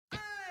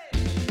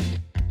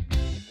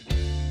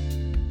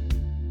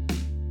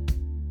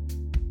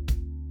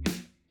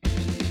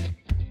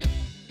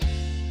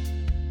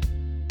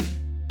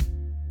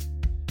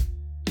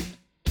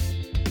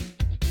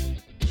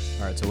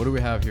right, so what do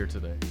we have here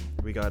today?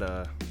 We got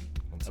A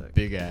sec.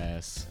 big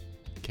ass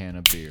can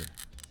of beer.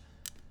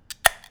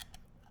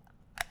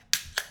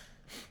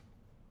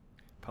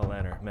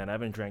 Paulaner. Man, I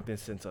haven't drank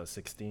this since I was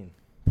 16.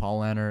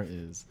 Paulaner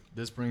is,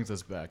 this brings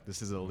us back.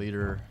 This is a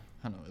liter,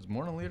 I don't know, is it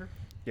more than a liter?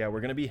 Yeah,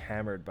 we're going to be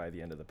hammered by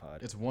the end of the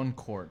pod. It's 1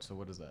 quart, so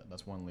what is that?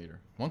 That's 1 liter.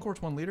 1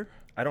 quart's 1 liter?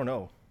 I don't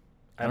know.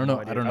 I don't know.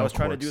 idea. I don't know I was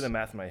trying to do quarts. the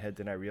math in my head,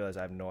 then I realized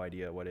I have no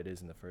idea what it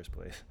is in the first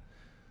place.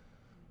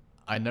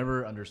 I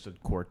never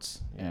understood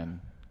quarts Yeah. and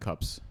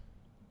cups.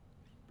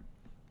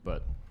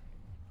 But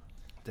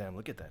Damn,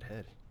 look at that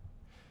head.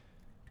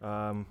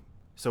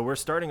 So we're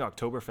starting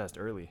Oktoberfest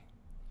early.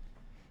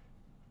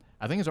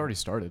 I think it's already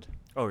started.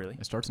 Oh, really?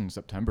 It starts in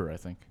September, I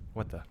think.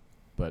 What the?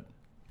 But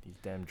These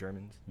damn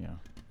Germans. yeah.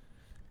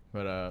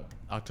 But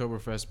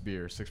Oktoberfest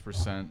beer,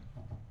 6%,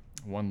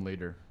 1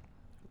 liter.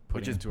 Put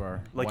Which it is into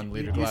our like 1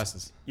 liter you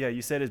glasses. Yeah,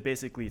 you said it's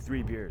basically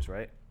 3 beers,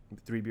 right?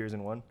 3 beers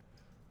in one.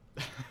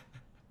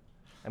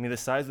 I mean, the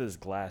size of this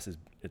glass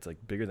it's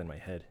like bigger than my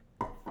head.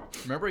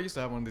 Remember I used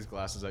to have one of these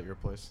glasses at your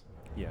place?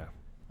 Yeah.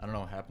 I don't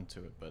know what happened to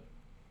it, but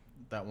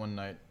that one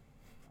night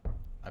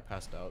I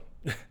passed out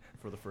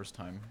for the first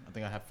time. I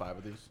think I had 5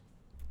 of these.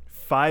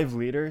 5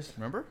 liters?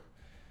 Remember?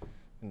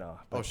 No.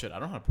 Oh shit, I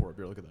don't know how to pour a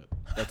beer. Look at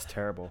that. That's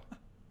terrible.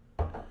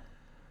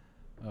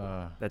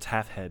 Uh, That's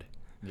half head.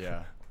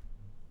 yeah.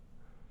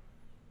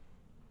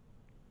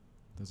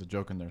 There's a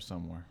joke in there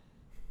somewhere.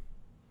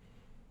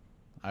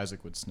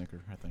 Isaac would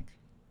snicker, I think.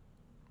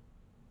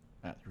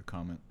 At your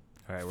comment.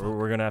 All right,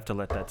 we're going to have to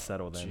let that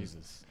settle then.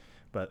 Jesus.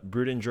 But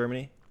brewed in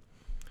Germany.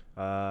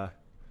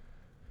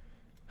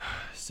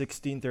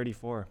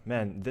 1634.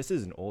 Man, this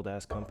is an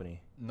old-ass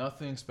company.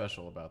 Nothing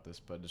special about this,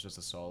 but it's just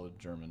a solid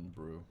German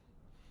brew.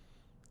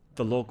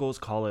 The locals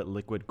call it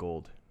liquid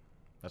gold.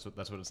 That's what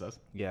it says.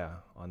 Yeah,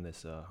 on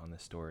this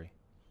story.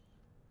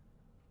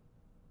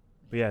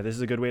 But yeah, this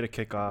is a good way to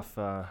kick off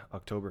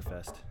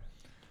Oktoberfest.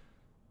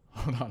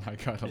 Hold on, I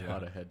got a Yeah.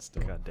 lot of head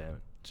still. God damn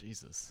it.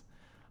 Jesus.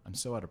 I'm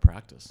so out of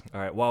practice.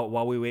 All right,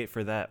 while we wait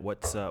for that,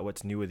 what's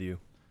new with you?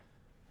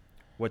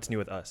 What's new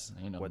with us?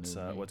 Ain't nothing new with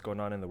me. What's going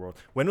on in the world?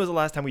 When was the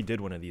last time we did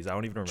one of these? I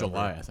don't even remember.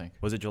 July, I think.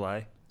 Was it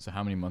July? So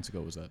how many months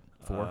ago was that?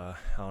 4? I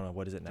don't know.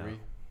 What is it now? 3?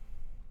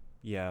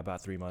 Yeah,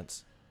 about 3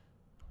 months.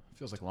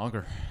 Feels like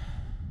longer.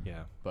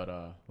 Yeah. But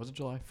was it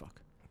July?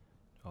 Fuck.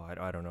 Oh,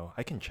 I don't know.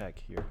 I can check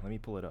here. Let me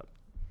pull it up.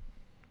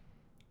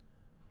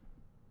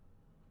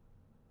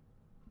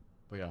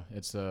 But yeah,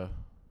 it's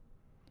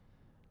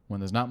when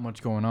there's not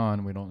much going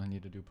on, we don't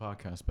need to do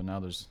podcasts. But now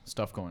there's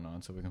stuff going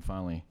on, so we can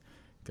finally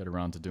get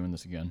around to doing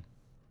this again.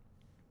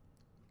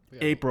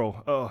 But yeah.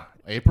 April. Oh,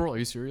 April? Are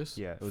you serious?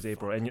 yeah, it was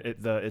April. And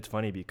it's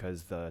funny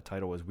because the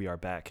title was "We Are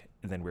Back"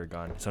 and then we're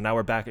gone. So now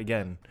we're back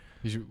again.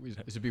 It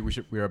should be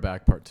We Are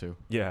Back Part 2,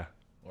 Yeah.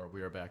 or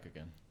We Are Back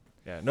Again.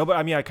 Yeah. No, but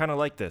I mean, I kind of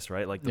like this,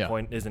 right? Like the Yeah.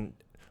 point isn't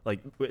like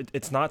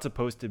it's not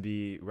supposed to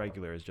be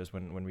regular. It's just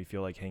when we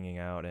feel like hanging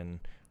out and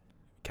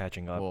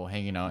catching up. Well,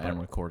 hanging out and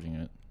but- recording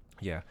it.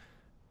 Yeah.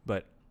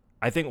 But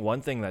I think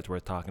one thing that's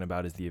worth talking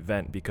about is the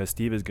event because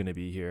Steve is going to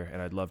be here and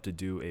I'd love to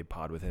do a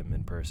pod with him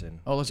in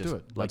person. Oh, let's Just, do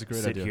it. Like That's a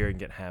great sit idea. here and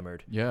get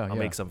hammered. Yeah, I'll yeah.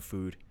 make some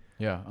food.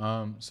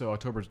 Yeah. So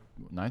October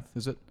 9th,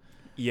 is it?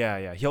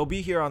 Yeah. He'll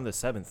be here on the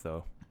 7th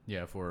though.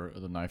 Yeah, for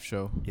the knife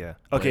show. Yeah.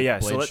 Blade- Okay, yeah.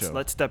 So Blade show.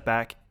 let's step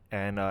back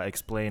and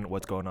explain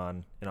what's going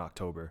on in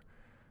October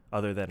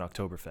other than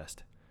Oktoberfest.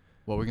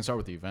 Well, we can start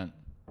with the event.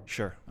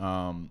 Sure.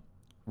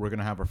 We're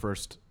gonna have our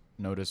first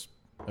notice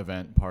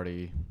event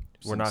party.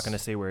 We're not going to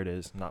say where it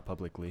is, not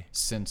publicly.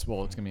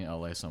 Well, it's gonna be in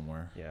LA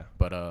somewhere. Yeah.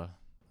 But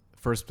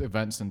first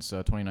event since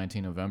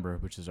 2019 November,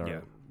 which is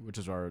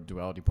our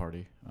duality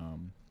party.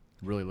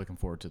 Really looking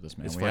forward to this,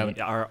 man. It's We funny.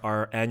 haven't.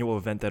 Our annual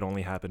event that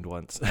only happened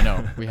once. I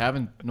know we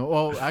haven't. No,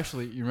 well,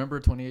 actually, you remember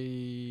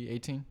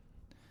 2018?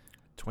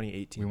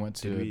 2018. We went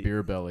Did to we-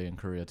 Beer Belly in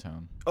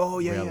Koreatown. Oh,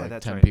 We yeah, had yeah, like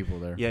that's 10 right. people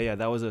there. Yeah,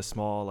 that was a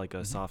small, like a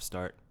Mhm. soft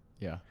start.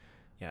 Yeah.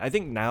 Yeah, I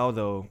think now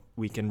though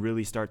we can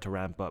really start to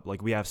ramp up.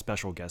 Like we have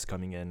special guests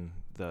coming in.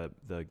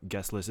 The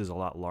guest list is a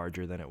lot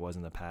larger than it was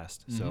in the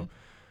past. So Mhm.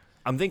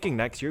 I'm thinking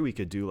next year we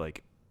could do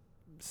like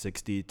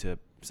 60 to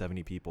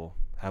 70 people.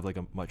 Have like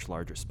a much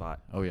larger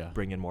spot. Oh yeah.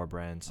 Bring in more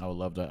brands. I would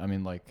love that. I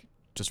mean, like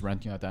just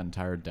renting out that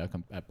entire deck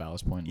at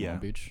Ballast Point in Yeah. Long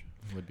Beach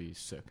would be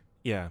sick.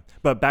 Yeah,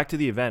 but back to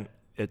the event.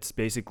 It's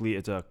basically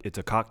it's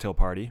a cocktail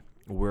party.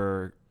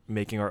 We're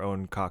making our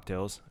own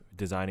cocktails,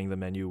 designing the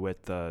menu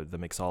with the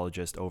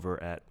mixologist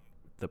over at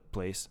the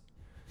place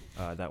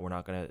that we're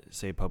not gonna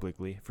say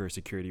publicly for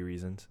security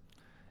reasons,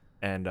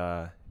 and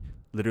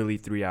literally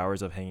 3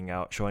 hours of hanging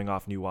out, showing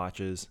off new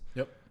watches,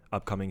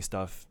 upcoming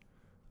stuff.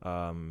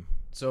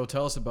 So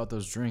tell us about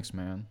those drinks,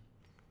 man.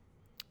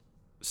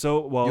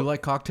 So well, You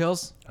like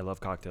cocktails? I love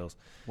cocktails.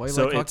 Why you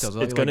So like cocktails?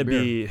 Why it's you like gonna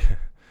beer? be.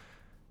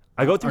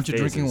 I go through. Aren't you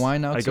drinking phases.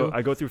 wine now too?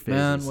 I go through phases.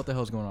 Man, what the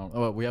hell's going on?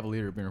 Oh, well, we have a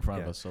liter of beer in front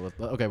of Yeah. us, so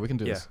okay, we can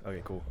do Yeah. this.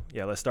 Okay. Cool.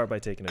 Yeah. Let's start by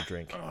taking a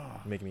drink.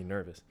 Making me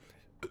nervous.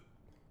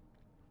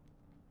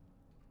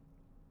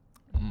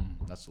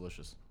 That's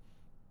delicious.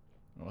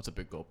 Oh, that's a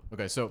big gulp.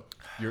 Okay, so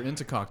you're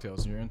into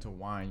cocktails, you're into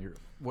wine.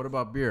 What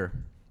about beer?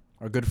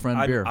 our good friend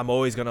beer. I'm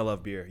always gonna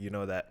love beer. You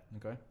know that.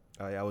 Okay.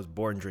 I was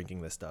born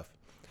drinking this stuff,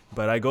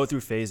 but I go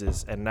through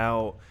phases, and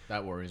now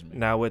That worries me.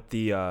 now with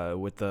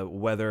the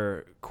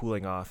weather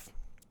cooling off,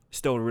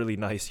 still really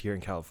nice here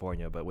in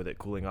California, but with it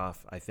cooling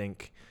off, I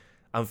think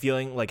I'm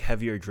feeling like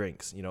heavier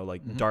drinks. You know,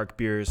 like Mhm. dark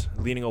beers,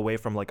 leaning away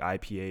from like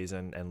IPAs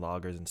and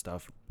lagers and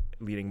stuff,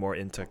 leaning more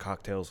into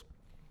cocktails,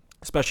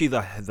 especially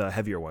the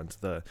heavier ones,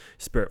 the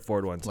spirit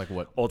forward ones. Like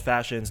what? Old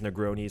fashions,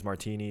 Negronis,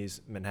 martinis,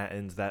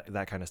 Manhattans,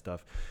 that kind of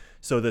stuff.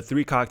 So the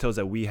 3 cocktails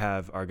that we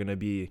have are gonna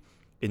be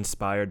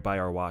inspired by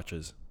our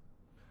watches.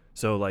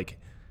 So like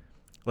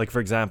for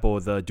example,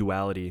 the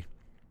Duality.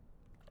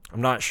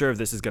 I'm not sure if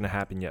this is gonna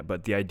happen yet,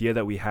 but the idea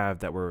that we have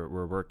that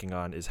we're working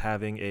on is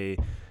having a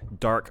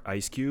dark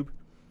ice cube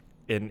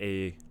in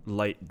a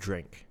light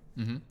drink.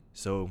 Mm-hmm.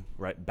 So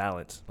right,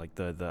 balance. Like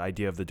the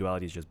idea of the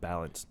Duality is just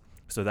balance.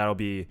 So that'll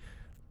be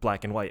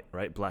black and white,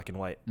 right? Black and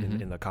white Mhm.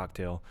 in the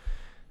cocktail.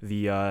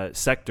 The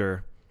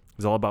Sector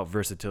is all about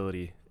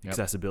versatility, Yep.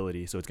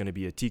 accessibility. So it's going to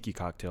be a tiki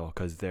cocktail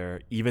because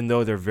even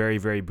though they're very,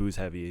 very booze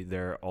heavy,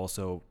 they're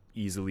also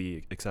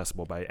easily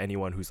accessible by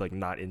anyone who's like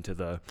not into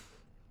the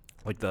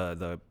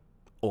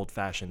old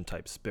fashioned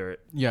type spirit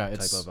Yeah, type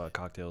it's of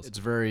cocktails. it's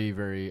very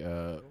very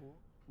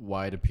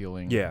wide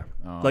appealing. Yeah,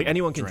 like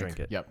anyone can drink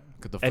it. Yep.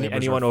 'Cause the flavors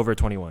Anyone are, over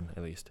 21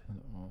 at least.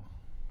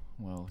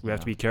 well, We have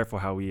to be careful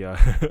how we. Are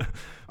we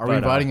but,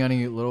 inviting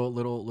any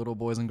little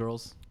boys and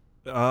girls?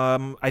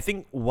 I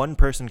think one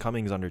person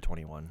coming is under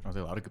 21. Are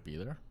they allowed to be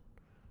there?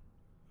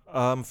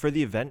 For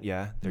the event,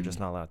 yeah, they're just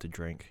Mm. not allowed to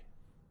drink.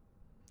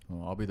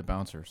 Well, I'll be the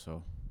bouncer,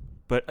 so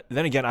But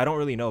then again, I don't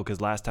really know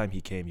because last time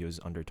he came, he was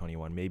under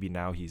 21. Maybe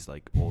now he's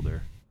like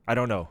older. I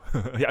don't know.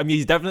 I mean,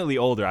 he's definitely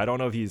older. I don't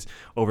know if he's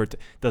over.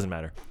 Doesn't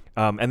matter.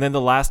 And then the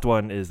last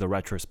one is the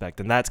retrospect,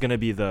 and that's gonna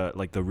be the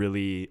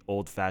really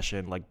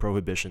old-fashioned like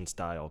prohibition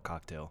style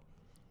cocktail.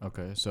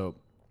 okay, so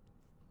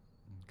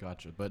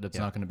gotcha. But it's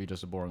Yeah. not going to be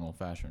just a boring old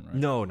fashioned, right?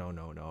 No.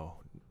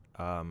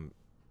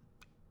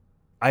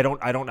 I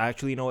don't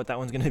actually know what that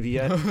one's gonna be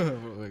yet.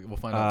 We'll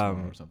find out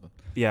tomorrow or something.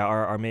 Yeah,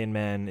 our main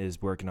man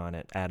is working on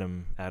it.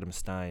 Adam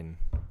Stein,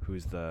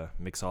 who's the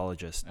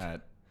mixologist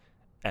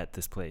at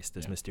this place,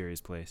 this Yeah. mysterious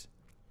place.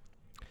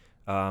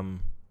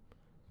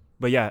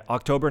 But yeah,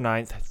 October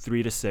 9th,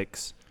 3 to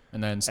 6.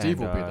 And then Steve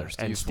will be and there.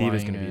 Steve's Steve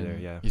is flying gonna be in. there,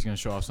 yeah. He's going to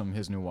show off some of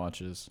his new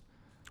watches.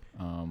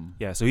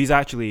 Yeah, so he's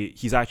actually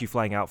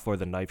flying out for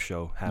the knife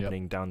show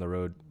happening down the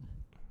road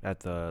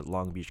at the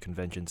Long Beach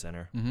Convention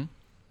Center.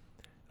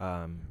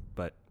 Mm-hmm.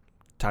 But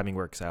timing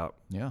works out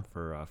Yeah.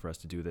 for us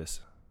to do this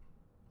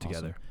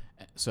together.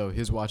 Awesome. So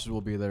his watches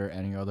will be there.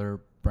 Any other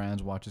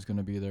brands' watches going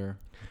to be there?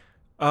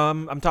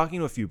 I'm talking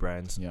to a few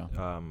brands.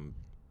 Yeah.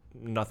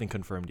 Nothing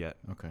confirmed yet.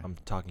 Okay. I'm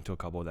talking to a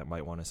couple that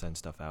might want to send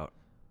stuff out.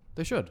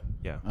 They should.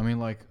 Yeah. I mean,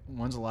 like,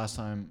 when's the last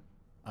time?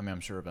 I mean,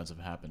 I'm sure events have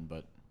happened,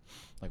 but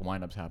like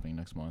Wind-Up's happening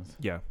next month.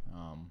 Yeah.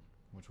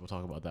 Which we'll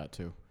talk about that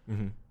too.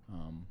 Mm-hmm.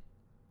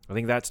 I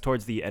think that's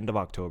towards the end of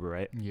October,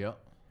 right? Yep.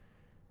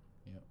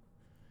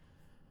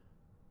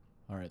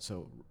 All right,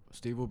 so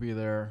Steve will be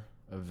there.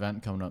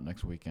 Event coming up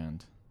next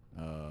weekend.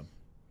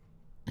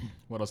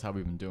 What else have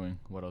we been doing?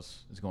 What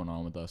else is going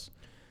on with us?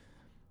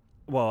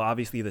 Well,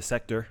 obviously the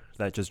Sector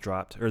that just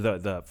dropped, or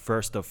the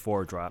first of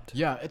 4 dropped.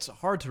 Yeah, it's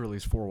hard to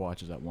release 4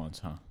 watches at once,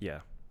 huh? Yeah.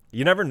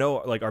 You never know,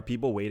 like, are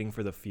people waiting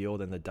for the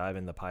Field and the Dive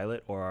and the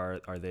Pilot, or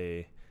are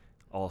they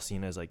all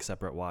seen as, like,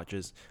 separate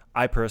watches?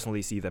 I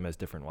personally see them as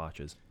different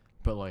watches.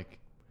 But like,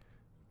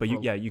 But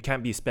Well- you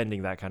can't be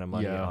spending that kind of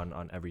money Yeah.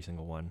 on every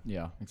single one.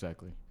 yeah,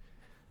 exactly.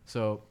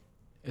 So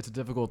it's a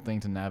difficult thing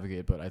to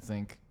navigate, but I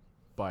think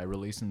by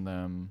releasing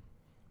them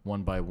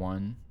one by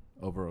one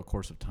over a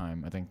course of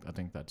time, I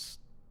think that's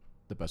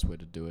the best way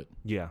to do it.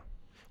 Yeah.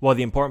 Well,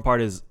 the important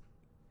part is,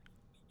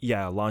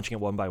 yeah, launching it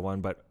one by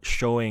one, but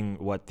showing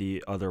what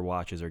the other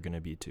watches are going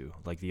to be too,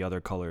 like the other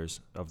colors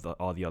of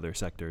all the other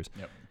sectors,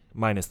 Yep.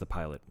 minus the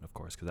Pilot, of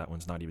course, because that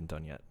one's not even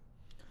done yet.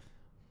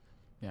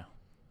 Yeah.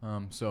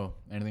 So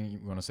anything you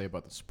want to say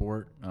about the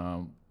sport?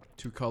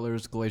 2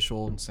 colors,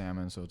 glacial and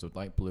salmon. So it's a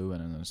light blue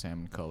and then a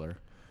salmon color.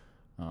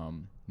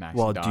 Maxi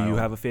Well, dial. do you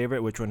have a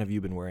favorite? Which one have you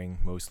been wearing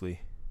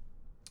mostly?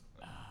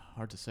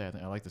 Hard to say.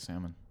 I like the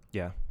salmon.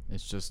 Yeah.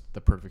 It's just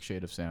the perfect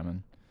shade of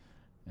salmon,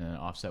 and then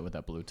offset with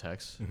that blue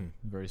text. Mm-hmm.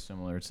 Very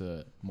similar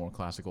to more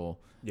classical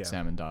Yeah.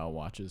 salmon dial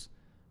watches.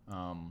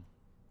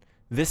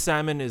 This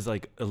salmon is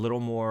like a little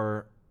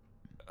more,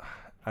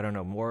 I don't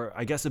know, more,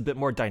 I guess a bit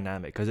more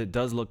dynamic because it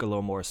does look a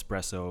little more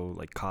espresso,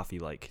 like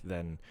coffee-like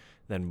than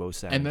most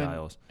salmon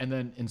dials. And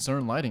then in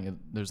certain lighting,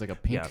 there's like a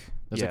pink. Yeah.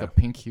 There's Yeah. like a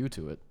pink hue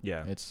to it.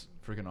 Yeah. It's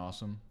freaking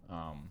awesome.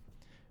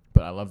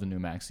 But I love the new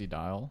Maxi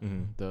dial.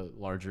 Mm-hmm. The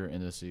larger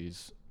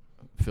indices,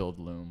 filled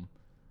lume.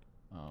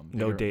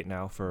 No bigger- date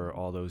now for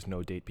all those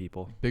no date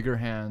people. Bigger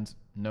hand,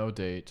 no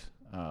date,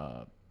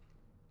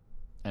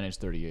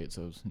 NH38,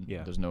 so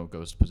Yeah. there's no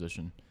ghost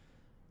position.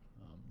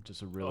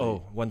 Just a really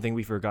One thing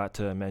we forgot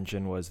to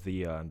mention was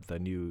the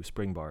new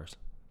spring bars.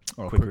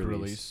 quick quick release.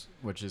 release.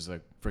 Which is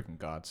a freaking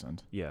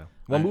godsend. Yeah.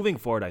 Well, I- moving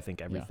forward, I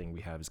think everything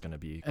we have is going to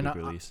be And quick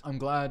release. I'm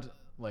glad,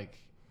 like,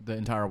 the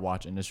entire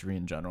watch industry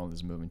in general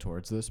is moving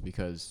towards this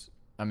because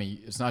I mean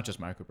it's not just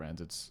micro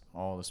brands, it's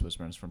all the Swiss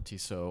brands from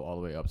Tissot all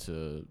the way up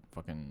to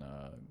fucking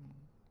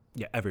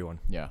Yeah, everyone.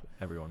 yeah.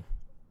 Everyone.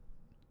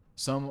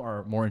 Some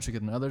are more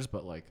intricate than others,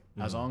 but like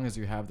as Mhm. long as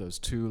you have those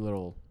two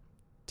little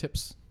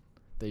tips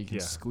that you can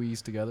Yeah.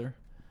 squeeze together.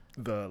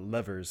 The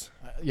levers.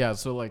 Yeah,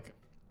 so like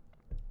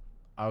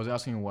I was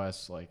asking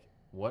Wes like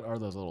what are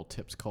those little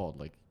tips called?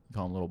 Like you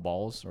call them little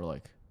balls or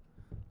like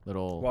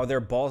little Well, they're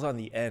balls on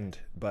the end,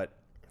 but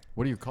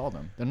what do you call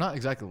them? They're not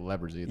exactly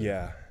levers either.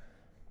 yeah.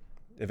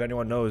 If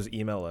anyone knows,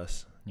 email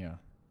us. Yeah.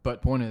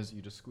 But point is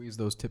you just squeeze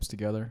those tips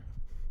together.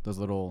 Those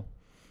little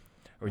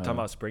Are we talking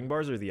about spring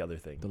bars or the other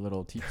thing? the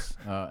little teats.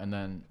 And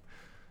then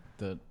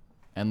the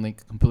end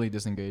link completely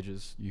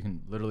disengages. You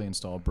can literally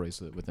install a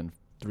bracelet within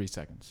 3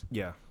 seconds.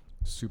 Yeah.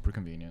 Super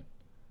convenient.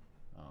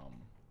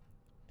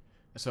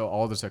 So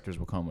all the sectors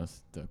will come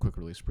with the quick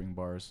release spring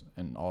bars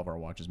and all of our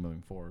watches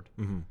moving forward.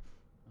 Mm-hmm.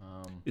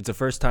 It's the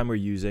first time we're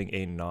using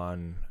a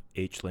non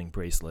H-link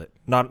bracelet.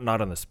 Not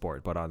on the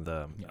sport, but on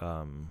the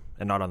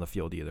and not on the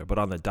field either, but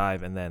on the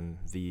dive and then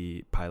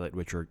the pilot,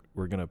 which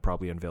we're gonna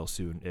probably unveil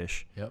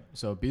soon-ish. Yep.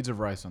 So beads of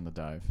rice on the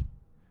dive.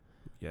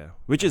 Yeah,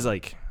 which is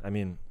like, I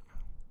mean,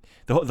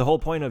 the whole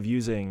point of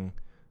using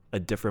a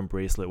different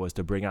bracelet was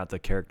to bring out the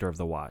character of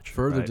the watch.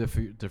 Further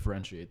right?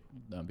 differentiate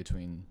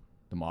between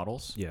the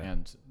models. Yeah.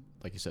 And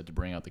like you said, to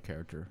bring out the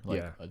character. Like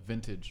Yeah. a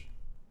vintage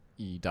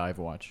dive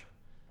watch.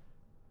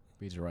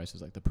 Beads of rice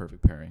is like the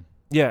perfect pairing.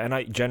 Yeah, and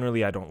I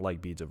don't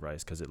like beads of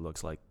rice because it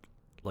looks like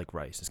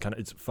rice.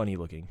 It's funny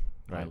looking,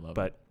 I right? love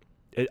But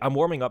I'm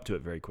warming up to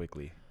it very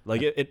quickly.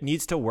 Like it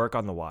needs to work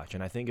on the watch,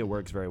 and I think it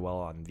works very well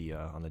on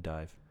the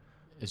dive.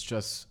 It's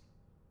just,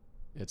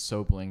 it's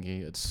so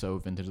blingy, it's so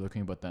vintage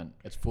looking, but then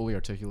it's fully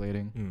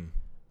articulating,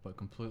 but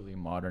completely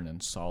modern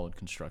and solid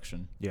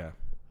construction. Yeah,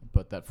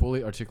 But that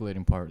fully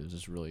articulating part is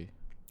just really,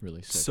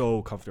 really sick.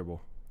 so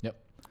comfortable. Yep.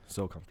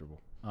 So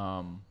comfortable.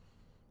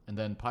 And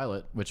then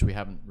Pilot, which we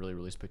haven't really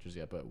released pictures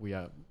yet, but we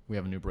have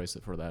a new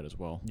bracelet for that as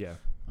well. Yeah.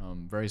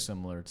 Very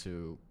similar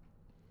to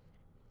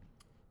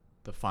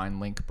the fine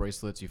link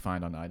bracelets you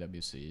find on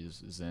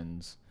IWCs,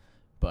 Zins,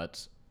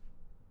 but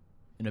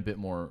with a bit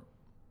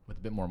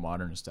more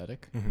modern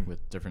aesthetic, Mhm.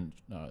 with different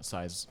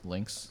size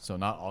links. So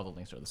not all the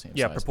links are the same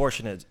Yeah,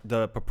 size.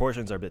 the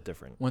proportions are a bit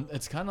different. When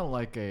it's kind of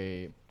like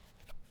a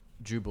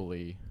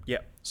Jubilee Yeah.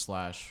 /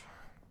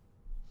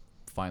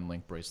 fine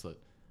link bracelet,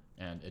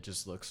 and it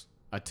just looks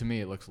to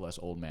me it looks less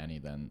old manny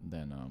than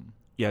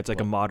Yeah, it's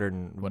like a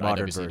modern what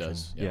modern IWC version.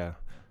 does, Yeah.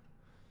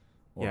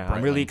 or Yeah,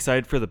 I'm really Breitling.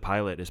 excited for the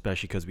Pilot,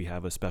 especially because we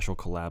have a special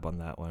collab on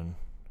that one.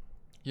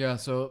 Yeah,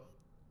 so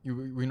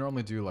we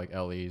normally do like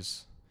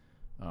LEs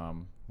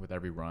with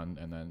every run,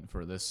 and then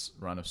for this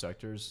run of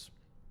sectors,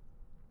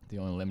 the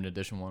only limited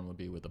edition one would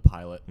be with the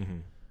Pilot. Mm-hmm.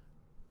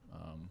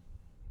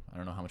 I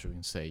don't know how much we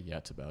can say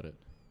yet about it.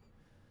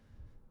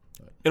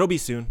 It'll be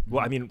soon.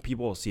 Well, I mean,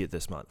 people will see it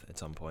this month at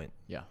some point.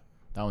 Yeah,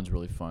 that one's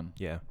really fun.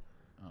 Yeah.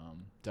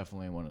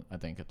 Definitely one. I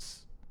think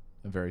it's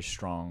a very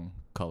strong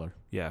color.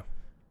 Yeah.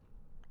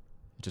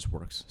 It just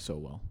works so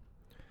well.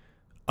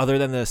 Other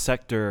than the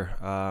sector,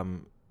 I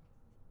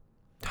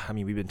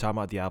mean, we've been talking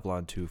about the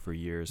Avalon 2 for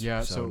years.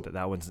 Yeah, So so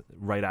that one's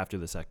right after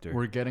the sector.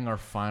 We're getting our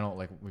final,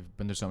 like we've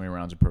been through so many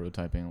rounds of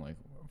prototyping, like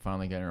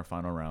finally getting our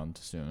final round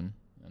soon,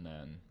 and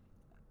then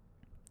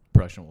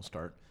production will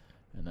start,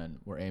 and then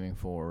we're aiming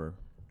for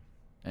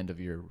end of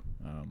year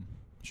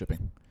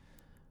shipping.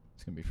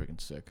 It's gonna be freaking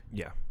sick.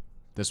 Yeah.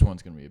 This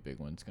one's gonna be a big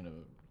one. It's gonna,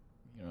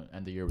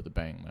 end the year with a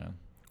bang, man.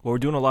 Well, we're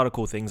doing a lot of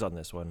cool things on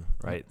this one,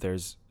 right?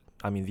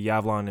 The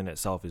Avalon in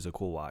itself is a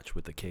cool watch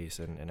with the case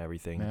and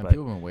everything. Man, but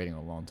people have been waiting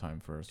a long time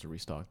for us to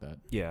restock that,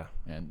 yeah,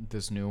 and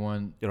this new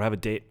one, it'll have a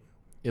date,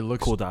 it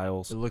looks cool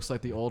dials. It looks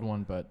like the old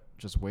one, but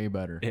just way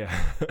better. Yeah.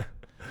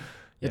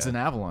 It's Yeah. an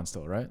Avalon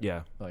still, right?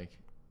 Yeah. Like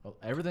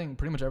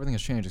pretty much everything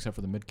has changed except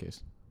for the mid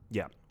case.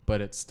 Yeah.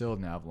 But it's still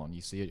an Avalon.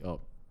 You see it.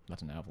 Oh,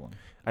 that's an Avalon.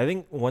 I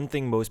think one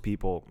thing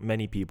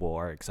many people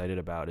are excited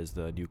about is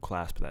the new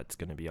clasp that's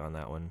going to be on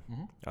that one.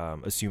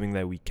 Mm-hmm. Assuming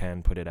that we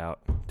can put it out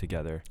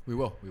together. We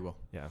will.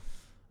 Yeah.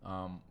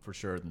 For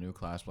sure. The new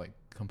clasp, like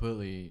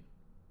completely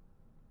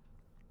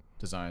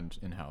designed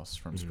in house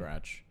from Mhm.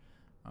 scratch.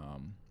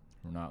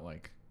 We're not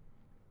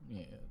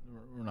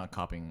we're not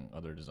copying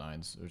other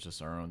designs. It's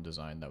just our own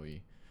design that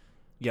we.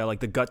 Yeah, like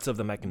the guts of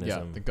the Yeah,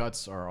 mechanism. the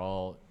guts are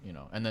all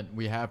and then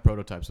we have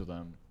prototypes of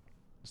them.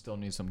 Still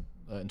need some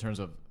in terms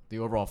of the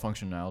overall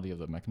functionality of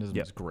the mechanism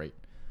Yep. is great.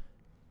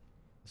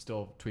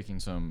 Still tweaking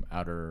some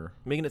outer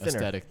Making it thinner,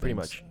 aesthetic pretty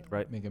things, much,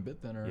 right? Making it a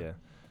bit thinner.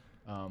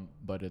 Yeah.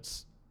 But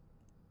it's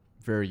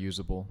very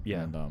usable.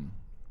 Yeah. And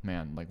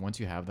man, like once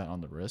you have that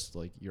on the wrist,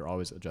 like you're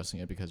always adjusting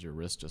it because your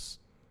wrist just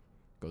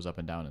goes up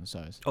and down in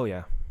size. Oh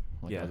yeah.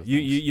 Like Yeah. other You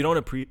things.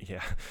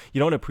 you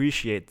don't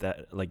appreciate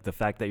that, like the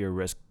fact that your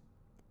wrist,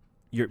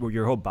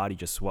 your whole body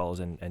just swells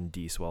and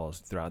de-swells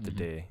throughout the Mhm.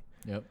 day.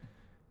 Yep.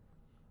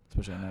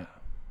 Especially at night.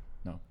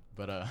 No,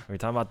 but Are you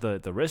talking about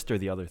the wrist or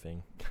the other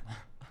thing?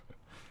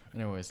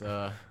 anyways,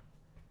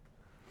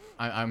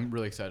 I'm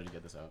really excited to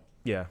get this out.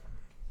 Yeah.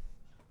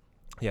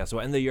 Yeah, so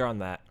end the year on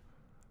that.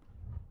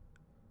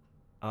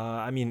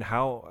 I mean,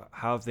 how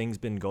have things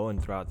been going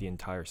throughout the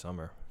entire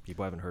summer?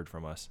 People haven't heard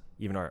from us.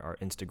 Even our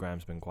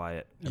Instagram's been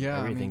quiet. Yeah,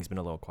 Everything's been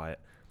a little quiet.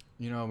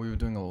 You know, we were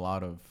doing a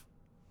lot of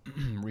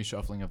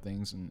reshuffling of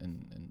things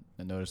in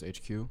Notice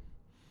HQ,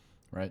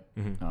 right?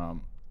 Mm-hmm.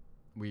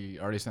 We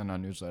already sent out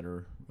a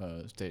newsletter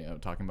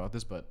talking about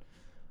this, but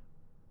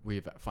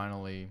we've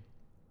finally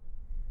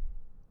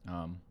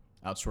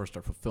outsourced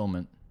our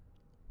fulfillment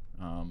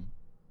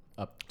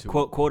up to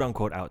quote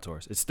unquote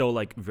outsource. It's still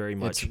like very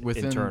much it's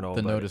within internal.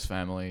 the Notice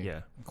family.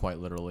 Yeah. Quite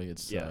literally,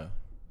 it's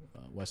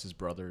Wes's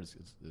brother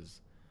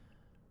is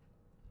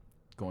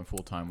going full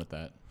time with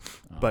that.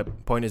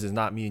 But point is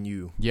not me and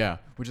you. Yeah,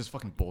 which is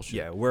fucking bullshit.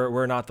 Yeah,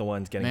 we're not the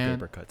ones getting Man,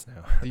 paper cuts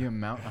now. the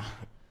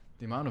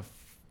amount of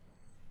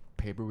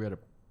paper we had to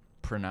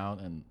print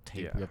out and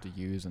tape we have to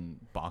use and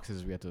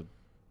boxes we have to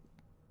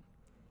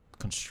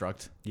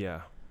construct.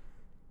 Yeah.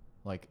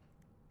 Like,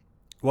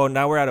 well,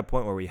 now we're at a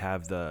point where we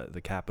have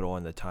the capital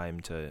and the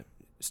time to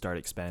start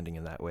expanding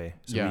in that way.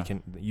 So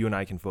you and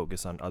I can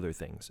focus on other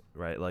things,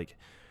 right? Like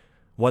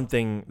one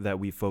thing that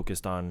we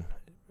focused on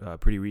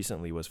pretty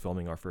recently was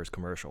filming our first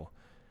commercial.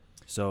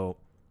 So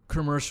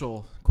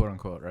commercial, quote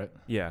unquote, right?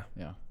 Yeah.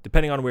 Yeah.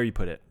 Depending on where you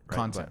put it. Right?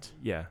 Content.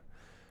 But, yeah.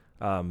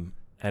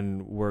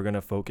 And we're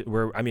gonna focus.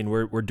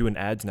 We're doing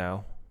ads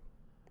now,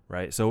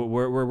 right? So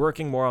we're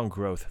working more on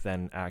growth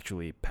than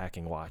actually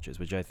packing watches,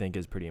 which I think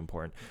is pretty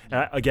important.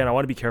 And again, I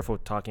want to be careful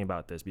talking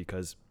about this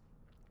because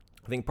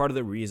I think part of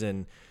the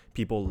reason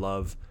people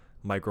love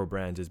micro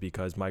brands is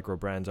because micro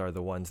brands are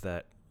the ones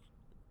that,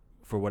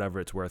 for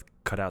whatever it's worth,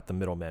 cut out the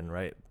middlemen,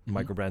 right? Mm-hmm.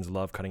 Micro brands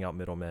love cutting out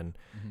middlemen,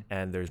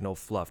 and there's no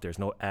fluff, there's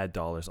no ad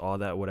dollars, all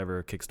that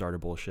whatever Kickstarter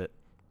bullshit.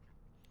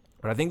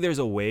 But I think there's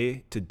a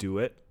way to do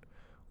it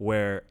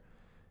where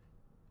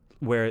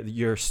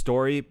your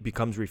story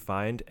becomes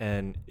refined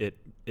and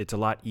it's a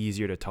lot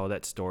easier to tell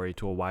that story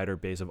to a wider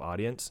base of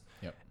audience.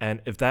 Yep.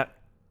 And if that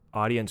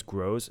audience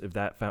grows, if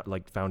that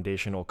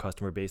foundational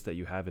customer base that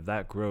you have, if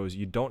that grows,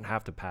 you don't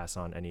have to pass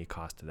on any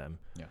cost to them.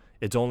 Yeah.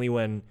 It's only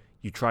when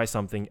you try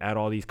something, add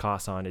all these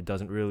costs on, it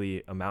doesn't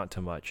really amount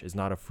to much. It's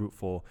not a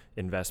fruitful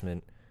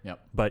investment. Yep.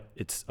 But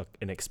it's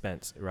an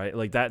expense, right?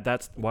 Like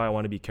that's why I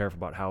want to be careful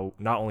about how,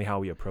 not only how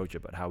we approach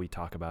it, but how we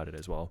talk about it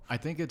as well. I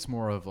think it's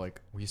more of like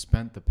we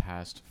spent the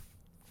past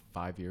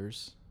 4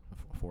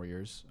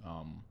 years,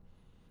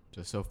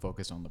 just so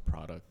focused on the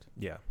product.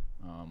 Yeah.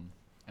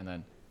 And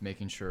then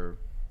making sure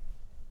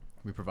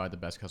we provide the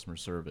best customer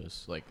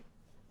service, like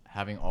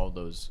having all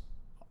those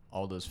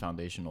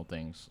foundational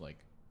things, like,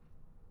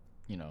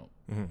 you know,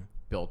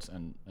 built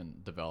and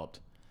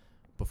developed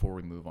before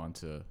we move on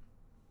to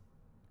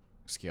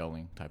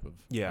scaling type of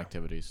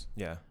activities.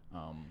 Yeah.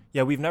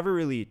 Yeah, we've never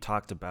really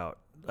talked about,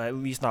 at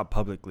least not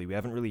publicly, we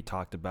haven't really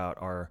talked about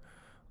our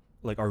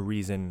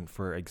reason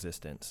for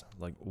existence,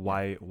 like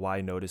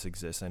why Notice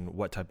exists and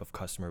what type of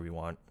customer we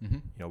want.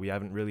 You know, we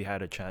haven't really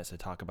had a chance to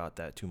talk about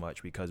that too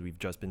much because we've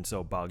just been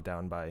so bogged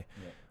down by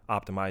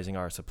optimizing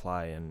our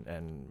supply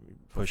and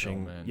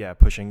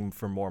pushing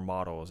for more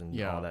models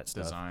and all that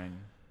stuff. Design,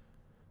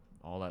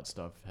 all that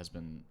stuff has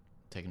been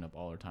taking up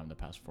all our time the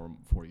past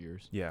 4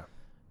 years. Yeah.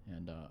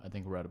 And I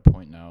think we're at a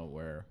point now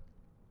where,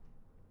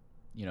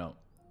 you know,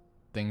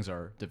 things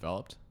are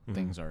developed,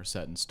 things are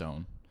set in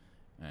stone,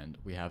 and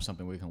we have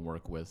something we can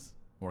work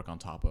on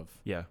top of.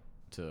 Yeah.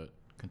 To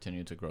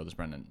continue to grow this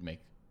brand and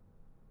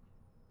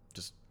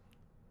just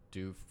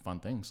do fun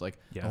things. Like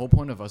the whole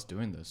point of us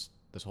doing this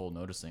whole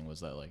Notice thing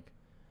was that, like,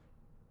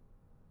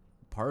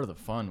 part of the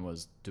fun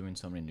was doing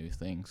so many new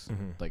things.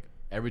 Like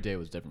every day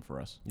was different for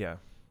us. Yeah.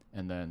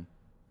 And then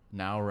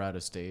now we're at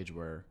a stage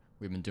where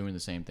we've been doing the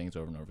same things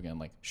over and over again,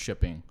 like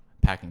shipping,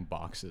 packing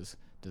boxes,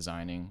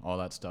 designing, all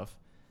that stuff.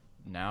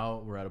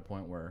 Now we're at a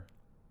point where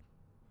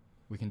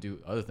we can do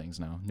other things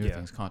now, new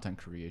things, content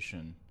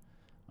creation,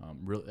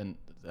 and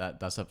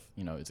that stuff,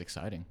 you know, it's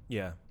exciting.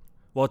 Yeah.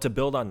 Well, to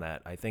build on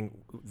that, I think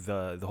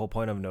the whole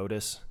point of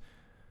Notice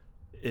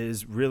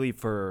is really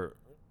for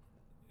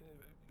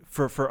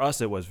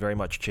us, it was very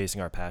much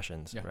chasing our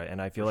passions, right?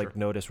 And I feel like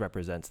Notice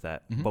represents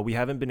that, but we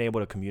haven't been able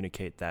to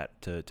communicate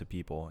that to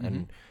people.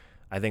 And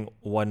I think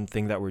one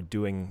thing that we're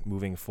doing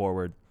moving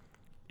forward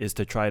is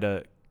to try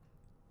to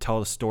tell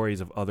the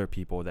stories of other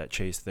people that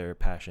chase their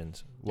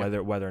passions,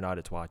 whether or not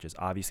it's watches.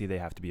 Obviously, they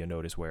have to be a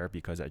Notice wearer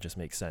because that just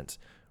makes sense,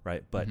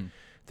 right? But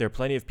there are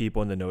plenty of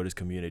people in the Notice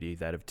community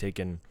that have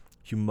taken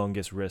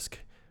humongous risk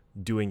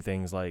doing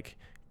things like,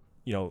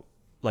 you know,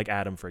 like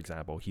Adam, for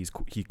example.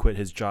 He quit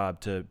his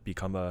job to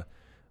become a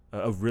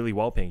really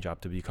well-paying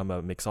job, to become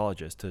a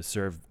mixologist, to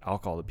serve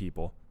alcohol to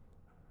people,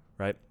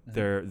 right?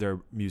 They're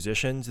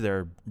musicians,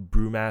 they're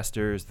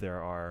brewmasters,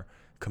 there are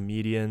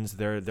comedians,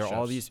 there are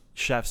all these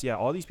chefs,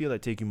 all these people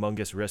that take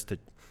humongous risks to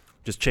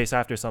just chase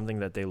after something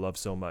that they love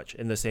so much,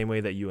 in the same way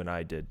that you and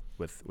I did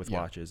with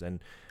watches. And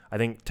I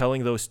think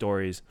telling those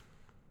stories,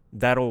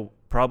 that'll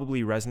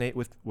probably resonate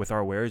with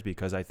our wearers,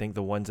 because I think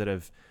the ones that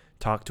have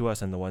talked to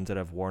us and the ones that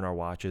have worn our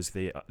watches,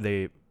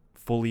 they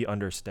fully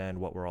understand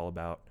what we're all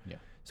about.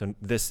 So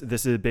this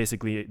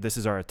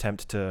is our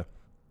attempt to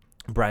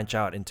branch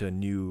out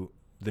into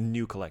the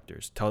new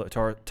collectors.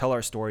 Tell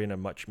our story in a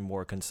much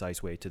more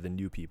concise way to the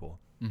new people.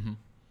 Mm-hmm.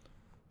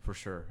 For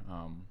sure.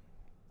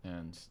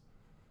 And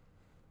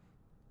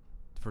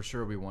for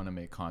sure, we want to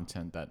make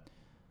content that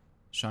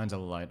shines a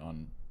light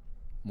on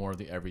more of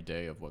the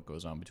everyday of what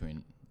goes on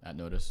at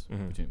Notice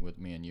with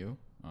me and you.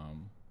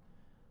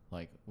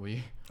 Like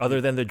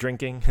other than the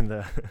drinking and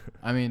the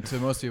I mean, to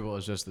most people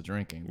it's just the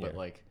drinking, but Yeah.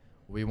 like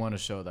we want to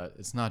show that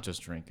it's not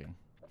just drinking.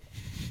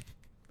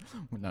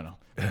 No.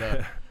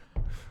 But,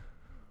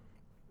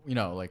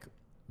 like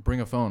bring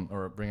a phone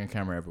or bring a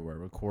camera everywhere,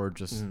 record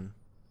just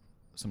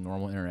some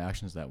normal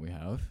interactions that we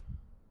have.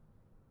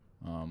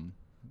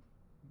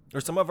 Or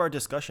some of our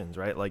discussions,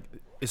 right? Like,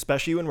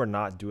 especially when we're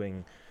not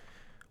doing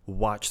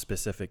watch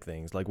specific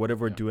things. Like, what if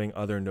we're doing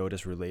other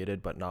Notice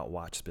related, but not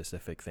watch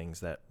specific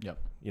things that,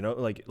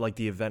 like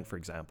the event, for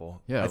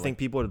example. Yeah. I think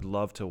people would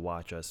love to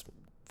watch us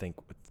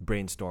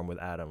brainstorm with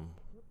Adam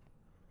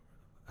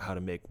how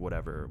to make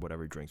whatever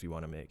drinks we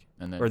want to make.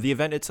 And then or the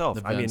event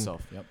itself. The event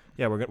itself. Yep.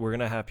 Yeah, we're going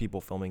to have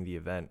people filming the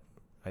event.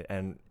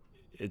 And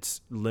it's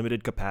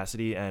limited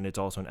capacity, and it's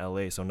also in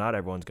LA, so not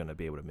everyone's going to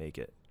be able to make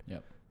it.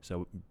 Yep.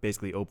 So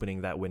basically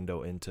opening that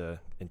window into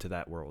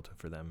that world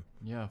for them.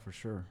 Yeah, for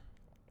sure.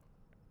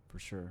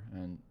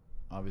 And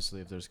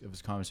obviously, if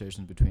it's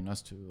conversations between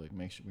us two, like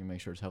we make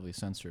sure it's heavily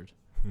censored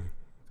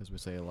because we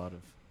say a lot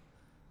of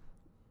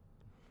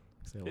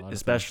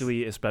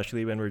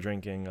especially when we're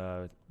drinking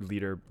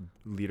liter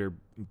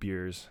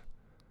beers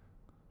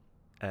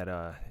at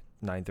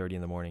 9:30 in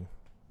the morning.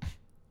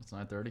 It's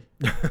 9:30.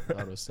 I thought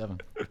it was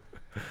 7.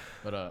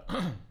 But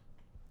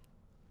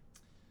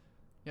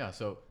yeah.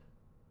 So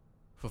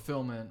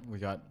fulfillment, we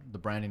got the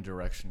branding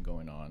direction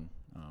going on.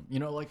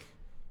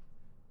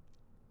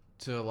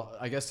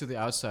 I guess to the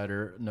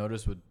outsider,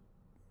 Notice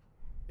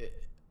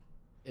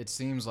it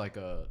seems like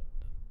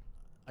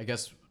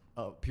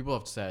people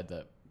have said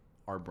that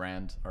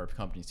our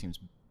company seems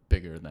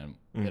bigger than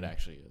it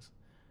actually is,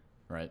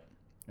 right?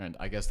 And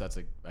I guess that's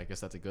a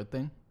good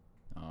thing.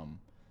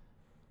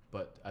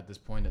 But at this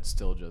point, it's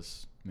still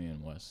just me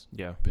and Wes.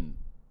 Yeah, been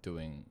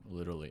doing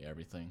literally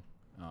everything,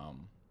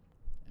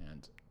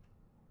 and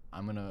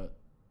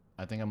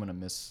I think I'm gonna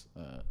miss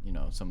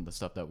some of the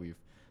stuff that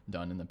we've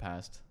done in the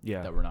past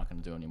that we're not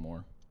gonna do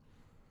anymore.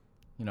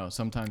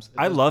 Sometimes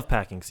I love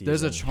packing season.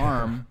 There's a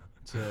charm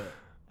to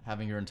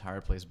having your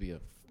entire place be a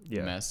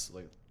mess,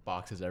 like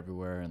boxes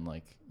everywhere and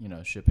like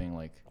shipping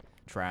like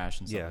trash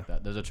and stuff like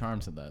that. There's a charm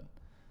to that,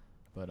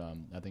 but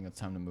I think it's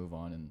time to move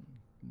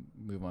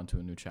on to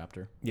a new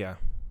chapter. Yeah,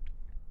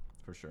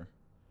 for sure.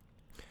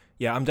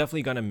 Yeah, I'm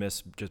definitely gonna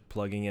miss just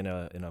plugging in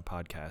a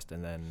podcast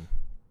and then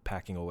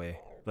packing away.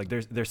 Like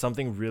there's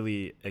something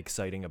really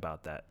exciting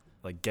about that.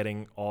 Like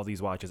getting all these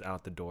watches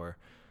out the door,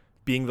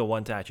 being the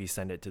one to actually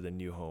send it to the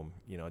new home.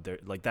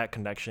 Like that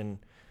connection.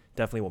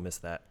 Definitely will miss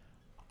that.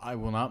 I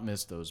will not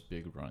miss those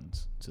big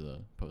runs to the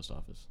post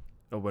office.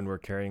 Oh, when we're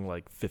carrying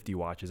like 50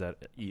 watches at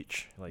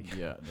each. Like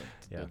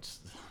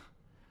that's,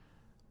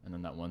 and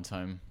then that one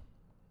time,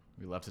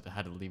 we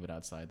had to leave it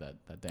outside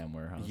that damn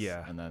warehouse.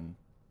 Yeah. And then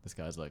this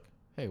guy's like,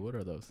 "Hey, what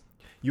are those?"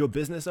 You a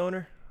business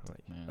owner? I'm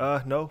like,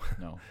 man, no.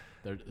 No,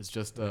 it's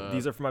just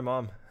these are for my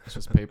mom. It's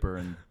just paper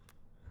and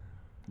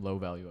low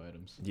value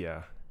items.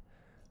 Yeah.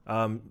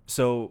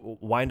 So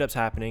wind-up's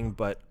happening,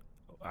 but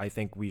I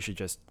think we should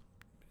just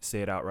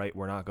say it outright.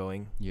 We're not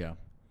going. Yeah.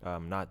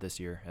 Not this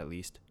year, at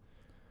least.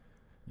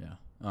 Yeah.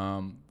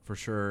 For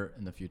sure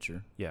in the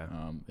future. Yeah.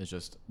 It's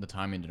just the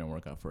timing didn't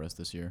work out for us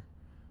this year.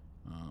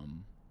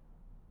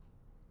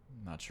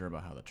 Not sure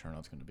about how the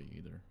turnout's going to be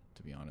either,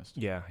 to be honest.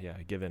 Yeah.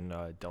 Given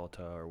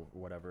Delta or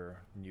whatever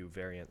new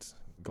variants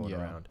going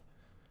around.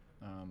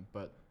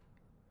 But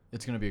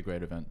it's going to be a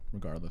great event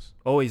regardless.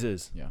 Always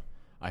is. Yeah.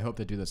 I hope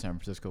they do the San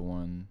Francisco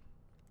one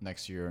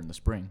next year in the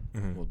spring.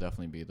 Mm-hmm. We'll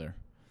definitely be there.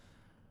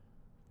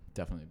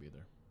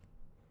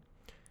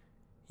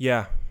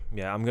 Yeah,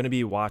 I'm going to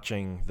be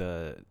watching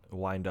the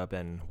Wind Up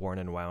and Worn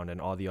and Wound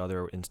and all the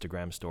other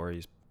Instagram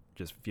stories,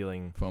 just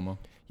feeling... FOMO?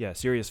 Yeah,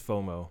 serious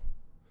FOMO.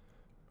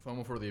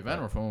 FOMO for the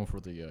event or FOMO for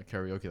the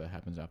karaoke that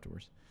happens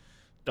afterwards?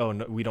 Oh,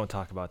 no, we don't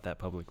talk about that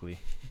publicly.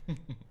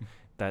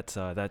 That's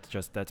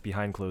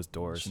behind closed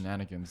doors.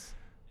 Shenanigans.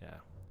 Yeah.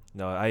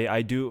 No,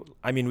 I do.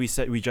 I mean, we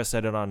just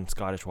said it on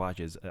Scottish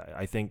Watches.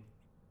 I think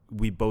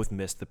we both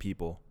miss the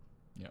people.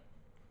 Yeah.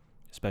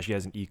 Especially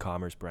as an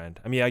e-commerce brand.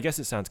 I mean, I guess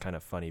it sounds kind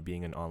of funny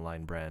being an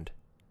online brand,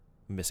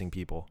 missing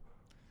people,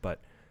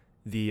 but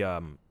these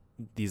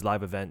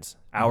live events,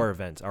 our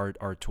events,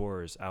 our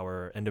tours,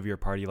 our end of year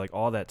party, like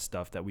all that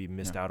stuff that we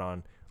missed out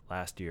on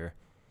last year,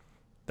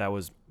 that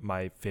was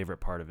my favorite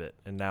part of it.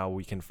 And now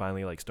we can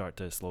finally like start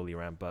to slowly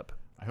ramp up.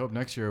 I hope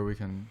next year we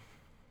can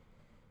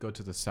go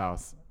to the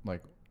South.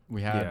 Like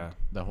we had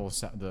the whole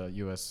the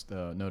U.S.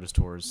 Notice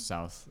tours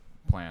South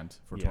planned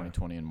for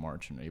 2020 in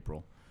March and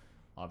April.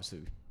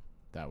 Obviously,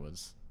 that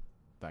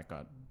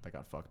got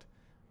fucked.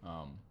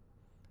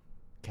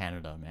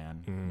 Canada,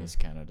 man, Miss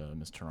Canada,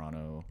 Miss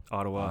Toronto,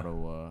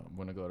 Ottawa. I'm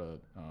gonna go to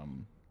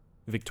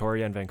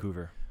Victoria and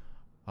Vancouver.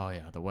 Oh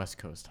yeah, the West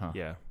Coast, huh?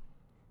 Yeah,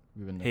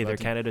 We've been Hey, they're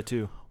neglecting, Canada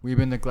too. we've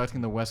been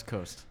neglecting the West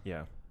Coast,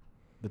 Yeah.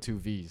 the two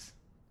V's.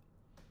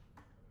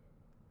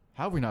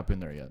 How have we not been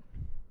there yet?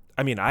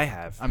 I mean, I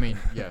have. I mean,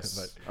 yes.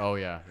 But- Oh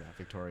yeah,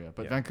 Victoria,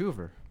 but Yeah.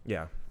 Vancouver.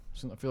 Yeah.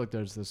 So I feel like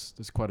there's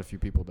quite a few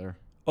people there.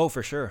 Oh,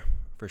 for sure.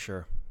 For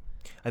sure.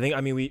 I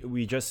mean,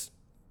 we just,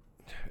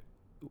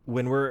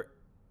 when we're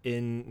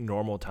in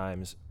normal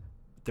times,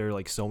 there are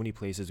like so many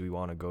places we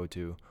want to go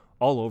to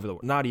all over the,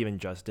 not even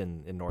just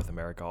in North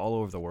America, all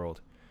over the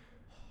world.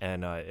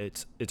 And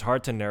it's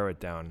hard to narrow it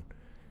down.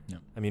 Yeah.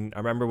 I mean, I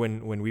remember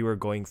when we were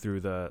going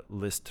through the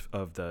list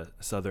of the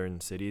southern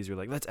cities, you're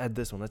like, let's add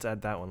this one, let's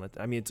add that one.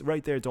 I mean, it's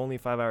right there. It's only a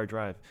 5-hour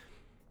drive.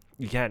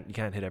 You can't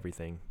hit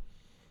everything.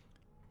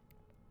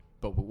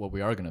 But what we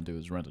are gonna do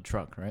is rent a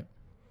truck, right?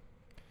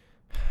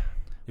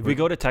 If we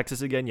go to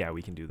Texas again, yeah,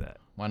 we can do that.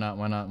 Why not?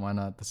 Why not? Why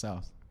not the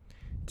South?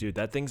 Dude,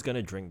 that thing's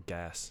gonna drink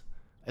gas.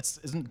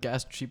 Isn't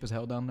gas cheap as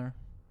hell down there?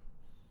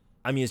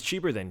 I mean, it's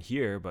cheaper than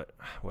here, but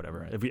whatever.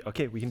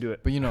 Right. We can do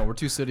it. But we're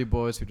two city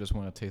boys who just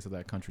want a taste of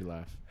that country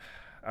life.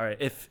 All right,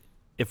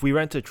 if we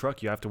rent a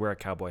truck, you have to wear a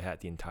cowboy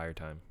hat the entire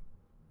time.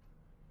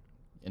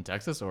 In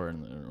Texas or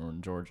in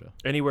Georgia?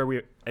 Anywhere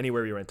we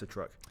rent a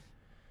truck,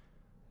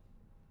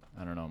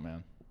 I don't know,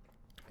 man.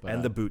 But,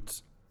 and the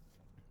boots,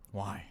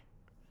 why?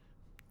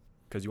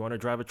 because you want to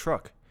drive a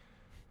truck.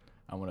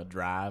 I want to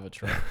drive a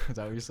truck. Is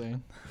that what you're saying?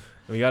 And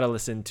we gotta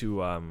listen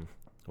to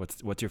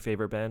what's your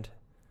favorite band?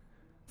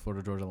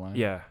 Florida Georgia Line.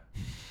 Yeah,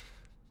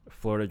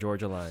 Florida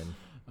Georgia Line.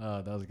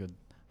 That was good.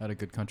 I had a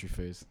good country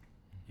phase.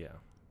 Yeah.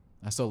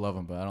 I still love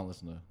them, but I don't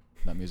listen to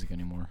that music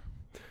anymore.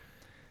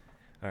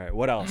 All right,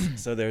 what else?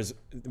 So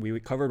we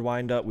covered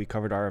Wind Up, we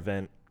covered our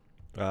event.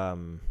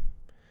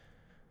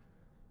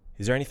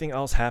 Is there anything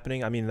else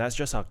happening? I mean, that's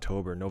just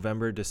October,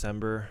 November,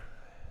 December,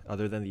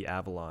 other than the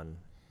Avalon.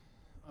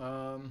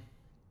 Let's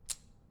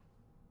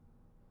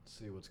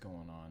see what's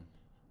going on.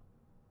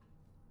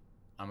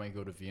 I might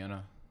go to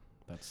Vienna.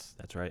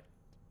 That's right.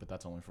 But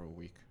that's only for a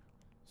week.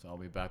 So I'll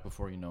be back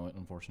before you know it,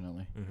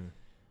 unfortunately. Mm-hmm.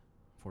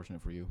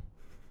 Fortunate for you.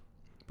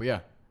 But yeah,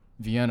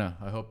 Vienna.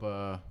 I hope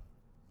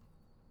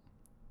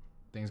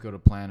things go to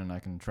plan and I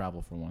can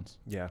travel for once.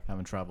 Yeah.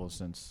 Haven't traveled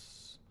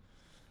since,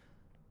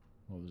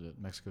 what was it,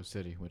 Mexico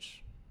City,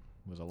 which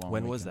was a long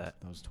When was weekend. that?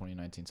 That was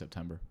 2019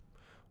 September.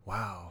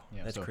 Wow.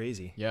 Yeah, That's so-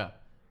 crazy. Yeah,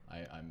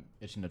 I'm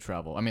itching to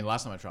travel. I mean,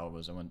 last time I traveled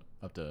was I went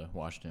up to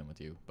Washington with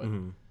you, but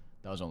Mhm.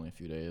 that was only a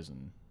few days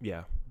and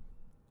Yeah.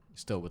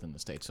 still within the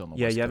States, still on the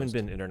Yeah, West you haven't Coast.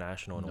 been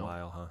international in a Nope.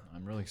 while, huh?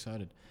 I'm really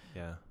excited.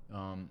 Yeah.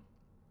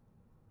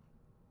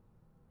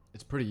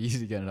 It's pretty easy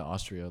to get into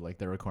Austria. Like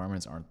their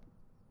requirements aren't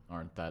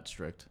that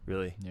strict.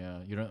 Really?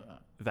 Yeah, you don't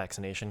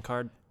Vaccination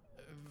card?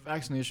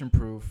 vaccination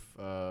proof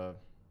or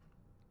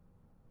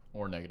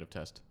negative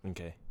test.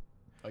 Okay.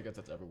 I guess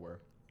that's everywhere.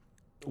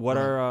 What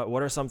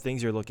are some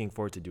things you're looking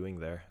forward to doing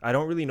there? I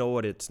don't really know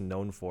what it's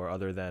known for,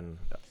 other than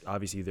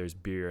obviously there's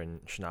beer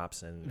and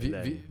schnapps and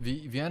then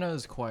Vienna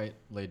is quite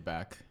laid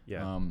back.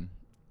 Yeah.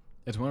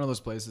 It's one of those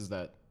places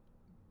that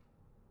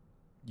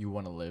you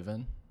want to live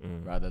in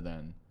rather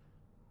than,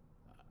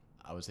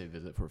 I would say,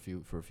 visit for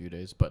a few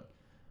days. But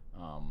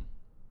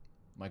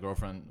my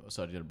girlfriend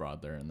studied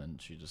abroad there, and then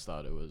she just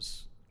thought it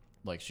was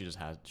like she just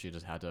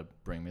had to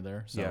bring me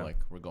there. So Yeah. like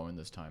we're going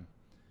this time.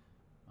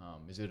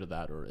 It's either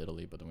that or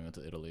Italy, but then we went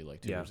to Italy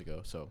like 2 Yeah. years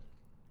ago. So,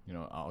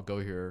 I'll go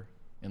here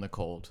in the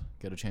cold,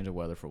 get a change of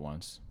weather for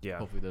once. Yeah.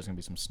 Hopefully there's going to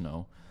be some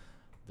snow.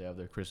 They have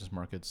their Christmas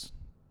markets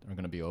are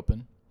going to be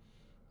open.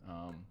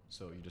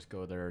 So you just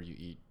go there, you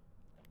eat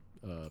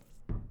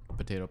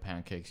potato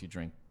pancakes, you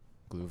drink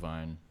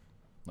Glühwein,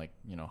 like,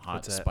 hot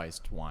What's that?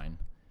 spiced wine.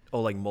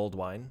 Oh, like mulled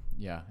wine?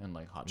 Yeah, and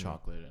like hot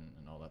chocolate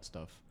and all that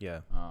stuff.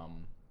 Yeah.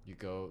 You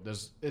go,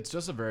 it's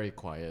just a very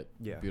quiet,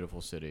 Yeah.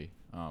 beautiful city.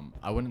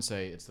 I wouldn't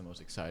say it's the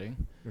most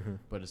exciting,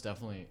 but it's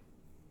definitely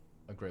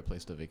a great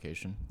place to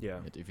vacation.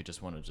 Yeah. If you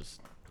just want to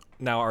just.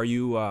 Now, are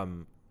you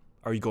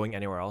going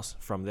anywhere else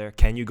from there?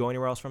 Can you go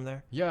anywhere else from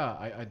there? Yeah,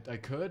 I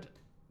could.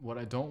 What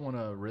I don't want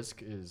to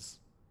risk is,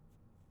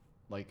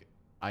 like,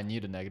 I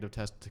need a negative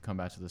test to come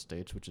back to the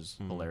States, which is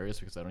hilarious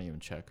because I don't even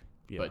check.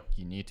 Yeah. But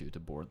you need to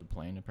board the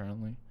plane,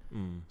 apparently.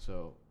 Mm.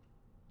 So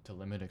to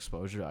limit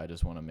exposure, I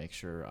just want to make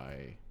sure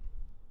I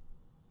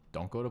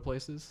don't go to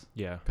places.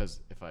 Yeah. Because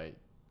if I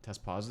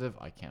test positive,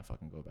 I can't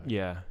fucking go back.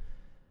 Yeah.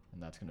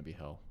 And that's going to be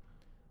hell.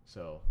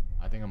 So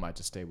I think I might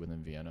just stay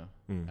within Vienna.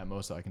 At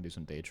most, I can do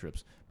some day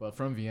trips. But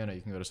from Vienna,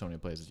 you can go to so many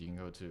places. You can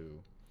go to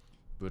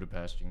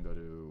Budapest. You can go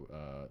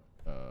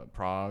to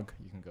Prague.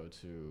 You can go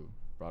to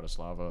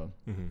Bratislava.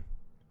 Mm-hmm.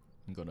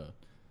 You can go to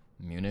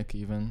Munich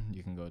even.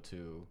 You can go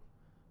to,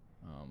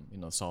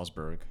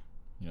 Salzburg,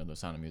 the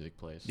Sound of Music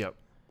place. Yep.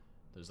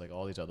 There's like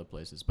all these other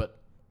places. But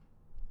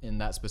in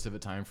that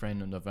specific time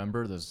frame in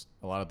November, there's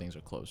a lot of things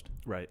are closed.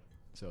 Right.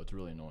 So it's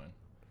really annoying.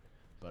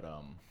 But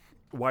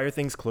why are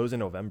things closed in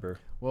November?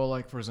 well,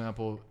 like for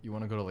example, you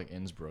want to go to like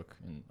Innsbruck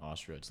in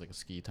Austria. It's like a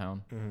ski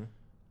town.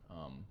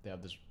 Mm-hmm. They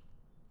have this.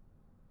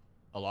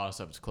 A lot of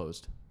stuff is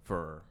closed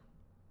for,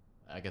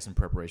 I guess, in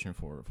preparation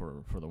for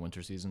the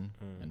winter season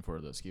and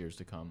for the skiers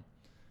to come.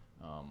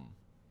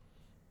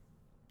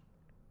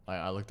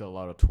 I looked at a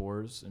lot of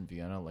tours in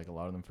Vienna. Like a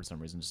lot of them, for some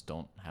reason, just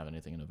don't have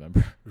anything in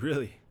November.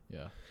 Really?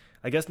 Yeah,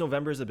 I guess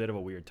November is a bit of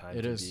a weird time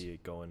It to is. be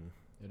going.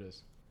 it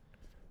is.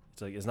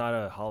 It's like it's not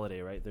a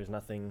holiday, right? There's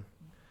nothing.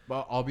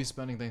 Well, I'll be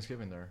spending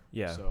Thanksgiving there.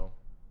 Yeah. So,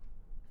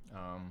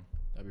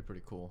 that'd be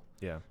pretty cool.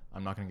 Yeah.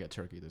 I'm not gonna get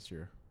turkey this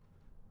year.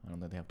 I don't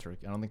think they have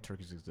turkey. I don't think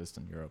turkeys exist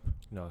in Europe.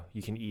 No,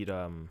 you can eat.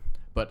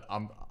 But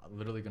I'm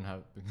literally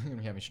gonna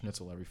be having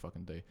schnitzel every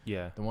fucking day.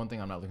 Yeah. The one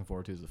thing I'm not looking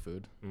forward to is the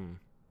food, Mm.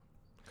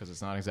 because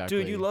it's not exactly.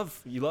 Dude, you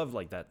love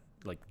like that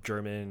like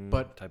German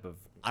But- type of.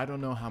 I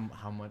don't know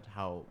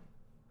how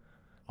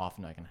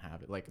often I can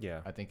have it. Like,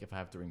 Yeah. I think if I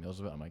have 3 meals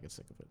of it, I might get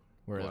sick of it.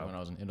 Whereas Wow. when I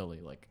was in Italy,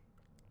 like,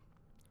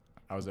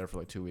 I was there for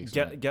like 2 weeks.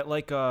 and Get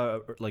like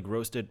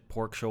roasted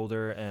pork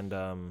shoulder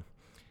and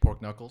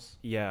pork knuckles.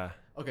 yeah.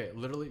 Okay,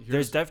 literally.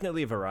 There's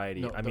definitely a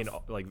variety. No, I mean,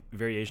 like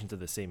variations of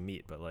the same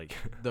meat, but like.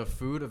 the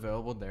food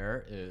available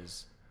there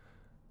is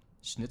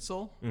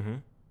schnitzel. Mm-hmm.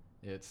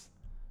 It's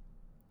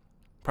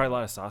Probably a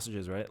lot of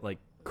sausages, right? Like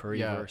Yeah.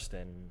 currywurst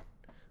and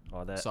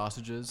all that.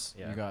 sausages.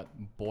 yeah. You got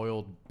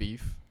boiled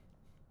beef.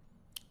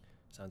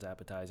 Sounds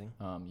appetizing.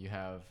 You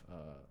have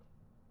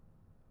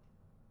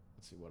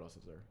let's see, what else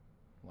is there?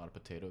 A lot of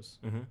potatoes.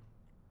 Mm-hmm.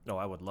 No,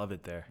 I would love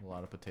it there. A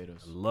lot of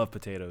potatoes. I love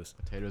potatoes.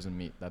 Potatoes and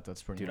meat.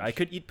 That's pretty Dude, much. I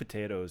could eat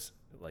potatoes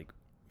like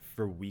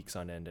for weeks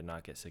on end and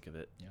not get sick of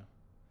it.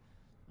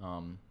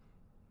 I'm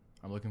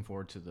looking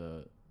forward to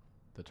the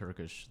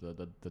Turkish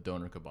the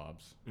doner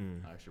kebabs.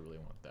 Mm. I actually really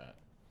want that,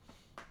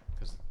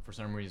 because for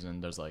some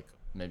reason there's like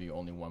maybe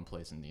only one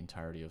place in the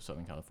entirety of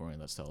Southern California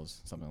that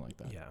sells something like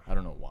that. Yeah. I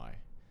don't know why.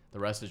 The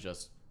rest is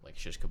just like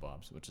shish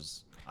kebabs, which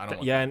is I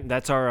don't. Yeah, and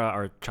that's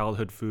our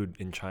childhood food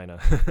in China.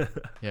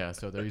 Yeah.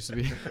 So there used to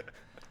be.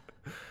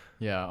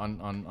 Yeah,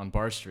 on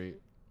Bar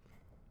Street,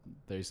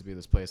 there used to be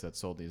this place that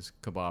sold these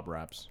kebab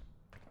wraps.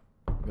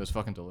 It was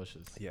fucking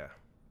delicious. Yeah.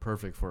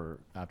 Perfect for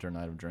after a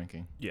night of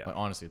drinking. Yeah. Like,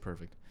 honestly,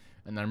 perfect.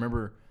 And I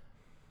remember,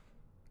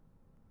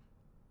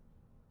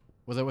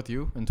 was I with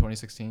you in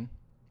 2016?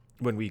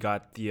 When we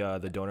got the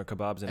doner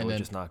kebabs and it And was then,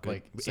 just not good.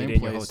 like, We same ate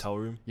in your place- hotel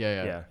room.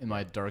 Yeah. Yeah. In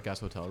my dark ass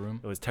hotel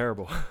room. It was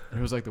terrible. It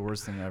was like the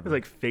worst thing It ever. was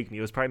like fake meat.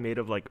 It was probably made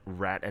of like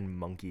rat and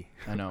monkey.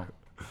 I know.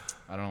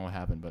 I don't know what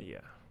happened, but Yeah.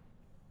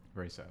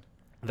 very sad.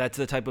 That's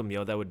the type of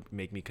meal that would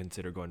make me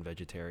consider going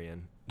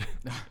vegetarian.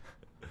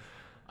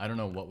 I don't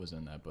know what was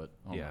in that, but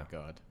oh Yeah. my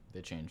god,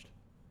 they changed.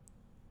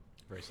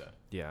 Very sad.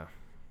 Yeah.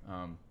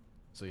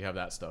 So you have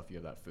that stuff, you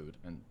have that food,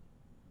 and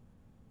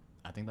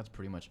I think that's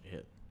pretty much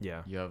it.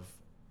 Yeah. You have.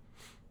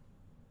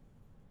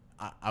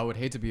 I would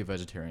hate to be a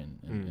vegetarian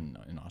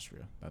Mm. in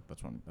Austria.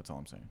 That's all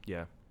I'm saying.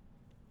 Yeah.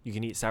 You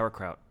can eat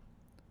sauerkraut.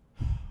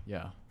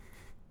 Yeah.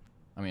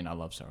 I mean, I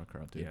love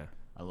sauerkraut, dude. Yeah.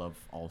 I love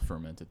all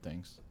fermented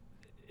things.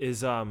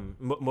 Is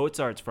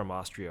Mozart's from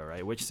Austria,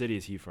 right? Which city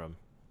is he from?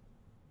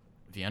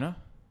 Vienna?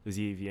 Is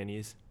he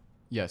Viennese?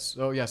 Yes.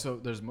 Oh yeah. So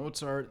there's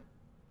Mozart,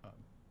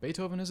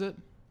 Beethoven, is it?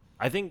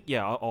 I think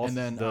yeah. All And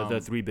then,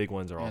 the 3 big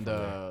ones are all And from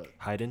there.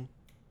 Haydn,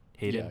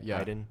 yeah.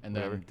 Haydn, And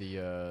whatever.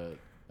 then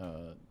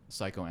the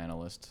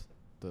psychoanalyst,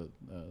 the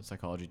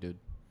psychology dude.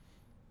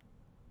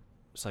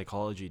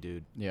 Psychology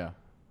dude. Yeah.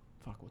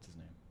 Fuck, what's his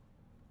name?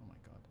 Oh my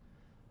god.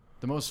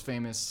 The most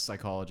famous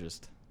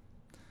psychologist.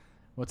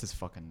 What's his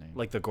fucking name?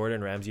 Like the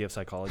Gordon Ramsay of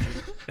psychology.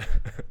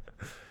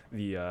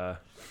 The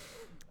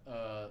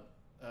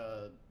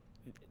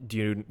do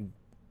you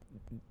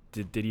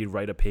did he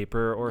write a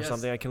paper or Yes.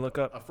 something I can look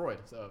up? Freud.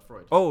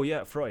 Freud. Oh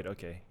yeah, Freud.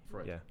 Okay.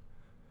 Freud. Yeah.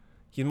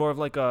 He's more of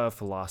like a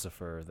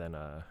philosopher than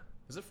a.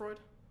 Is it Freud?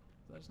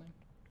 Is that his name?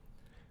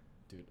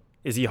 Dude.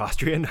 Is he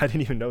Austrian? I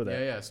didn't even know that.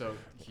 Yeah. So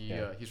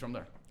Yeah. he's from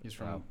there. He's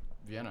from Wow.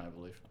 Vienna, I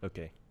believe.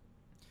 Okay.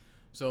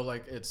 So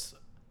like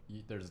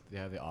they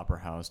have the opera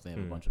house. They have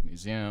a bunch of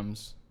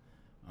museums,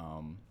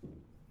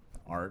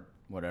 art,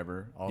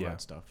 whatever, all Yeah.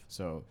 that stuff.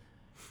 So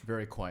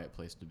very quiet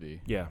place to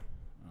be. Yeah.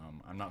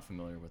 I'm not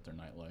familiar with their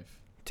nightlife.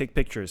 Take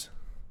pictures.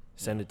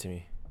 Send it to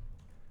me.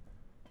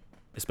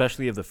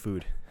 Especially of the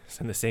food.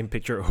 Send the same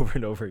picture over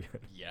and over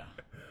again. Yeah.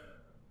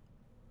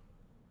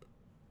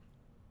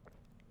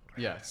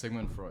 Yeah,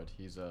 Sigmund Freud.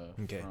 He's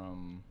Okay.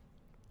 from.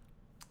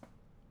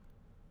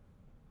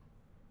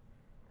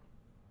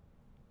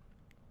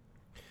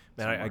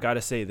 Man, I somewhere.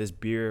 gotta say, this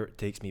beer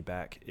takes me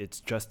back. It's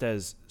just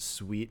as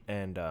sweet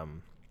and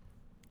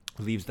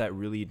leaves that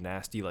really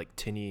nasty, like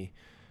tinny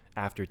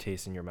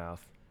aftertaste in your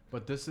mouth.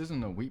 But this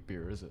isn't a wheat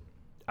beer, is it?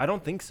 I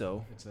don't think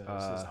so. It says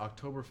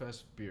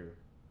Oktoberfest beer.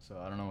 So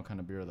I don't know what kind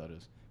of beer that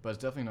is. But it's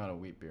definitely not a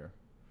wheat beer.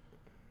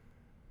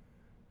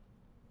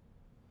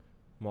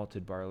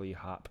 Malted barley,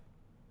 hop.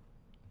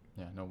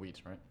 Yeah, no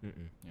wheat, right?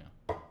 Mm-mm.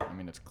 Yeah. I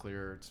mean, it's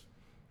clear.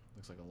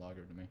 Looks like a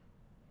lager to me.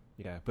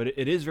 Yeah, but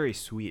it is very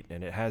sweet,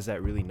 and it has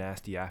that really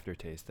nasty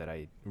aftertaste that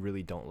I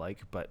really don't like.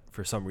 But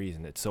for some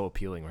reason, it's so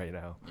appealing right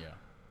now. Yeah.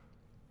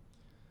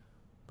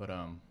 But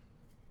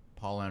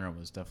Paul Anner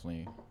was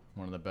definitely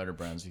one of the better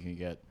brands you could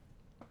get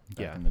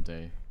back in the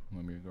day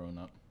when we were growing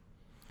up.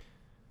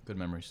 Good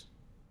memories.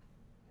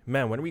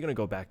 Man, when are we gonna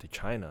go back to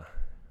China?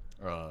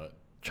 As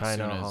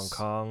China, soon Hong as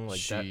Kong,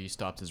 like that. she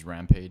stopped his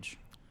rampage.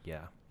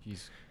 Yeah.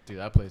 Dude,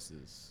 that place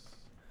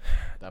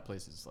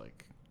is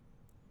like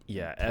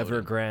Yeah,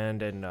 imploding.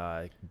 Evergrande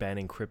and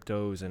banning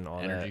cryptos and all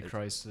energy that.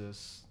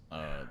 crisis,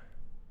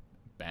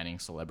 banning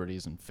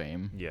celebrities and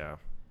fame, Yeah,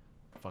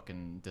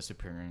 fucking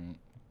disappearing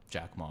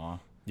Jack Ma.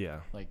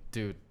 yeah, Like,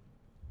 dude,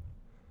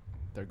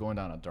 they're going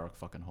down a dark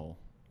fucking hole.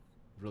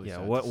 Really yeah.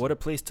 sad What to what see. a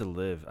place to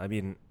live. I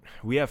mean,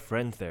 we have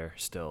friends there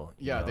still.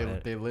 you Yeah, know, they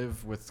and- they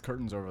live with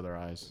curtains over their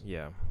eyes.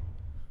 yeah,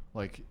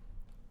 Like,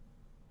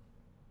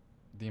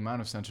 the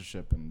amount of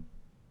censorship and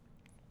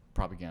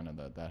propaganda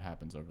that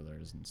happens over there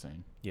is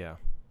insane. yeah.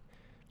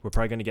 We're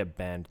probably gonna get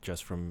banned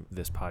just from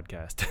this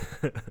podcast.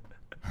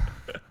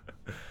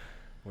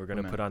 We're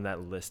gonna man. put on that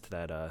list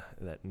that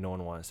that no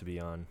one wants to be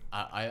on.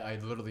 I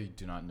literally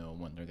do not know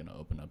when they're gonna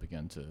open up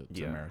again to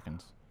Yeah.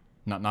 Americans,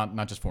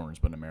 not just foreigners,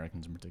 but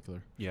Americans in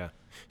particular. Yeah.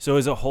 So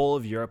is the whole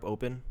of Europe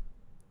open?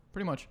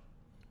 Pretty much.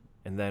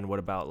 And then what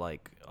about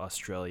like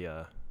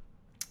Australia?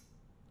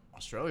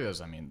 Australia's,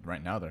 I mean,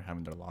 right now they're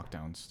having their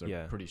lockdowns. They're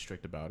Yeah. pretty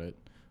strict about it.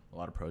 A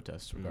lot of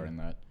protests regarding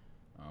that.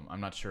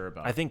 I'm not sure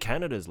about I think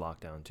Canada's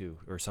locked down too,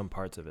 or some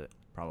parts of it.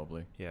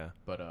 probably, Yeah.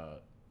 but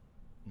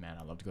man,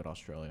 I'd love to go to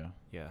Australia.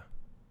 Yeah.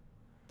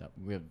 That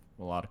we have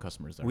a lot of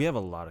customers there. We have a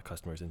lot of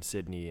customers in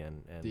Sydney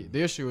and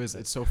the issue is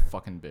it's so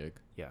fucking big,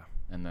 yeah.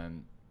 and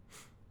then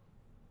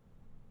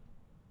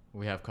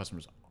we have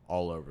customers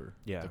all over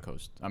Yeah. the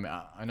coast. I mean,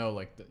 I know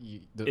like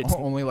It's-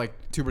 only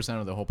like 2%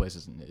 of the whole place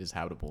is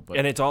habitable, but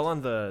And it's all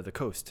on the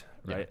coast,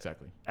 yeah, right?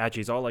 exactly.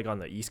 Actually, it's all like on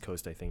the east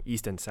coast, I think,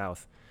 east and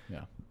south.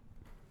 Yeah.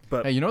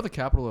 But Hey, you know what the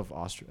capital of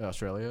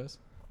Australia is?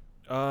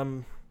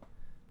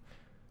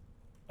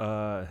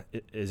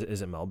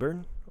 Is it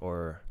Melbourne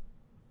or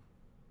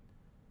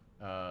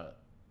Uh,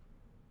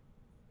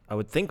 I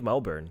would think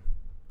Melbourne.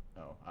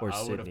 oh, Or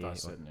I would have Sydney, thought or-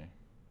 Sydney,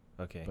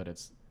 Okay. but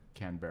it's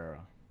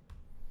Canberra.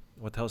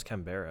 What the hell's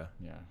Canberra?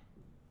 Yeah,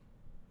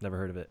 Never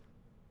heard of it.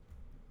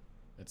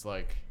 it's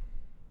like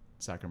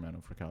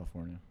Sacramento for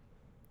California.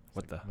 It's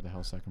What like, what the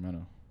hell,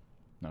 Sacramento?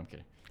 No, I'm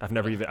kidding. I've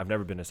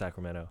never been to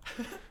Sacramento.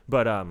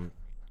 But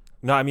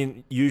no, I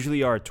mean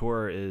usually our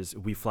tour is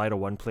we fly to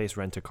one place,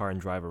 rent a car and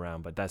drive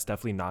around, but that's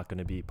definitely not going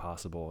to be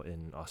possible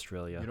in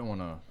Australia. You don't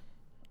want to.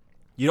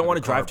 You don't have want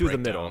a to drive car through the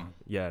breakdown. middle.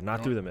 Yeah, not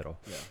You through don't- the middle.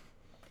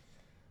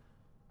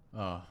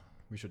 Yeah.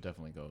 We should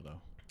definitely go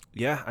though.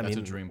 Yeah, I That's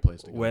mean a dream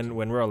place to go when to.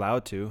 when we're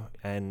allowed to,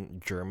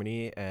 and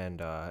Germany and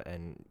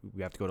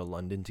we have to go to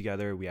London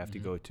together. We have to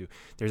Mhm. go to.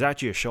 There's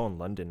actually a show in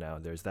London now.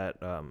 There's that.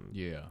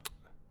 Yeah.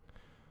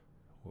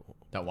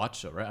 That watch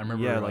show, right? I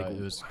remember Yeah, like-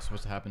 it was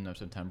supposed to happen in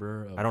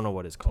September of I don't know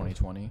what it's called.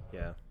 2020,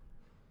 Yeah.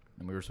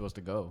 and we were supposed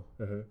to go,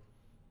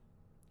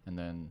 and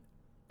then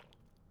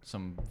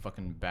some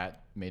fucking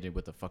bat mated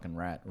with a fucking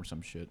rat or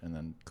some shit, and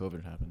then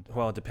COVID happened.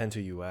 Well, it depends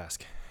who you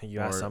ask. You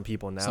ask Or some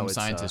people now. Some it's,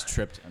 scientist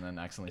tripped and then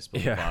accidentally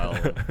spilled yeah.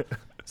 a vial.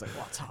 It's like,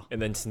 what's up? and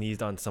then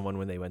sneezed on someone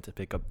when they went to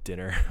pick up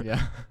dinner.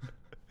 Yeah.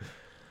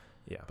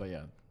 Yeah. But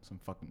yeah, some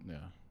fucking, yeah.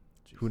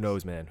 Who Jesus.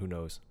 knows, man? Who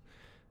knows?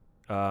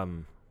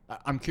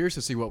 I'm curious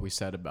to see what we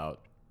said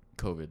about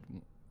COVID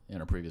in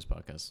our previous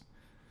podcast.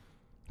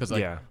 Because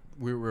like yeah.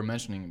 we were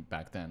mentioning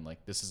back then,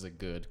 like this is a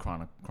good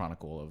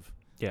chronicle of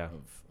Yeah.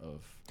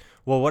 of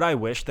Well, what I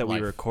wish that we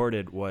Life.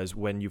 recorded was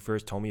when you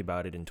first told me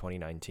about it in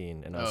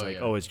 2019, and I was Oh, like,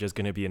 yeah. "Oh, it's just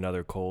gonna be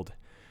another cold."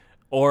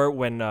 Or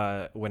when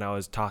I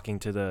was talking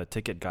to the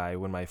ticket guy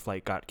when my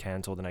flight got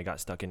canceled and I got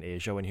stuck in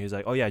Asia, and he was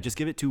like, "Oh yeah, just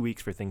give it 2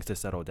 weeks for things to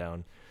settle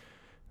down."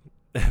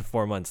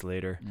 4 months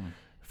later,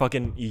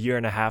 fucking a year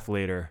and a half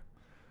later,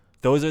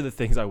 those are the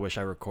things I wish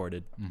I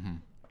recorded.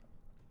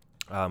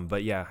 Mm-hmm.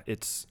 But yeah,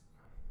 it's.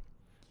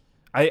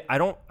 I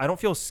don't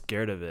feel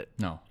scared of it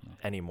No.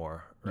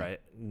 anymore, Yeah. right?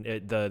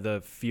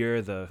 The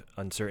fear, the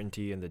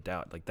uncertainty, and the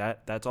doubt, like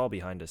that's all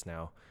behind us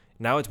now.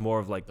 Now it's more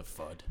of like, The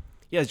FUD.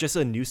 yeah, it's just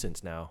a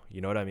nuisance now.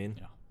 You know what I mean?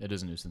 Yeah. It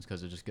is a nuisance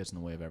because it just gets in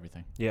the way of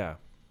everything. Yeah.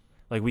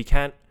 Like we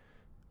can't,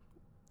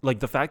 like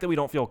the fact that we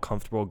don't feel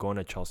comfortable going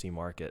to Chelsea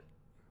Market.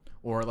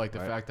 Or like the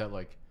Right. fact that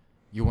like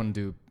you want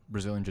to do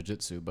Brazilian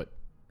jiu-jitsu, but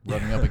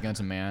rubbing up against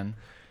a man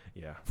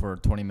Yeah. for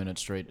 20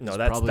 minutes straight. No, is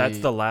that's probably,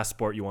 the last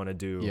sport you want to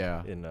do.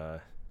 Yeah. In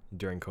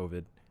during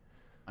COVID.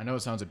 I know it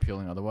sounds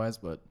appealing otherwise,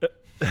 but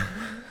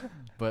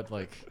but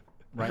like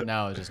right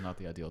now is just not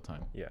the ideal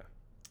time. Yeah.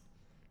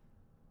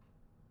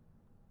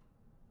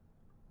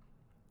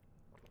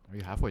 Are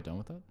you halfway done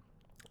with that?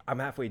 I'm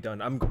halfway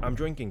done. I'm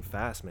drinking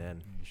fast,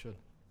 man. You should.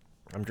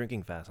 I'm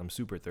drinking fast. I'm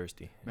super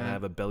thirsty. And I Man.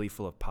 have a belly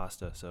full of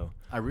pasta, so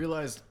I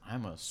realized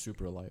I'm a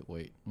super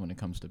lightweight when it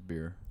comes to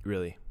beer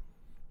really.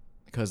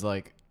 because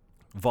like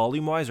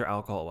Volume wise or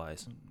alcohol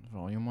wise?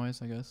 volume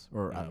wise, I guess,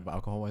 or Mm.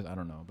 alcohol wise, I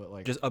don't know, but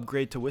like Just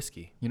upgrade to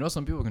whiskey. you know,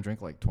 some people can drink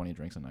like 20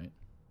 drinks a night.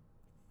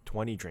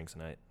 20 drinks a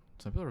night.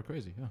 Some people are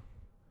crazy, yeah,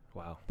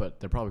 Wow. but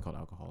they're probably called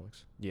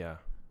alcoholics. Yeah.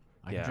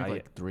 I Yeah, can drink I-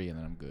 like 3 and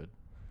then I'm good.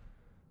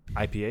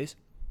 IPAs?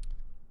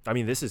 I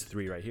mean, this is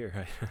 3 right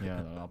here.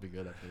 Yeah, I'll be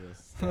good after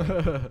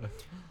this.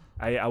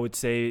 I would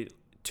say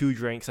 2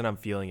 drinks and I'm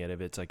feeling it if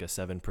it's like a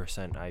 7%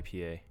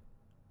 IPA.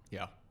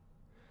 Yeah.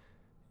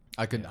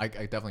 I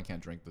definitely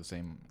can't drink the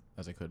same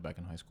as I could back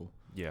in high school.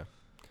 Yeah.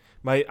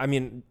 I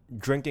mean,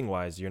 drinking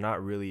wise, you're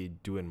not really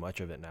doing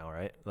much of it now,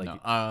 right? Like,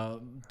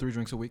 No, 3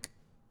 drinks a week.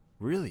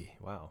 really?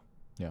 Wow.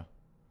 Yeah,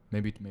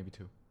 maybe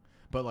 2.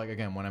 But like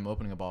again, when I'm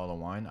opening a bottle of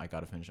wine, I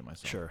gotta finish it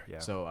myself. Sure. Yeah.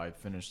 So I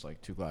finished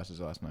like 2 glasses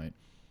last night,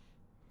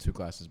 2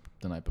 glasses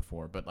the night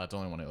before. But that's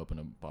only when I open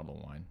a bottle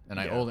of wine, and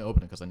I Yeah. only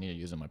open it because I need to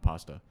use it in my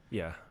pasta.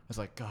 Yeah. It's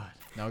like, God,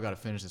 now I gotta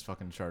finish this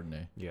fucking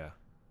Chardonnay. Yeah.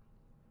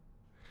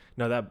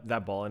 No,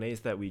 that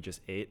bolognese that we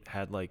just ate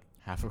had like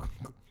Half a.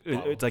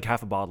 it's like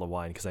half a bottle of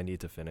wine because I need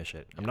to finish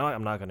it. Yeah.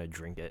 I'm not gonna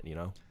drink it.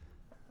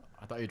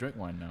 I thought you drink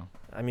wine now.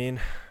 I mean,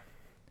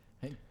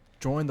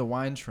 Join the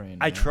wine train.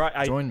 I man.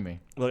 try. Join me.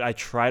 Look, I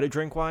try to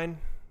drink wine,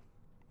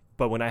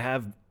 but when I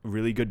have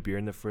really good beer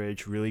in the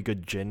fridge, really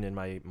good gin in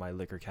my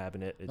liquor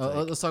cabinet, it's like,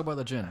 Let's talk about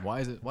the gin.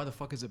 Why the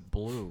fuck is it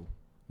blue?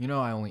 You know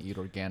I only eat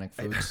organic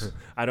foods.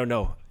 I don't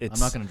know. I'm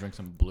not gonna drink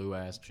some blue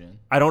ass gin.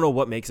 I don't know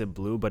what makes it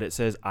blue, but it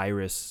says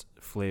iris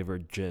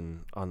flavored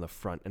gin on the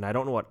front, and I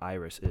don't know what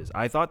iris is.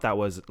 I thought that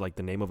was like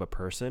the name of a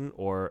person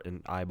or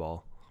an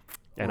eyeball.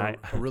 And Or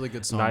a really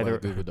good song by the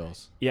Goo Goo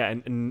Dolls. Yeah,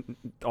 and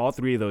all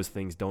three of those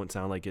things don't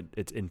sound like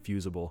it's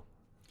infusible.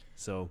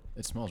 So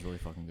It smells really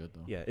fucking good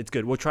though. yeah, it's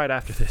good. We'll try it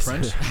after this.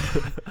 French.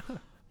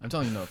 I'm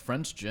telling you, no,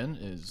 French gin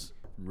is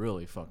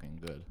really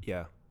fucking good.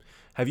 Yeah.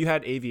 Have you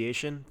had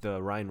Aviation,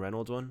 the Ryan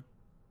Reynolds one?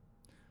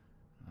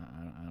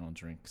 I don't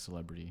drink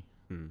celebrity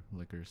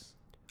liquors.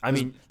 I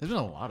mean, there's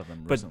been a lot of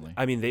them but recently.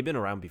 I mean, they've been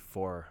around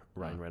before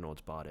Ryan Oh.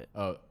 Reynolds bought it.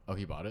 Oh,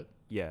 he bought it.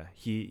 Yeah,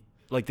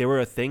 like they were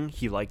a thing.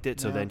 He liked it,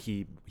 so Yeah. then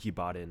he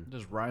bought in.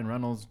 There's Ryan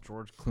Reynolds,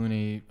 George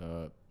Clooney,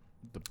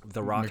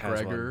 The Rock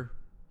has one. McGregor,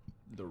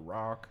 The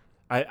Rock.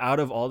 Out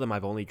of all of them,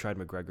 I've only tried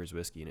McGregor's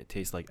whiskey, and it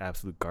tastes like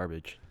absolute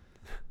garbage.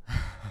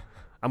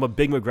 I'm a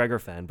big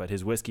McGregor fan, but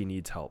his whiskey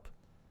needs help.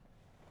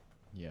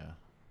 Yeah,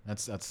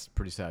 that's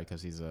pretty sad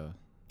because he's a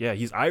Yeah,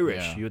 he's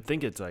Irish. Yeah. You would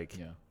think it's like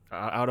yeah.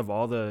 out of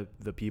all the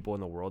people in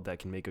the world that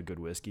can make a good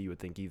whiskey, you would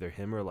think either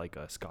him or like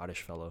a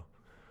Scottish fellow.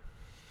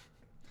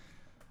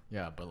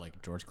 Yeah, but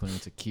like George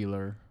Clooney,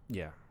 tequila.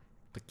 Yeah.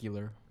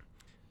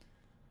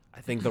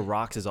 I think The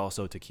Rocks is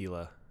also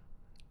tequila.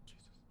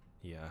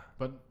 Yeah.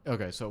 But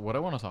okay, so what I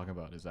want to talk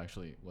about is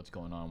actually what's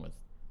going on with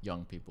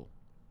young people.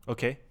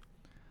 Okay.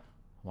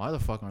 Why the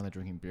fuck aren't they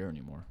drinking beer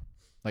anymore?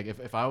 Like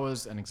if I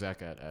was an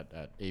exec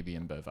at AB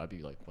InBev, I'd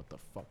be like, what the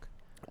fuck?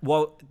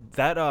 Well,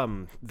 that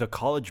the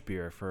college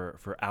beer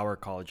for our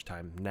college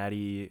time,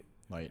 Natty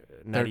Like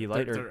Natty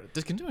Light, they're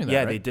discontinuing that. yeah,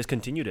 right? they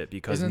discontinued it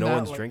because Isn't no that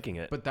one's like- drinking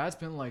it. But that's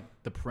been like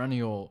the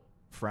perennial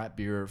frat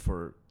beer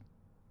for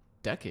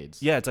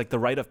decades. Yeah, it's like the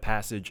rite of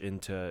passage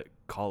into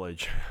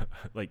college,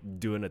 like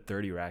doing a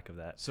 30 rack of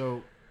that.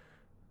 So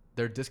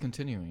they're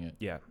discontinuing it.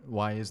 Yeah.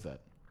 Why is that?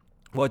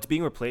 Well, it's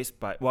being replaced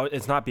by. Well,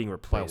 it's not being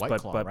replaced, White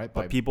but Claw, but, right?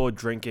 but By- people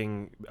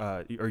drinking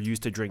or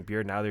used to drink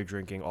beer. Now they're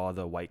drinking all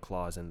the White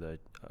Claws and the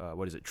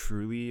what is it,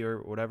 Truly or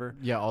whatever.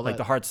 Yeah, all Like that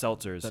the hard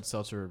seltzers. that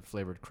seltzer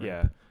flavored crap.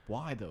 Yeah.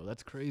 Why though?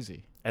 That's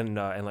crazy. and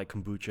like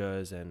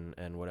kombuchas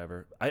and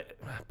whatever. I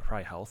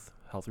probably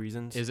health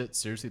reasons. Is it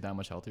seriously that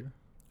much healthier?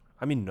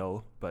 I mean,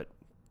 no, but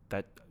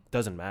that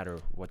doesn't matter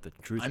what the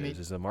truth I mean,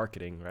 is the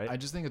marketing, right? I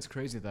just think it's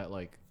crazy that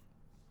like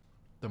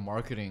the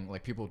marketing,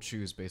 like people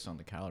choose based on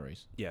the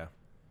calories. Yeah.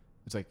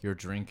 It's like you're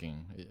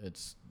drinking.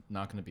 It's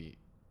not going to be.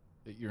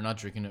 You're not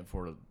drinking it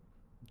for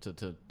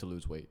to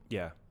lose weight.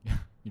 Yeah.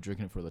 You're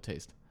drinking it for the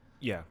taste.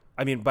 Yeah.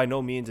 I mean, by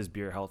no means is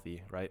beer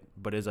healthy, right?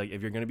 But it's like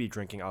if you're going to be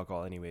drinking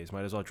alcohol anyways,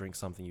 might as well drink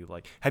something you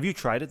like. Have you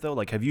tried it though?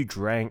 Like, have you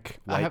drank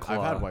White Claw?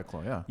 I've had White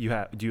Claw. Yeah. You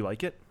have? Do you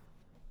like it?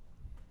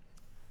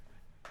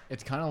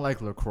 It's kind of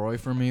like LaCroix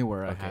for me,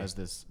 where it Okay. has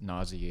this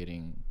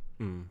nauseating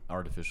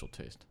artificial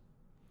taste.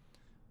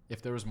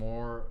 If there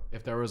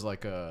was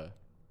like a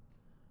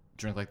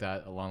drink like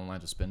that along the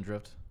lines of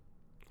Spindrift,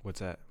 What's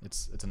that?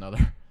 it's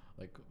another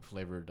like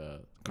flavored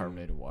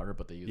carbonated water,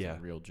 but they use Yeah.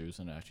 like real juice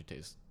and it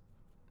actually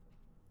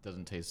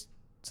doesn't taste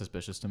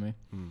suspicious to me.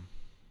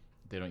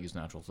 They don't use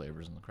natural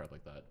flavors and crap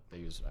like that. They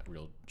use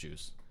real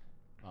juice.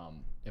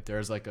 If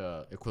there's like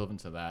a equivalent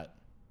to that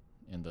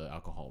in the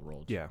alcohol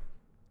world, Yeah.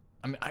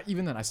 I mean,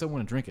 even then, I still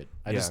want to drink it.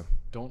 I Yeah. just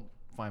don't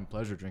find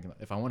pleasure drinking.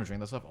 If I want to drink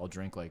that stuff, I'll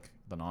drink like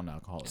the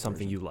non-alcoholic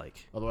Something version. you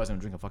like. Otherwise, I'm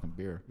gonna drink a fucking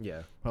beer.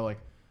 Yeah. But like,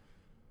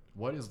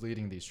 what is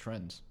leading these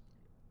trends?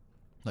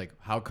 Like,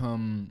 how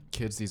come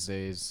kids these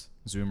days,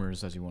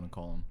 Zoomers as you want to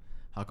call them,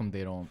 how come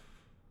they don't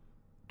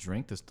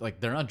drink this? Like,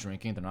 they're not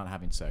drinking. They're not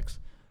having sex.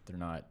 They're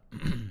not.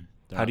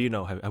 How do you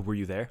know? Were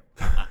you there?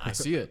 I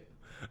see it.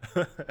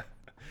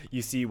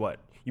 You see what?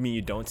 You mean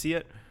you don't see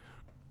it?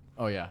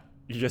 Oh yeah.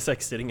 You're just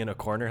like sitting in a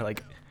corner,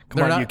 like, come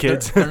They're on, not, you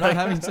kids. They're not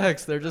having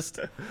sex. They're just.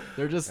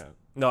 Yeah.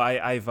 No,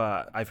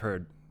 I've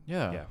heard.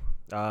 Yeah.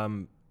 Yeah.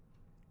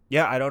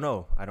 Yeah. I don't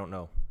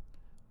know.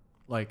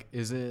 Like,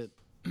 is it?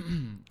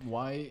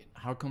 Why?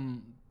 How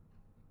come?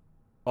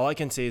 All I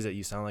can say is that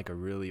you sound like a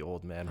really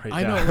old man right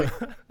I now. know.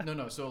 Like,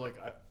 no. So like,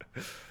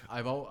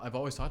 I've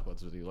always talked about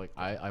this with you. Like,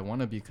 I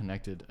want to be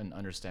connected and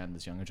understand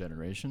this younger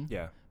generation.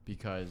 Yeah.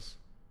 Because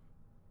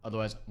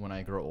otherwise, when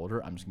I grow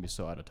older, I'm just gonna be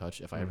so out of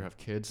touch. If I ever have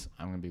kids,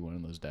 I'm gonna be one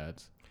of those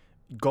dads.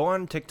 Go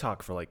on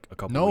TikTok for like a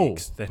couple No.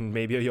 weeks, then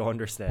maybe you'll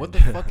understand. What the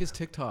fuck is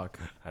TikTok?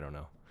 I don't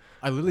know.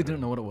 I literally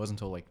didn't know what it was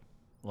until like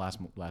last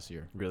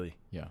year. Really?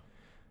 Yeah.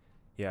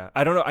 Yeah.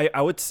 I don't know.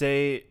 I would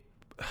say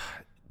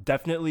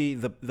definitely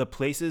the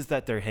places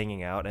that they're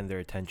hanging out and their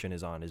attention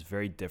is on is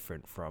very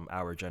different from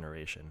our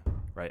generation,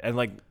 right? And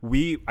like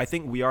I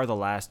think we are the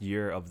last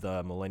year of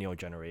the millennial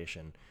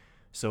generation.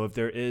 So if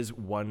there is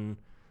one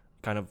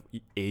kind of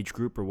age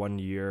group or 1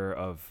 year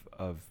of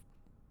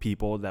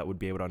people that would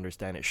be able to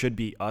understand, it should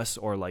be us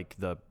or like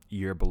the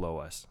year below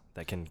us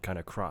that can kind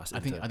of cross. I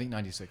think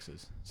 96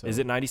 is. So is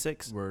it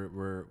 96?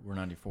 We're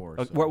 94.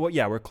 So.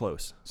 We're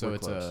close. So we're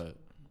it's close.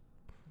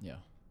 yeah.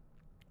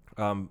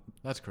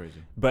 That's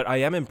crazy. But I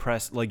am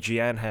impressed. Like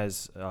Jian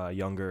has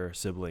younger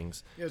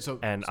siblings. Yeah. So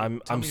and so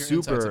I'm tell me your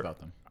insights super about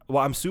them.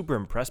 well. I'm super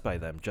impressed by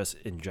them just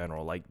in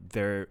general. Like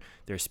they're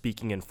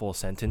speaking in full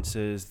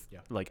sentences. Yeah.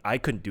 Like I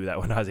couldn't do that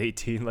when I was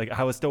 18. Like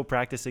I was still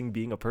practicing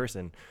being a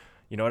person.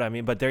 You know what I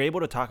mean? But they're able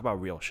to talk about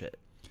real shit.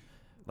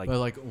 But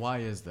like, why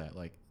is that?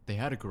 Like, they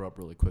had to grow up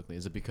really quickly.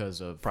 Is it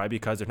because of Probably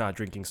because they're not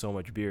drinking so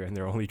much beer and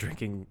they're only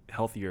drinking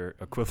healthier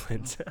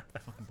equivalents.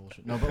 fucking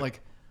bullshit? No, but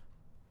like,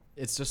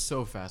 it's just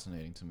so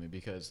fascinating to me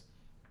because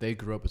they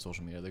grew up with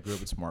social media. They grew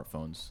up with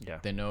smartphones. Yeah.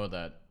 They know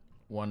that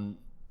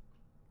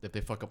if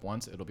they fuck up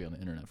once, it'll be on the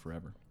internet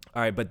forever.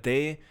 All right, but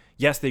they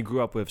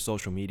grew up with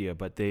social media,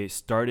 but they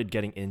started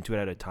getting into it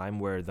at a time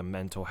where the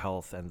mental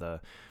health and the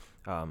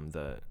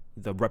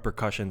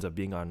repercussions of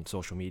being on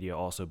social media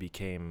also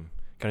became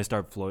kind of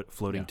start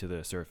floating to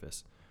the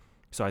surface.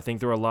 So I think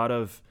there were a lot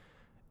of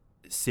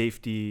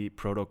safety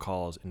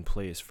protocols in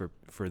place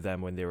for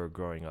them when they were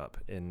growing up,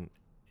 and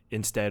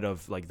instead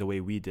of like the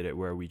way we did it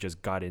where we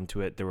just got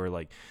into it, there were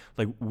like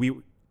we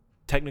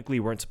technically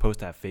weren't supposed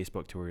to have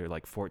Facebook till we were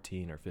like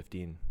 14 or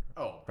 15.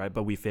 Oh. Right,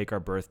 but we fake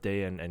our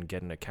birthday and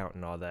get an account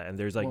and all that. And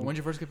there's like, when did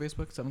you first get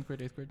Facebook? 7th grade,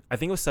 8th grade? I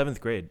think it was 7th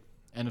grade.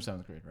 End of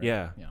 7th grade, right?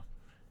 Yeah. Yeah.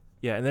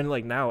 Yeah, and then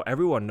like now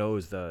everyone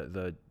knows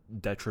the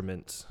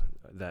detriments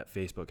that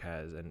Facebook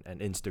has and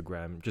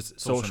Instagram, just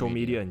social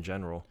media in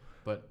general.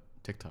 But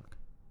TikTok.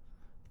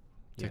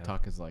 Yeah.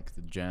 TikTok is like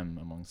the gem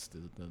amongst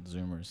the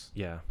Zoomers.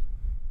 Yeah.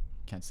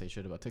 Can't say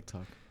shit about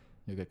TikTok.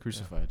 You'll get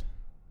crucified.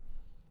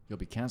 You'll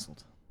be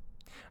canceled.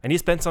 I need to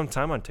spend some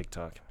time on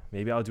TikTok.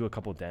 Maybe I'll do a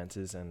couple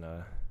dances and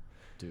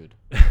Dude.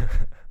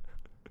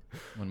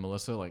 When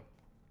Melissa, like,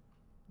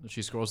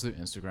 she scrolls through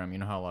Instagram, you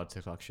know how a lot of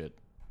TikTok shit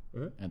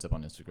ends up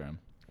on Instagram.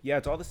 yeah,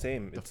 it's all the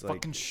same. The It's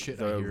fucking like shit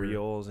the I hear.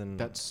 reels and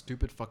That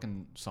stupid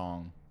fucking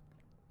song.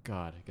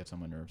 God, it gets on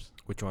my nerves.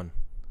 which one?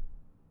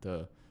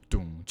 The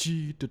dung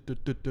chi dung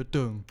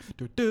dung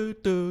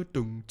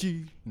dung chi.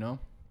 You know?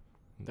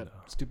 That No.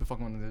 stupid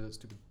fucking one that does that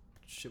stupid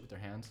shit with their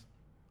hands.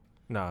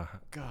 Nah,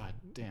 God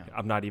damn.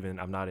 I'm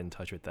not in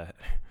touch with that.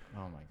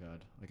 Oh my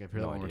god. Like if I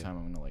hear No that one more idea. time,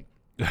 I'm gonna like.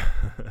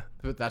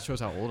 But that shows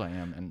how old I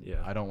am, and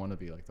Yeah. I don't want to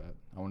be like that.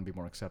 I want to be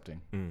more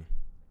accepting, Mm.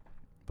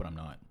 but I'm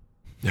not.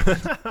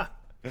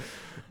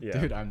 Yeah.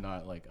 Dude, I'm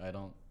not. Like I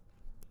don't.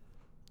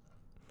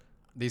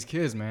 These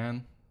kids,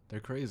 man, they're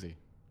crazy.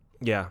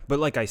 Yeah, but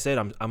like I said,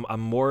 I'm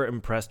more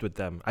impressed with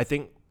them. I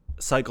think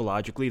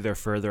psychologically they're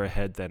further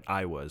ahead than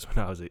I was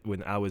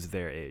when I was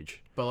their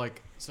age. But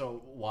like,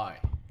 so why?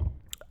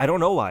 I don't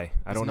know why.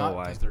 I don't know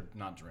why. Because they're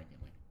not drinking.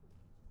 Like,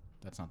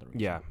 that's not the reason.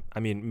 Yeah, I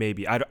mean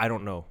maybe I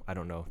don't know.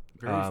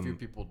 Very few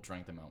people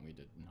drank the amount we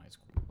did in high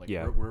school. Like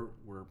Yeah. we're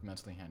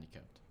mentally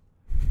handicapped.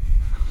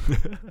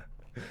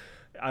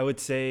 I would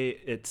say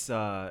it's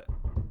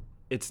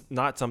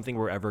not something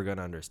we're ever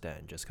gonna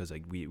understand just because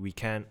like we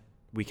can't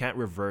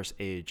reverse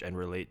age and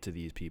relate to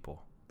these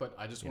people. But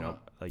I just You want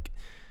know, like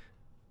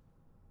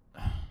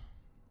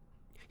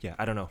yeah,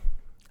 I don't know.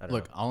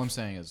 look. All I'm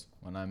saying is,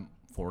 when I'm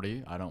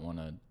 40, I don't want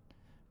to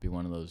be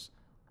one of those.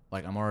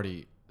 Like I'm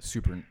already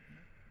super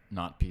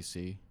not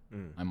PC.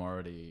 I'm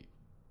already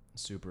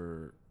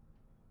super.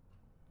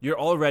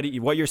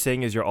 What you're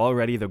saying is you're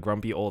already the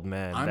grumpy old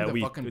man I'm that the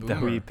we fucking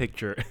that we boomer.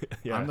 picture.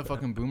 Yeah. I'm the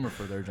fucking boomer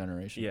for their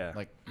generation. Yeah.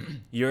 Like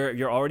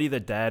You're already the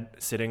dad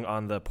sitting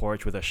on the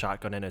porch with a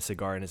shotgun and a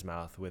cigar in his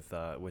mouth with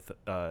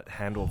a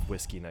handle of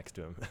whiskey next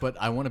to him. but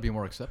I want to be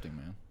more accepting,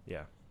 man.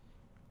 Yeah.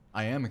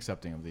 I am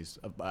accepting of these.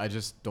 I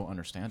just don't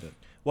understand it.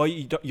 Well,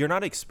 you're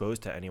not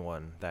exposed to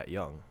anyone that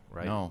young,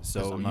 right? No, 'cause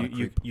So I'm not a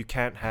creep. you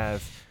can't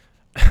have.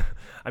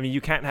 I mean,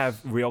 you can't have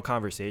real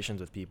conversations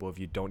with people if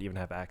you don't even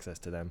have access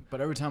to them.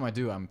 But every time I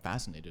do, I'm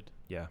fascinated.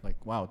 Yeah.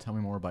 Like, wow, tell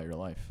me more about your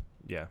life.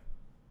 Yeah.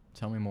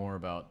 Tell me more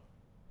about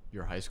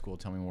your high school.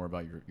 Tell me more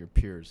about your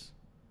peers.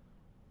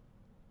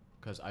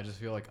 Because I just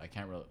feel like I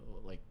can't really,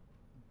 like,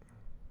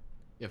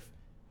 if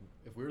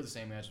we were the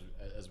same age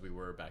as we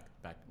were back,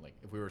 like,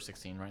 if we were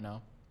 16 right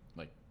now,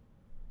 like,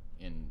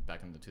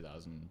 back in the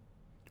 2000,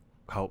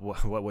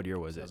 What year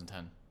was it?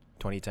 2010.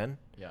 2010?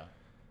 Yeah.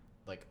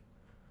 Like,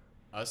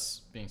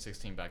 us being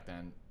 16 back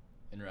then,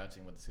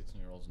 interacting with the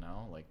 16-year-olds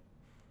now, like,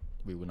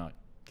 we would not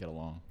get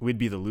along. We'd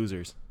be the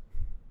losers.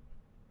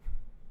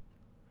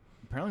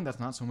 Apparently that's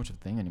not so much a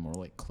thing anymore,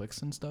 like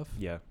cliques and stuff.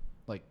 Yeah.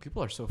 Like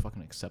people are so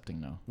fucking accepting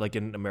now. Like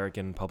in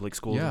American public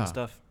schools Yeah. and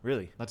stuff.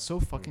 Really? That's so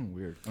fucking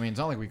weird. I mean, it's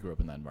not like we grew up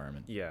in that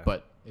environment. Yeah.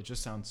 But it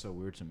just sounds so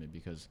weird to me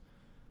because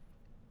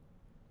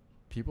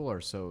people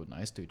are so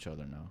nice to each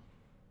other now.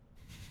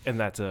 And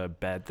that's a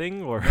bad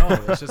thing, or No,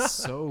 it's just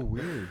so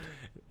weird.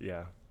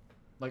 yeah.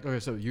 Like, okay,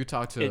 so you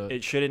talk to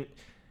It shouldn't.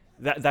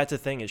 That's a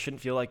thing. It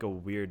shouldn't feel like a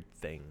weird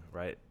thing,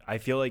 right? I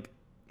feel like,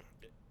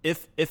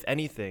 if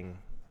anything,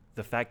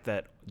 the fact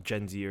that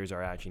Gen Zers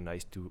are actually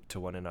nice to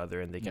one another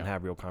and they can Yeah.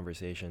 have real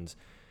conversations,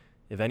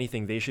 if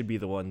anything, they should be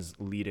the ones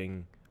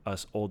leading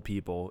us old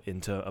people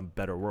into a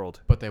better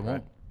world. but they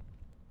won't.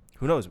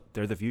 Who knows?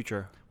 They're the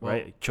future, Well-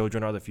 right?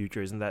 Children are the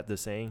future. Isn't that the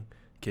saying?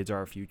 Kids are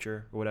our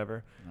future, or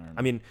whatever. I don't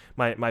I mean,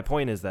 my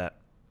point is that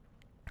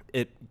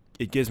it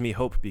gives me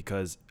hope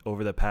because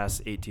over the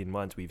past 18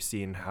 months, we've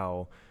seen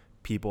how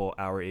people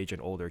our age and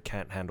older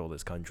can't handle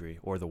this country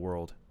or the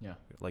world. yeah.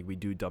 Like, we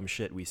do dumb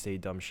shit, we say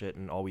dumb shit,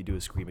 and all we do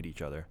is scream at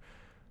each other.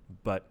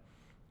 But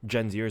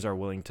Gen Zers are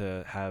willing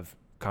to have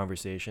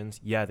conversations.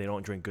 Yeah, they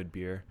don't drink good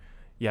beer.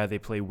 Yeah, they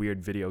play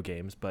weird video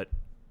games, but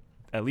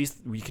at least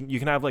you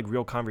can have like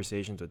real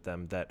conversations with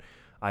them that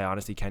I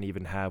honestly can't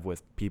even have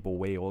with people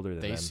way older than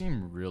They them.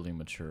 seem really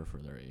mature for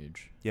their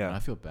age. Yeah. And I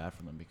feel bad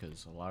for them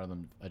because a lot of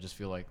them, I just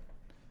feel like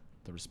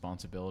the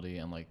responsibility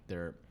and like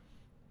their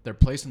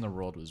place in the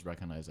world was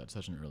recognized at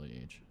such an early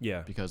age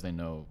Yeah, because they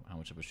know how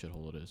much of a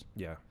shithole it is.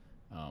 yeah.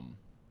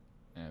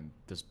 And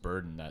this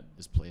burden that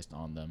is placed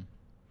on them.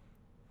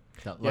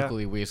 That Yeah.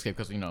 luckily we escape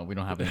because, we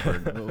don't have any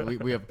burden.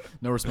 we have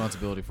no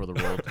responsibility for the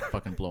world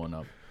fucking blowing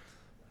up.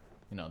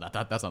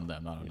 That's on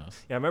them, not on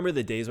us. Yeah, I remember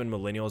the days when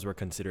millennials were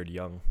considered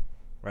young,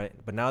 right?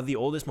 But now the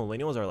oldest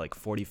millennials are like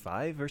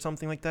 45 or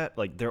something like that.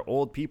 Like, they're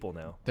old people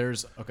now.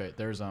 There's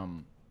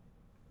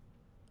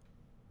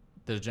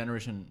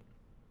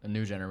a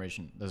new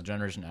generation. There's a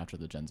generation after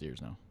the Gen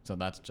Zers now. So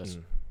that's just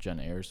Gen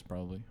Airs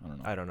probably. I don't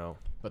know. I don't know.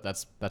 But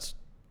that's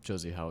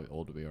shows you how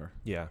old we are.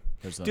 Yeah.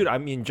 There's Dude, I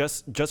mean,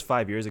 just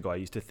 5 years ago, I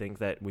used to think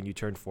that when you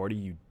turn 40,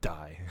 you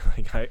die.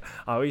 Like, I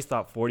always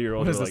thought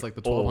 40-year-olds what is were this, like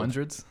the old.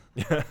 1200s?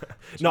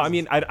 No, I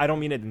mean, I don't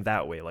mean it in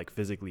that way, like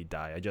physically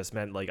die. I just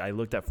meant, like, I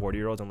looked at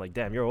 40-year-olds, I'm like,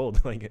 damn, you're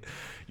old. Like,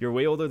 you're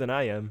way older than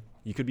I am.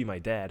 You could be my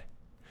dad.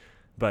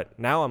 But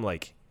now I'm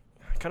like,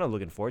 kind of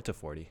looking forward to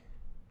 40.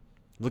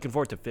 Looking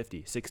forward to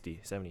 50, 60,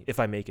 70, if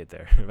I make it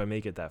there, if I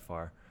make it that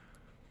far.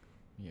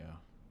 Yeah.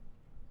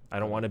 I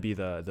don't want to be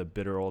the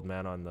bitter old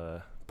man on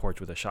the porch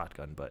with a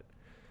shotgun, but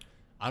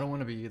I don't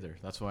want to be either.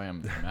 That's why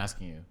I'm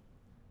asking you.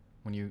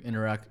 When you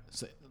interact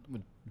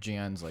with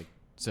Gian's like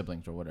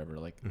siblings or whatever,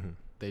 like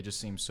they just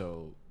seem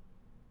so.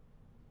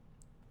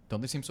 Don't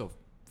they seem so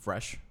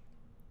fresh?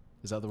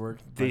 Is that the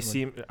word? they Like,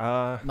 seem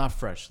not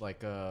fresh.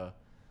 Like it's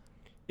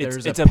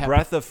there's a pep-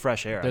 breath of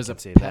fresh air. There's I a can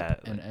say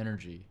pep that. and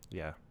energy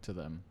Yeah. to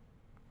them.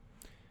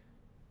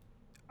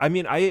 I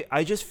mean,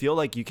 I just feel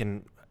like you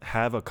can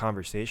have a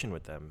conversation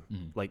with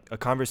them, like a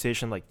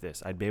conversation like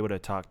this. I'd be able to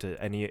talk to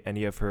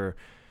any of her,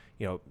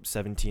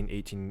 17,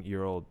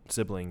 18-year-old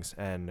siblings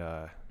and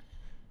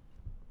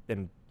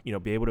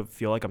be able to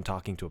feel like I'm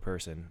talking to a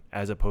person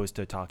as opposed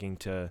to talking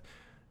to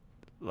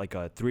like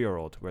a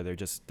 3-year-old where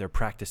they're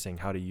practicing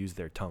how to use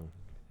their tongue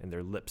and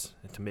their lips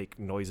to make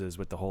noises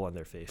with the hole on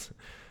their face.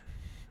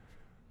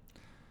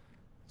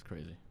 It's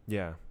crazy.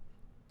 Yeah.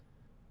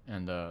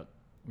 And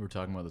we were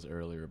talking about this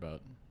earlier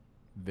about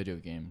video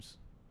games,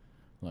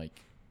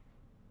 like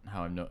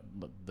how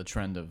the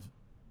trend of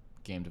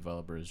game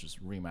developers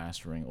just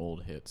remastering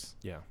old hits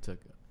Yeah.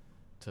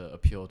 to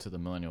appeal to the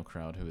millennial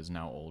crowd who is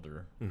now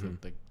older. Mhm.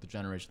 The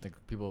generation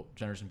of people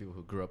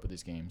who grew up with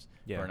these games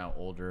who Yeah. are now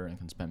older and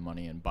can spend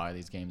money and buy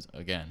these games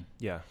again.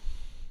 Yeah.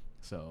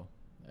 So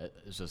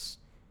it's just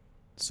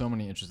so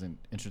many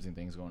interesting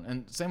things going on.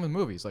 And same with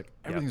movies. Like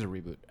everything's a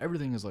reboot.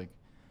 Everything is like.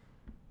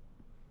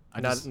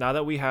 Now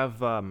that we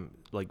have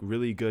like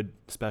really good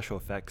special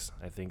effects,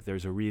 I think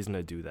there's a reason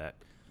to do that.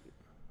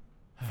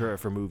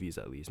 For movies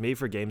at least, maybe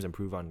for games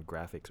improve on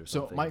graphics or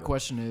something. So my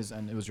question is,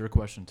 and it was your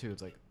question too.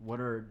 It's like, what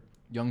are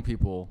young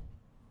people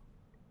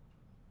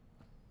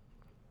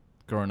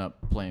growing up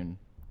playing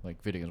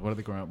like video games? What are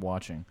they growing up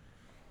watching?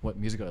 What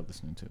music are they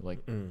listening to?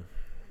 Like,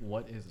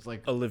 what is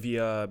like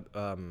Olivia?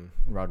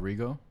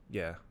 Rodrigo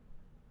Yeah,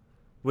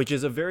 which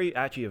is a very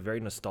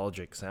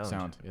nostalgic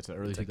sound. It's an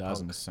early It's like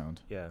 2000s punk.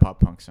 sound, Yeah. pop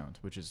punk sound,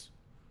 which is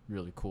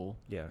really cool.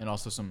 Yeah. And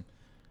also some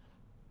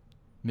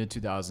mid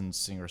 2000s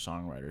singer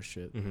songwriter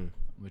shit, Mm-hmm.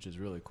 which is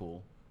really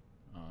cool.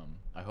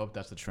 I hope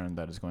that's the trend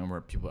that is going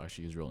where people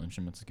actually use real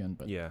instruments again.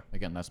 But Yeah.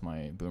 again, that's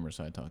my boomer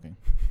side talking.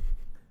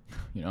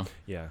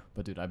 Yeah.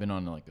 But dude, I've been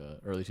on like a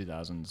early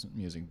 2000s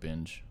music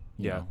binge.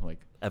 You Yeah. know, like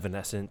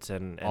Evanescence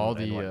and all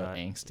the whatnot.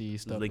 angsty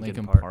stuff. Linkin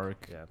Linkin Park,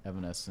 Park, yeah.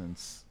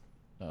 Evanescence.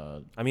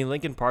 I mean,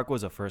 Linkin Park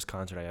was the first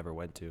concert I ever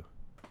went to.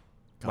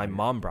 God, My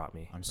mom brought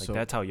me.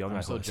 That's how young I I'm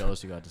was. so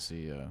jealous you got to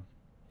see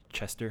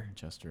Chester.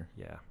 Chester.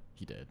 Yeah.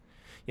 He did.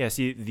 Yeah.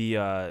 See,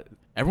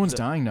 Everyone's the-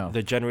 dying now.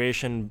 the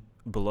generation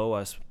below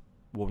us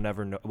will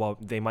never know. Well,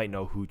 they might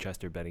know who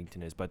Chester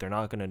Bennington is, but they're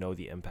not going to know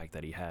the impact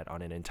that he had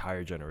on an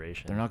entire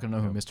generation. They're not gonna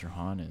know who Mr.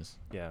 Han is.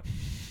 Yeah.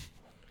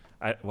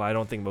 I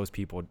don't think most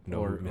people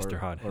know who Mr.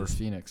 Han or is.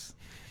 Phoenix.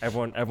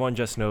 Everyone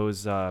just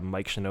knows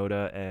Mike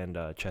Shinoda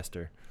and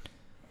Chester.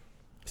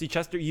 See,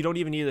 Chester, you don't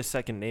even need a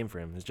second name for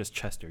him. It's just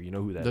Chester. You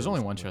know who that is. There's only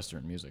one Chester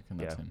in music, and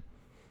that's Yeah. him.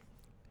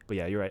 But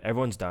yeah, you're right.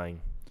 Everyone's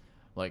dying.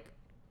 Like,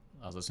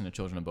 I was listening to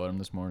Children of Bodom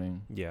this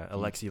morning. Yeah,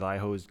 Alexi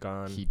Laiho is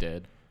gone. He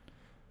dead.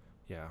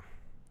 Yeah.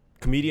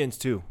 Comedians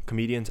too.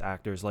 Comedians,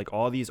 actors, like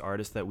all these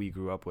artists that we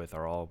grew up with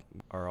are all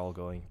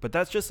going. But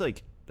that's just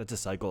like that's a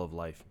cycle of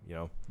life, you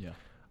know. Yeah.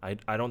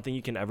 I don't think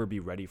you can ever be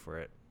ready for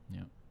it.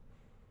 Yeah.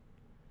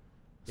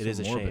 It is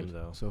a morbid, shame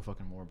though. So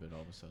fucking morbid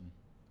all of a sudden.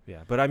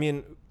 Yeah, but I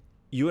mean,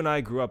 you and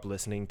I grew up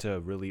listening to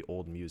really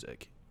old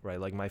music, right?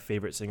 Like my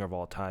favorite singer of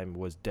all time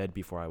was dead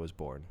before I was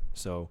born.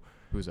 So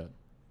Who's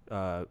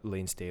that?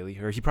 Lane Staley,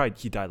 or he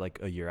died like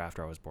a year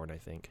after I was born, I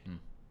think. Mm.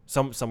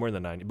 Somewhere in the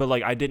 90s. But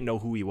like I didn't know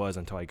who he was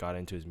until I got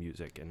into his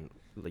music, and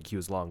like he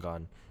was long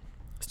gone.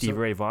 Stevie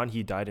Ray Vaughan,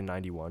 he died in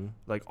 91.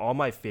 Like all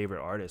my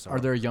favorite artists Are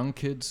there young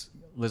kids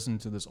listening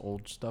to this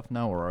old stuff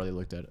now, or are they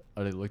looked at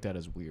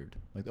as weird?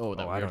 Like, oh,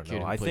 that I weird don't kid know.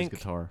 who I plays think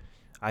guitar.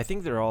 I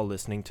think they're all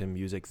listening to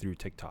music through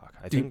TikTok.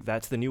 I Dude. think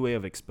that's the new way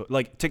of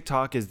like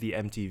TikTok is the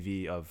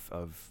MTV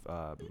of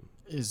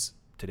Is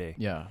today.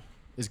 yeah,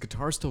 is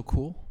guitar still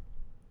cool?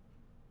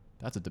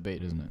 That's a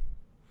debate, isn't it?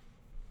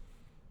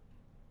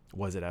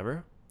 Was it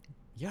ever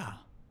Yeah.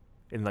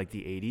 in like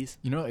the 80s?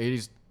 You know,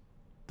 80s,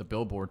 the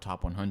Billboard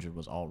Top 100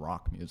 was all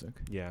rock music.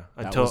 Yeah,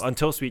 That was-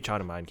 until Sweet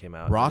Child of Mine came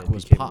out. and Rock it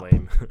was became pop.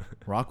 lame.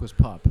 Rock was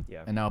pop.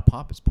 Yeah. And now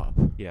pop is pop.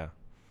 Yeah,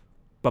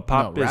 but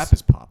pop no, is, rap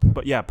is pop.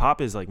 But yeah,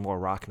 pop is like more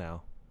rock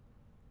now.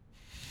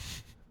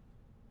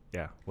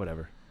 Yeah,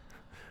 whatever.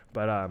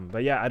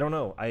 But yeah, I don't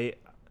know.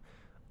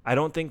 I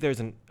don't think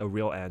there's a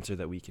real answer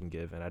that we can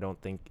give, and I don't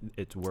think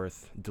it's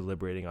worth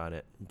deliberating on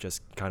it.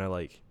 Just kind of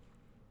like,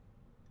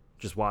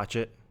 just watch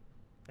it,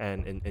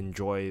 and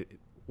enjoy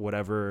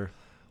whatever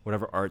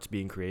art's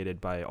being created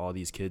by all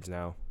these kids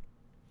now,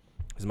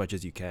 as much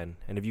as you can.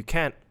 And if you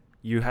can't,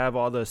 you have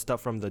all the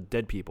stuff from the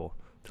dead people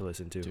to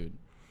listen to. Dude,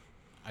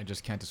 I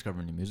just can't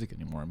discover new music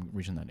anymore. I'm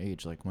reaching that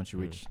age. Like, once you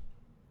reach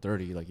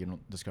 30, like, you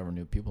don't discover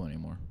new people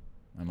anymore.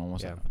 I'm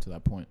almost to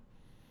that point.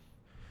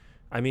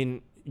 I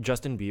mean,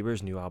 Justin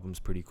Bieber's new album's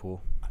pretty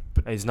cool.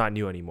 But It's not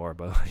new anymore,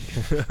 but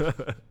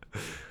like,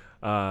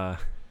 I'm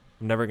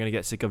never gonna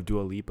get sick of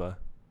Dua Lipa.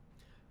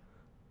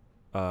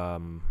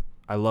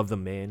 I love The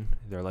Maine.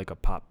 They're like a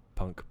pop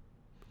punk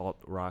alt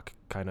rock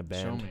kind of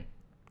band. show me.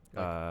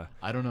 Like,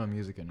 I don't know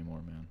music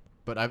anymore, man.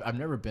 But I've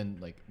never been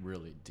like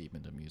really deep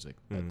into music.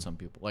 That some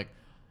people like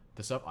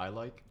the stuff I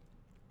like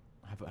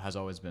has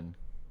always been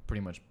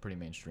pretty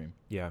mainstream.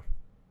 Yeah,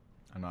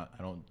 I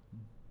don't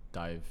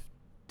dive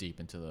deep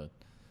into the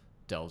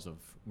delves of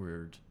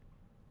weird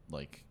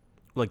like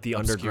like the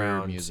obscure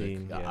underground music.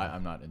 scene. Yeah,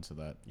 I'm not into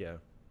that. yeah.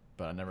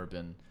 But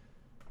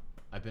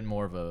I've been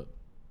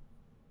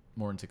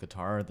more into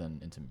guitar than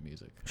into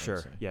music. I would Sure.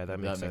 say. Yeah, that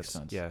makes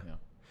sense. Yeah. yeah.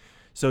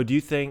 So do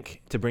you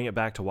think, to bring it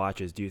back to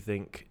watches, do you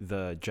think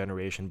the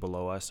generation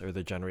below us or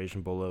the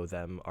generation below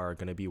them are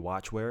going to be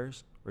watch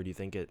wearers? Or do you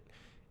think it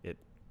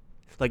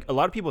like a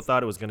lot of people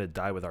thought it was going to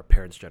die with our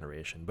parents'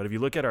 generation, but if you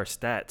look at our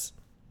stats,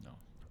 No.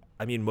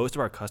 I mean, most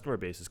of our customer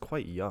base is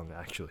quite young,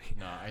 actually.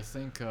 No, I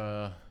think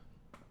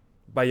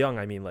By young,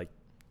 I mean like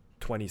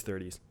 20s,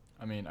 30s.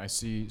 I mean, I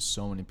see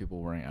so many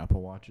people wearing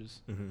Apple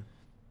Watches, Mm-hmm.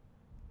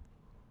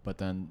 but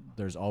then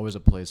there's always a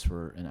place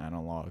for an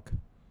analog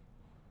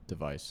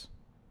device.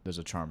 There's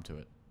a charm to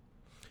it.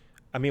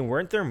 I mean,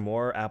 weren't there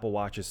more Apple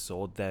Watches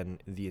sold than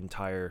the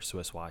entire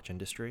Swiss watch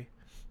industry?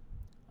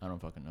 I don't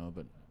fucking know,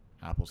 but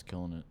Apple's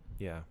killing it.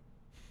 Yeah.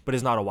 But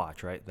it's not a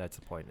watch, right? That's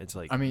the point. It's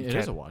like, I mean, you it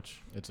is can't- a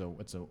watch. It's a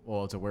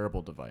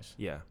wearable device.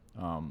 Yeah.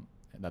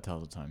 That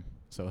tells the time.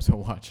 So it's a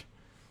watch.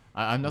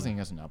 I'm nothing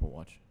against an Apple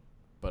Watch,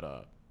 but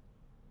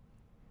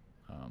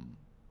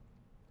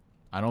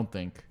I don't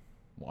think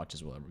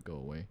watches will ever go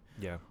away.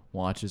 Yeah.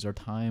 Watches are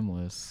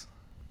timeless.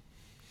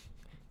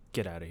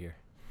 Get out of here.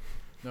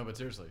 No, but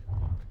seriously,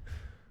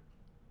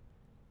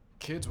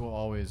 people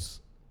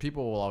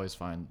will always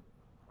find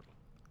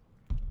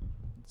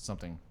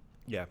something.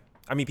 Yeah.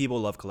 I mean, people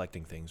love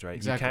collecting things, right?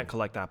 Exactly. You can't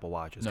collect Apple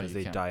Watches No, because you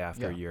they can't. die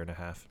after a Yeah. year and a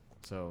half.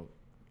 So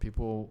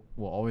people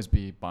will always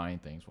be buying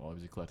things, will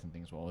always be collecting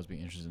things, will always be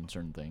interested in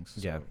certain things.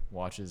 So Yeah.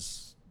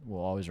 watches will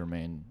always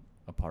remain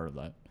a part of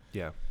that.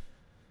 Yeah.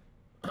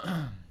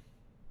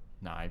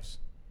 Knives,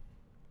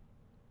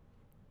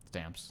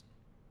 stamps,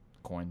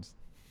 coins,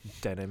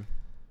 Denim.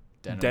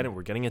 denim.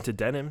 We're getting into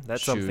denim.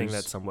 That's something Shoes.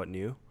 that's somewhat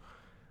new.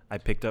 I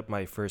picked up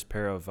my first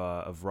pair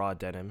of raw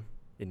denim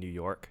in New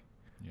York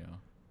Yeah.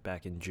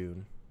 back in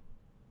June.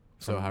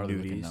 So from how are they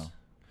looking Nudies. now?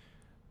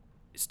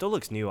 It still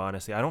looks new,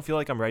 honestly. I don't feel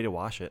like I'm ready to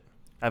wash it.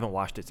 I haven't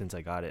washed it since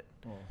I got it.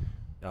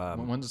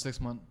 When's the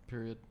 6-month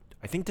period?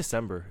 I think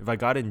December. If I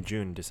got it in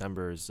June,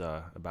 December is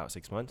about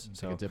 6 months. Take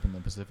So a dip in the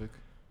Pacific,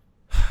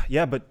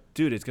 yeah, but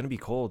dude, it's gonna be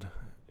cold.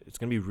 It's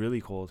gonna be really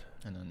cold.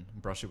 and then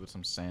brush it with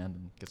some sand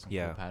and get some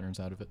Yeah. cool patterns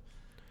out of it.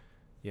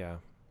 Yeah.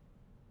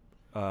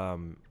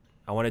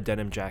 I want a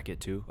denim jacket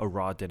too, a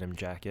raw denim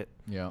jacket.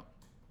 Yeah.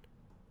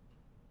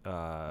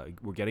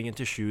 We're getting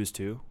into shoes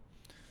too.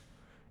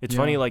 It's Yeah.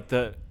 funny, like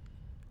the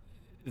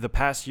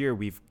past year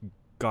we've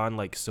gone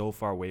like so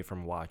far away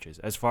from watches.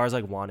 As far as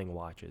like wanting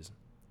watches,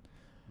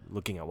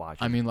 looking at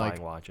watches. I mean, buying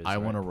like, watches. I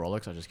right? want a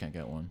Rolex. I just can't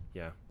get one.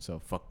 Yeah. So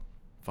fuck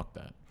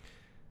that.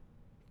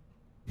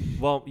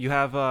 Well, you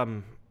have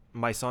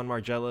my San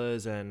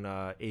Margellas and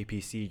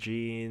APC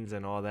jeans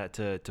and all that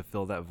to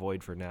fill that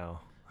void for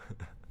now.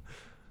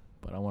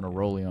 But I want a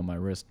Rollie on my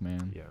wrist,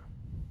 man. Yeah.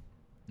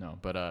 No,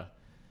 but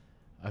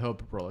I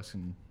hope Rolex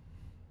can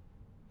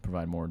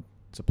provide more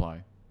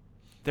supply.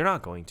 They're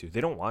not going to.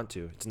 They don't want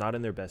to. It's not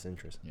in their best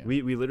interest. Yeah.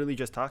 We literally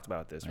just talked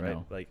about this, I right?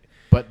 know. Like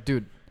But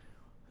dude,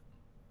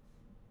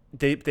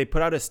 they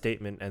put out a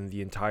statement and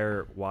the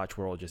entire watch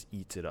world just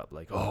eats it up.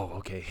 Like, oh,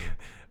 okay.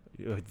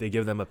 They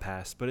give them a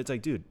pass. But it's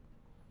like, dude,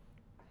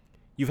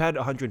 you've had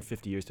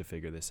 150 years to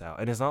figure this out.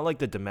 And it's not like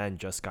the demand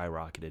just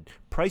skyrocketed.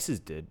 Prices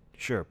did.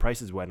 Sure,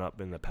 prices went up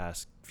in the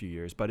past few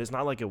years, but it's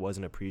not like it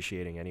wasn't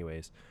appreciating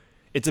anyways.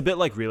 It's a bit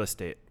like real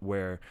estate,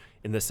 where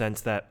in the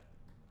sense that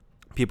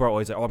people are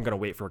always like, oh, I'm going to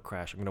wait for a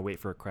crash. I'm going to wait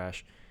for a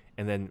crash.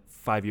 And then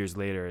 5 years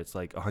later, it's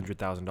like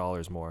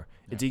 $100,000 more.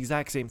 Yeah. It's the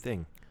exact same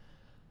thing.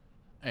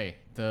 hey,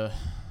 the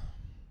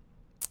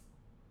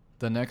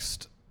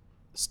next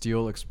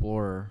Steel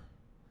Explorer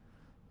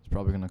is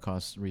probably going to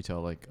cost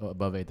retail like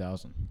above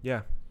 8,000.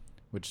 Yeah.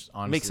 Which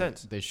honestly Makes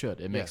sense. They should.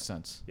 It makes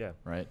sense. Yeah.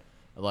 Right?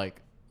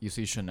 Like you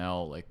see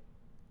Chanel like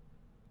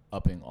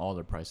upping all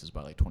their prices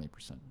by like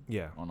 20%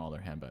 Yeah. on all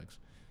their handbags.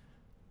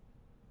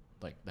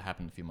 Like that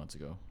happened a few months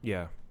ago.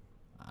 Yeah.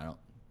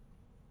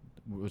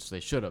 Which they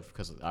should have,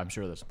 because I'm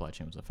sure the supply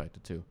chain was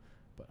affected too.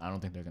 But I don't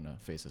think they're gonna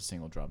face a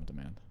single drop in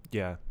demand.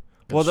 Yeah.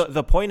 Well,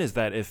 the point is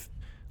that if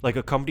like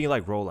a company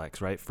like Rolex,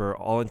 right, for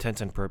all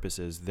intents and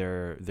purposes,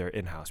 they're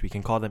in-house. We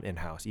can call them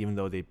in-house, even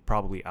though they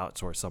probably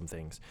outsource some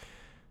things.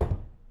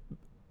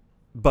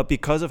 But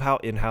because of how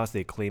in-house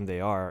they claim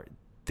they are,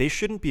 they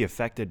shouldn't be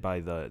affected by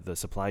the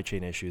supply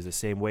chain issues the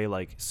same way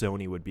like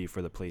Sony would be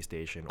for the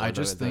PlayStation. Or I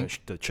just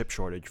think the chip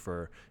shortage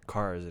for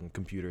cars and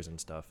computers and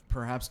stuff.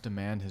 perhaps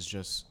demand has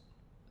just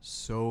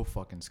so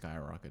fucking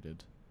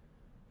skyrocketed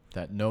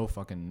that no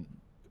fucking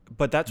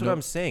But that's what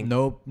I'm saying.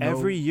 no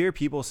Every year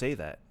people say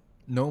that.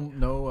 no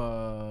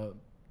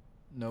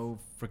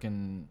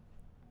freaking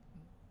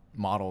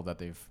model that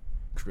they've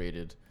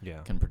created Yeah.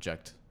 can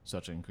project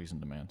such an increase in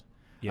demand.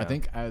 Yeah. I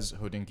think as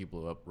Hodinkee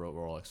blew up,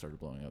 Rolex started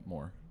blowing up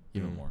more,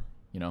 even more,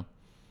 you know?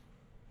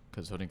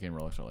 Because Hodinkee and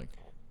Rolex are like,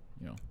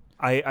 you know.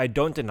 I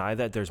don't deny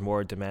that there's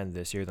more demand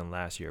this year than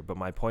last year, but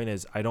my point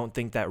is I don't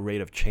think that rate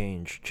of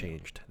change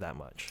changed that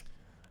much.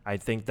 I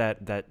think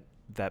that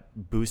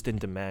boost in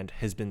demand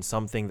has been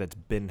something that's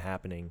been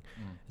happening,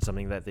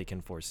 something that they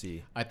can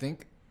foresee. I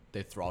think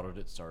they throttled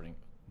it starting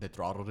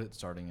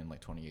in like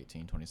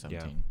 2018,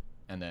 2017. Yeah.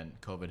 And then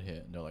COVID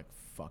hit and they're like,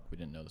 fuck, we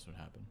didn't know this would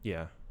happen.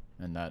 Yeah.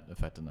 And that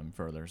affected them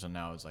further. So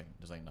now it's like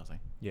there's like nothing.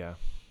 Yeah.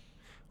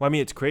 Well, I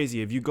mean, it's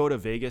crazy. If you go to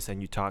Vegas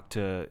and you talk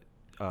to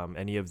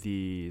any of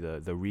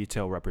the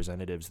retail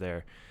representatives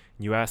there,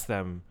 and you ask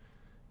them,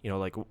 you know,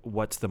 like,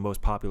 what's the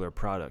most popular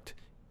product?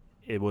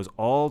 It was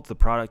all the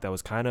product that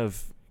was kind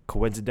of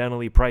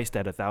coincidentally priced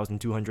at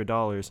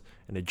 $1,200.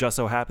 And it just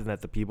so happened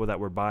that the people that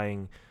were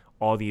buying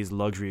all these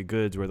luxury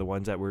goods were the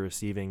ones that were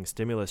receiving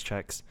stimulus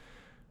checks.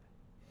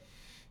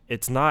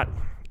 It's not...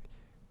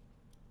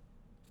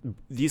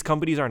 These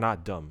companies are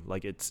not dumb.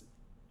 Like, it's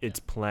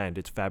planned.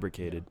 It's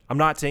fabricated. I'm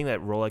not saying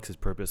that Rolex is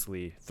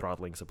purposely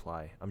throttling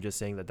supply. I'm just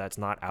saying that that's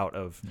not out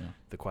of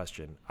the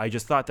question. I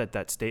just thought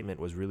that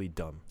statement was really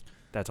dumb.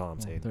 That's all I'm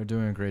saying. They're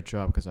doing a great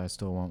job because I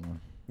still want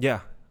one.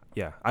 Yeah.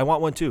 Yeah. I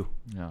want one too.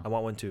 Yeah. I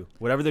want one too.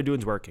 Whatever they're doing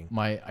is working.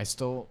 I'm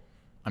still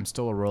a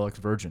Rolex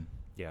virgin.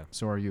 Yeah.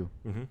 So are you.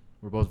 Mm-hmm.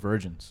 We're both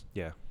virgins.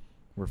 Yeah.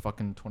 We're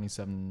fucking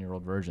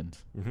 27-year-old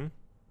virgins. Mm-hmm.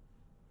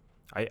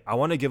 I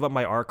want to give up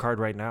my R card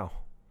right now.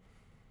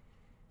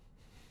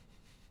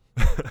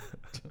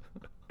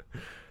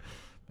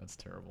 That's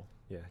terrible.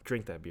 Yeah,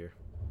 drink that beer.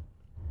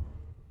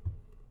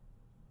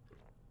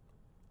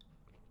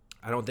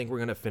 I don't think we're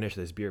going to finish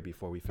this beer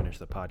before we finish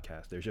the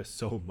podcast. There's just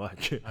so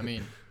much. I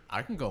mean,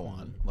 I can go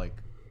on. Like,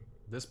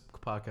 this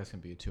podcast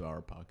can be a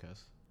 2-hour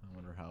podcast. I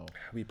wonder how.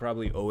 We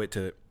probably owe it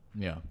to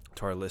Yeah.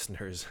 our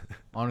listeners.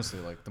 Honestly,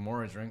 like, the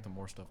more I drink, the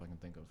more stuff I can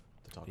think of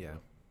to talk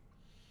about.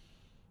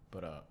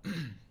 But,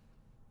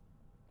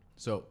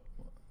 so,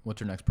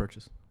 what's your next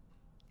purchase?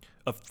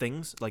 Of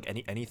things? Like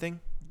anything?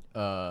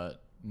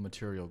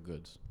 Material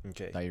goods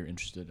Okay. that you're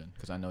interested in.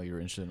 Because I know you're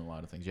interested in a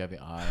lot of things. You have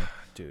your eye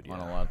Dude, on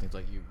yeah. a lot of things.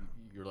 Like,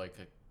 you're like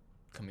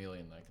a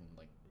chameleon that can,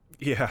 like,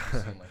 Yeah. see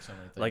like so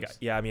many things. Like,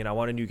 yeah, I mean, I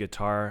want a new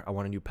guitar. I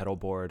want a new pedal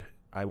board.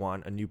 I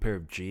want a new pair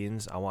of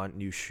jeans. I want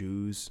new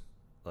shoes.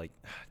 Like,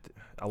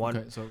 I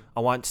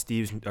want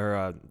Steve's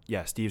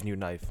new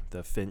knife,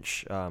 the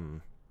Finch,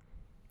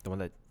 the one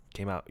that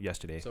came out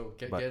yesterday. So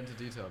get into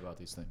detail about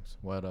these things.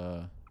 What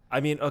I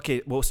mean,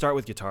 okay, we'll start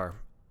with guitar.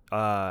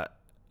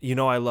 You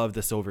know, I love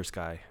the Silver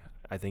Sky.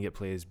 I think it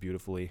plays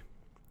beautifully.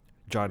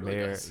 John Really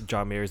Mayer, does.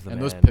 John Mayer's the and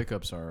man. those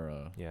pickups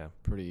are yeah,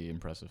 pretty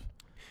impressive.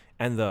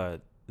 and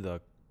the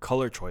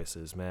color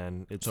choices,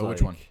 man. It's So like,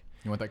 which one?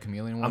 You want that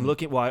chameleon one? I'm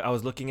looking. Well, I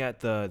was looking at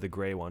the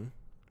gray one.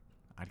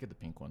 I'd get the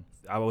pink one.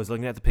 I was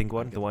looking at the pink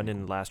one, get the the one pink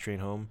in Last Train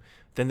Home.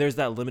 Then there's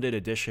that limited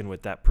edition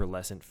with that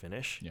pearlescent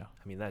finish. Yeah.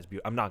 I mean, that's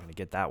beautiful. I'm not gonna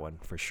get that one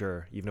for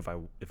sure, even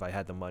if I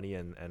had the money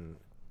and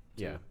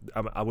yeah,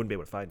 I wouldn't be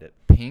able to find it.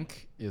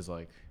 Pink is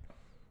like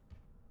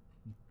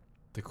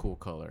the cool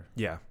color.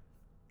 Yeah,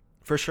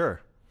 for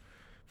sure,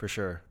 for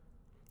sure.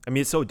 I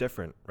mean, it's so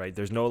different, right?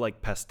 There's no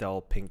like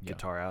pastel pink Yeah.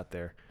 guitar out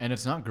there. And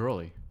it's not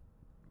girly.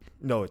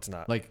 No, it's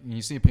not. Like when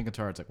you see a pink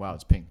guitar, it's like, wow,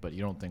 it's pink, but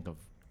you don't think of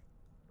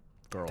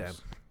girls.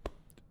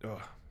 Damn.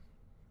 Ugh.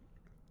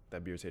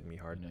 That beer's hitting me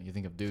hard. You know, you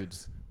think of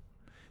dudes.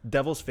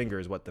 Devil's Finger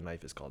is what the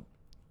knife is called.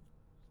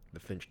 The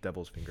Finch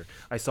Devil's Finger.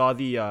 I saw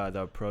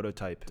the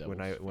prototype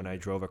when I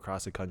drove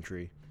across the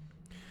country.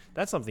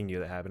 That's something new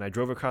that happened. I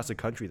drove across the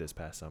country this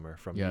past summer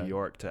from Yeah. New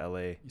York to LA.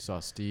 You saw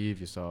Steve.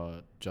 You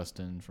saw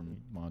Justin from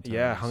Montana.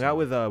 Yeah, you hung saw-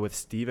 out with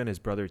Steve and his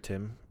brother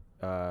Tim.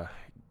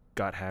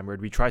 Got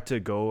hammered. We tried to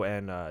go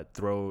and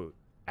throw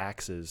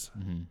axes,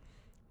 Mhm.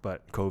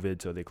 but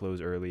COVID, so they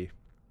closed early.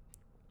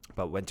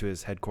 But went to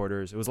his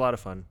headquarters. It was a lot of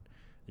fun.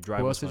 The drive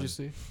Who was else did fun. you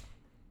see? You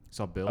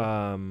saw Bill.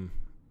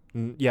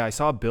 Yeah, I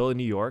saw Bill in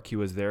New York. He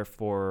was there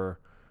for,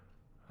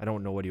 I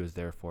don't know what he was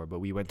there for, but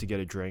we went to get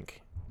a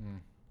drink.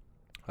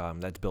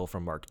 That's Bill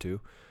from Mark II.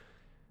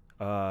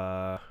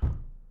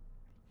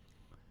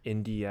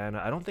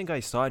 Indiana. I don't think I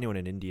saw anyone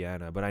in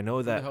Indiana, but I know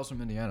Who the that. hell's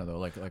from Indiana though?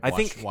 Like I watch,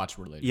 think- watch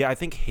related. Yeah, I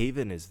think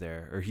Haven is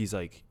there, or he's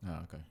like, Oh,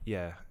 okay.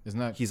 yeah, Isn't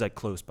that he's like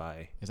close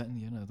by. is that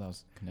Indiana? That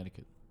was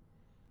Connecticut.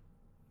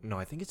 No,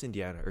 I think it's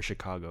Indiana or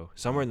Chicago,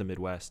 somewhere in the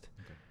Midwest.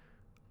 Okay.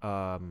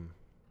 I'm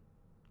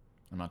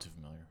not too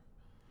familiar.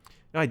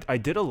 No, I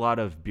did a lot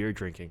of beer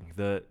drinking.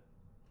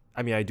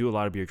 I do a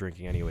lot of beer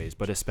drinking anyways,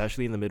 but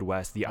especially in the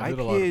Midwest, the I did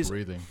a lot of IPAs,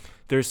 breathing.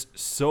 there's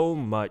so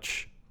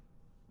much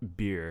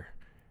beer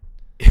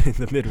in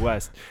the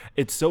Midwest.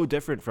 It's so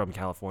different from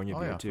California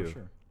beer too. For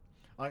sure.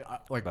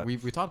 Like But- we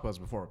talked about this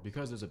before.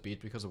 Because there's a beach,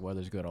 because the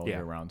weather's good all Yeah.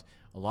 year round.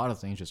 A lot of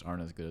things just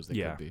aren't as good as they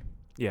Yeah. could be.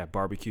 Yeah,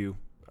 barbecue,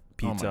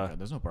 Oh my pizza, God,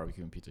 there's no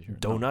barbecue and pizza here. No.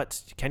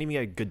 donuts. You can't even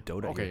get a good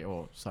donut. Okay, here.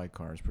 well,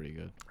 sidecar is pretty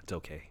good. It's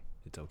okay.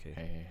 It's okay.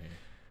 Hey.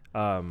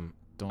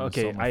 Don't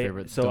Okay, insult my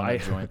favorite so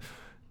donut joint.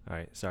 All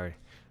right, sorry.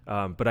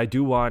 But I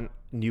do want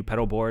new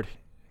pedal board.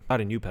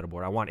 Not a new pedal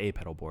board. I want a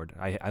pedal board.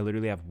 I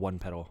literally have one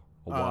pedal,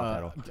 a wah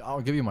pedal.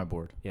 I'll give you my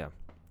board. Yeah.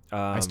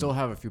 I still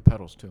have a few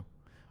pedals too.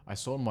 I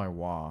sold my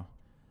wah,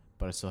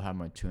 but I still have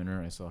my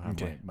tuner. I still have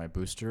Okay. my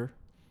booster.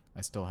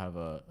 I still have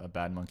a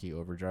Bad Monkey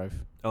overdrive.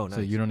 Oh, nice.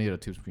 So you don't need a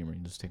tube screamer. You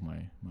can just take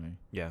my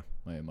Yeah.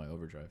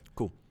 overdrive.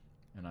 Cool.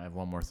 And I have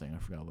one more thing. I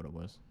forgot what it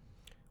was.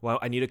 Well,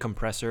 I need a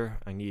compressor.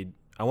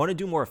 I want to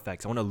do more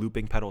effects. I want a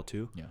looping pedal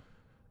too. Yeah.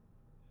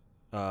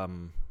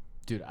 Um.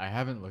 Dude, I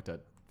haven't looked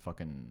at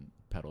fucking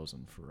pedals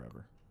in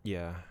forever.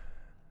 Yeah.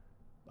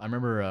 I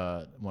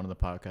remember one of the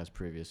podcasts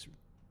previous,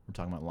 we're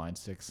talking about Line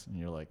 6, and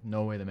you're like,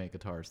 no way they make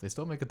guitars. They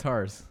still make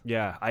guitars.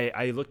 Yeah.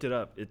 I looked it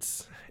up.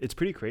 It's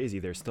pretty crazy.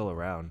 They're still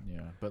around.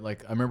 Yeah. But,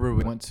 like, I remember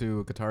we went to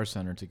a Guitar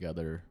Center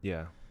together.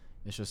 Yeah.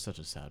 It's just such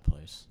a sad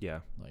place.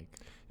 Yeah. Like,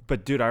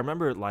 But dude, I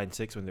remember Line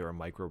 6 when they were a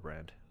micro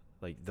brand.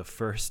 Like the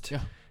first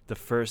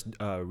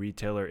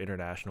retailer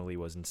internationally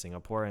was in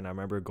Singapore, and I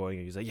remember going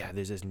and he's like, "Yeah,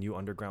 there's this new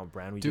underground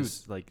brand. We Dude,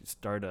 just like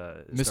start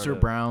a Mr.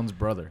 Brown's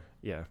brother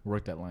Yeah,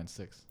 worked at Line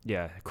 6.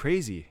 yeah,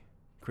 crazy.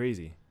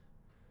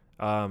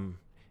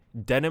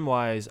 Denim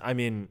wise, I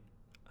mean,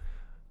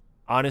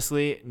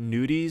 honestly,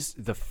 Nudies,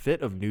 the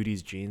fit of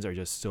Nudies jeans are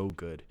just so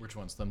good. Which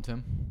one's them,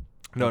 Tim?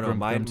 No, Grim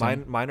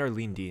mine are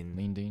Lean Dean.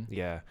 Lean Dean?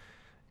 Yeah,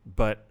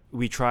 but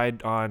we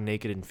tried on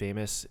Naked and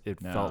Famous. It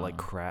felt like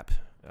No. crap.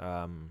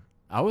 I'm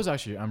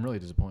really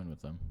disappointed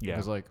with them. Yeah.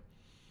 Because, like,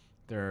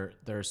 they're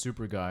a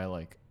super guy.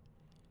 Like,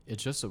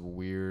 it's just a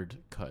weird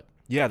cut.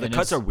 Yeah, the And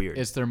cuts are it's- weird.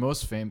 It's their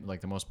most the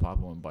most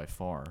popular one by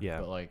far. Yeah.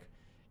 But, like,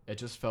 it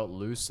just felt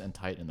loose and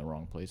tight in the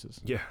wrong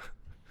places. Yeah.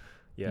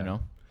 Yeah. You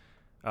know?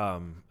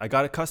 I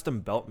got a custom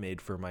belt made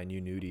for my new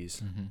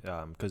Nudies.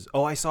 Because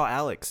I saw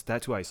Alex.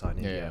 That's who I saw in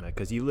Yeah, yeah. Indiana.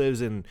 Because he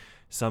lives in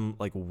some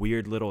like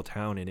weird little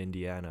town in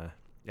Indiana,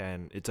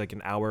 and it's like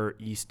an hour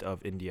east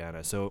of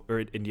Indiana.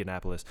 Or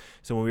Indianapolis.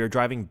 So when we were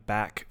driving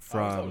back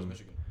from,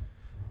 Michigan.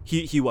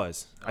 he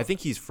was. I think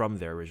he's from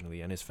there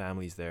originally, and his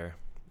family's there.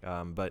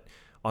 But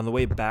on the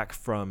way back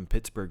from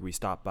Pittsburgh, we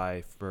stopped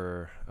by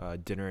for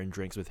dinner and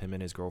drinks with him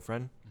and his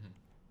girlfriend.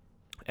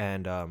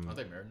 And Are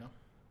they married now?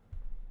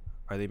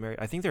 are they married?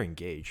 I think they're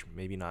engaged.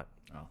 Maybe not.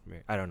 Oh.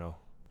 Married. I don't know.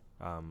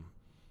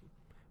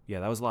 Yeah,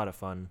 that was a lot of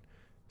fun.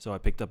 So I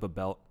picked up a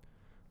belt.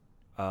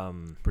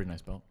 Pretty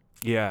nice belt.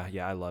 Yeah,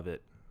 I love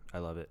it.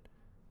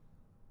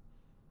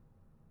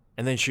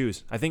 And then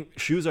shoes. I think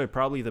shoes are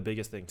probably the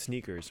biggest thing.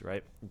 Sneakers,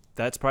 right?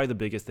 That's probably the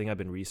biggest thing I've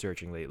been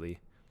researching lately.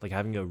 Like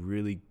having a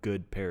really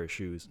good pair of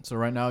shoes. So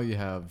right now you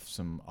have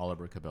some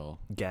Oliver Cabell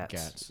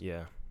Gats.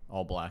 Yeah.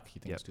 all black. He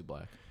thinks Yep. it's too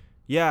black.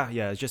 Yeah.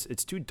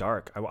 It's too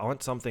dark. I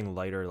want something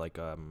lighter, like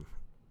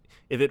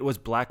if it was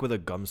black with a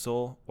gum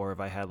sole, or if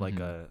I had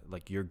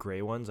like your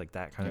gray ones, like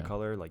that kind of Yeah.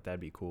 color, like that'd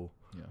be cool.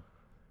 Yeah.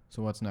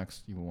 So what's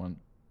next? You want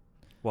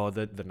Well,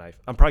 the knife.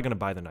 I'm probably gonna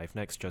buy the knife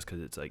next, just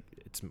because it's like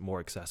it's more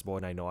accessible,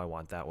 and I know I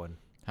want that one.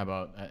 How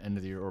about at end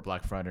of the year or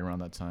Black Friday around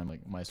that time,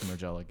 like Mice and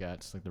Margiela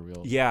Gats, like the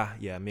real. Yeah,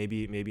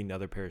 maybe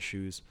another pair of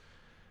shoes.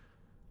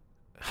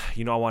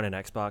 You know, I want an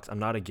Xbox. I'm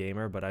not a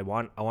gamer, but I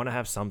want to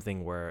have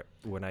something where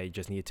when I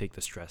just need to take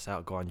the stress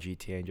out, go on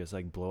GTA and just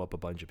like blow up a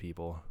bunch of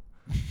people,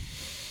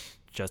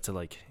 just to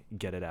like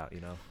get it out.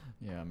 You know.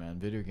 Yeah, man.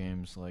 Video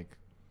games, like,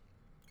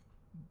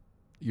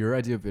 your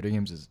idea of video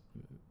games is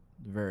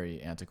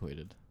very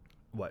antiquated.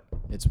 What?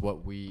 It's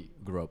what we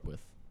grew up with.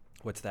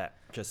 What's that?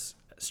 Just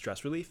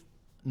stress relief?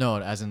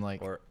 No, as in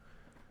like Or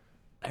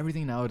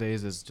everything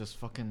nowadays is just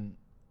fucking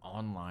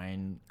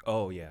online.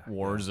 oh yeah,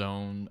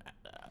 Warzone,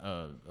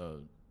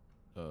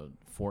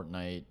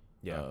 Fortnite,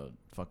 Yeah.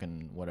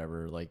 fucking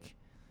whatever, like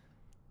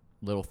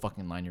little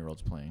fucking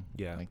 9-year-olds playing.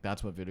 Yeah. Like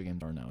that's what video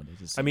games are nowadays.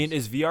 It I mean,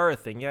 seems. is VR a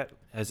thing yet?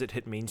 Has it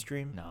hit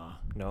mainstream? Nah,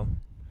 No.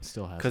 it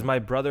still has. Because my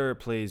brother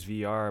plays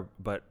VR,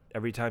 but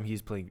every time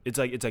he's playing, it's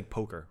like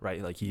poker,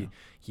 right? Like he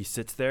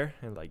sits there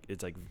and like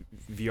it's like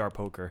VR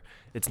poker.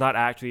 It's not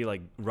actually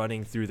like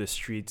running through the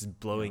streets,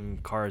 blowing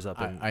cars up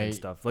and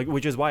stuff. Like,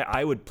 which is why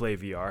I would play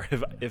VR.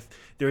 If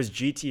there's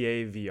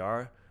GTA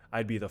VR,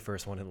 I'd be the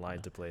first one in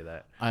line to play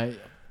that.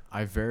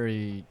 I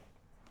very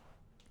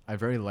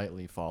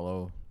lightly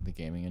follow the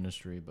gaming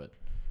industry, but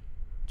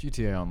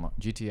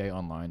GTA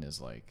Online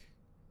is like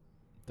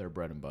their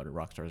bread and butter.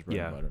 Rockstar's bread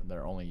and butter.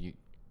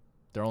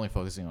 They're only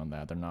focusing on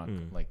that. They're not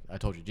like I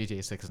told you.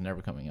 GTA 6 is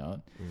never coming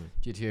out.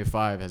 GTA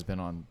 5 has been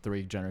on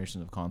 3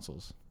 generations of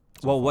consoles.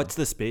 Well, what's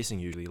the spacing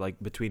usually?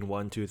 Like between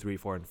 1, 2, 3,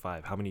 4, and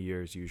 5? How many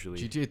years usually?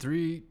 GTA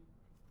 3,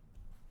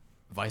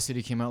 Vice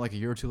City came out like a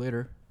year or two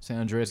later. San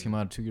Andreas came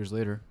out 2 years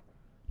later.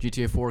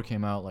 GTA 4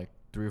 came out like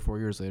 3 or 4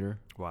 years later.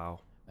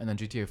 Wow. And then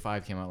GTA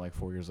 5 came out like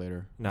 4 years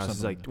later. Now this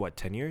is like what,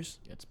 10 years?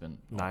 Yeah, it's been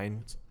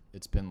 9.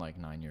 It's been like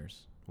 9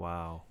 years.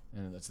 Wow.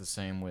 And it's the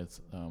same with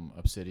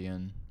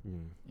Obsidian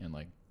and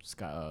like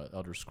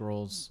Elder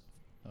Scrolls.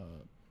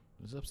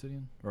 Is it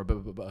Obsidian or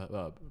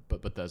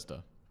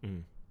Bethesda?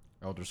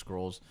 Elder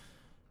Scrolls.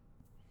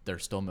 They're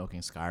still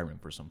milking Skyrim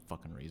for some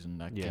fucking reason.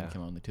 That game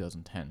came out in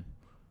 2010.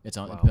 It's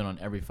been on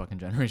every fucking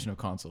generation of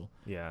console.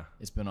 Yeah.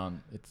 It's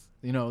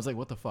like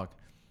what the fuck.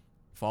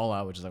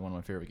 Fallout, which is like one of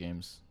my favorite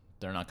games,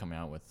 they're not coming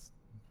out with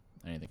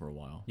anything for a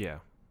while. Yeah.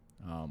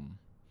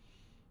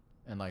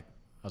 And like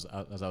as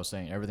I was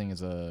saying, everything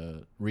is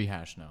a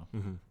rehash now.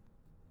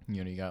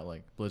 You know, you got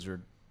like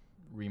Blizzard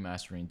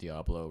remastering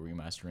Diablo,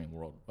 remastering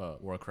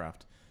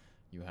Warcraft.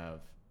 You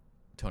have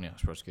Tony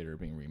Hawk's Pro Skater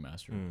being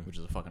remastered, which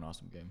is a fucking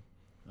awesome game.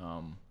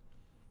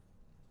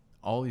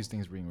 All these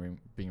things being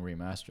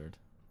remastered,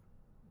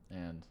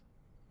 and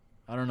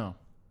I don't know.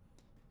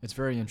 It's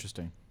very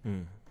interesting.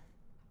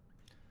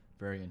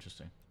 Very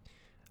interesting.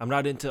 I'm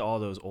not into all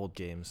those old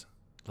games.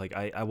 Like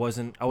I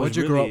wasn't. What'd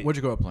you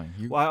grow up playing?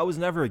 Well, I was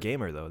never a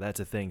gamer though. That's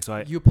a thing.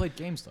 So you played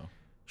games though.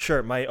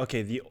 Sure.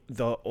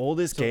 The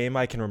oldest game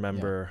I can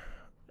remember.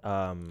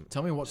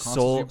 Tell me what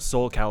console.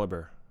 Soul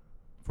Calibur.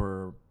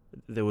 For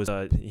there was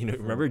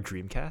remember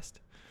Dreamcast?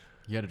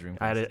 You had a Dreamcast.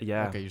 I had it,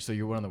 yeah. Okay, so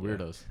you're one of the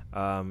weirdos.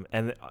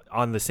 And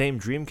on the same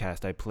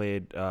Dreamcast, I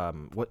played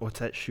what's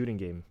that shooting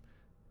game?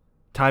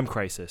 Time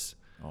Crisis.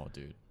 Oh,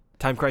 dude.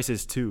 Time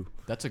Crisis 2.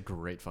 That's a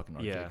great fucking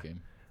arcade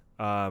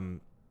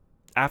game.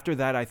 After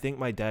that, I think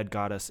my dad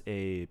got us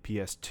a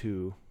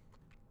PS2.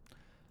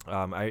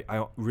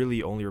 I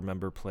really only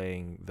remember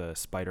playing the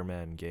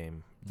Spider-Man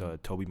game, the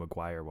Tobey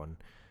Maguire one.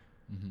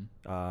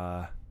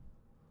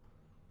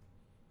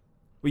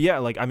 But yeah,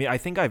 like I mean, I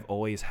think I've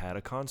always had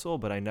a console,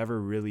 but I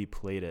never really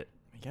played it.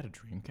 You had a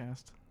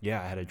Dreamcast?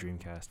 Yeah, I had a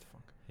Dreamcast.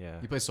 Fuck.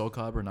 Yeah. You play Soul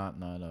Calibur, not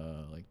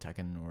like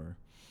Tekken or.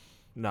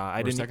 Nah,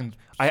 I or didn't. Tekken,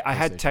 I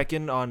had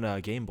Tekken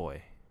on Game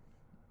Boy.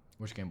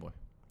 Which Game Boy?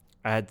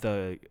 I had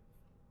the.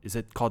 Is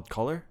it called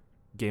Color?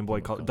 Game Boy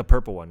Color, Color. the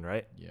purple one,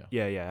 right?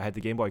 Yeah. Yeah. I had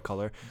the Game Boy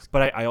Color,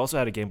 but I also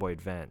had a Game Boy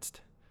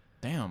Advanced.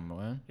 Damn,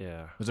 man.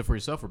 Yeah. Was it for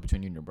yourself or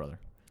between you and your brother?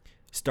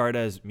 Started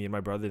as me and my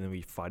brother, then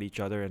we fought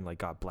each other and like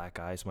got black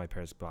eyes. So my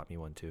parents bought me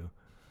one too.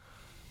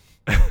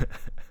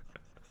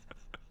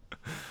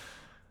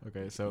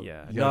 Okay, so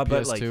yeah, you got a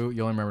PS2.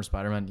 You only remember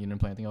Spider-Man. You didn't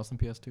play anything else on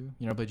PS2. You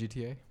never played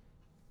GTA?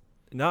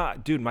 Nah,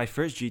 dude, my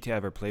first GTA I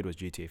ever played was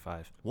GTA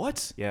 5.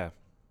 What? Yeah.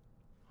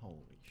 Holy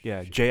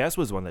Yeah, shit. JS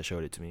was one that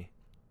showed it to me.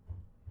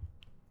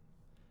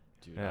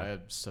 Dude, Yeah. I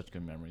had such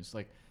good memories.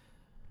 Like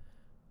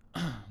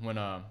when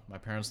my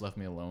parents left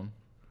me alone,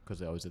 because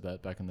they always did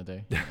that back in the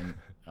day. And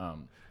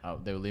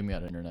they would leave me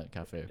at an internet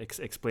cafe.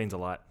 Explains a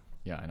lot.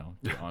 Yeah, I know.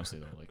 Dude, honestly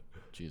though, like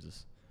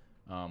Jesus.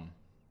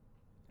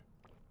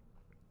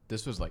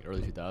 This was like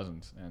early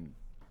 2000s, and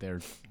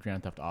there's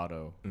Grand Theft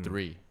Auto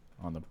 3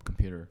 on the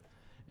computer,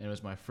 and it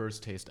was my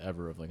first taste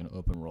ever of like an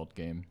open world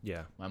game.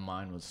 Yeah. My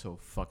mind was so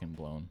fucking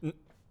blown.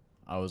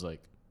 I was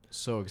like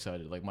so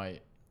excited, like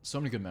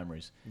so many good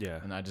memories. Yeah.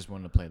 And I just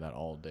wanted to play that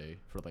all day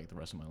for like the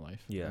rest of my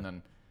life. Yeah. And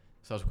then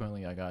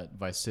subsequently I got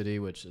Vice City,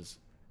 which is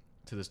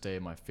to this day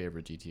my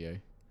favorite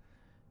GTA.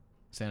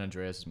 San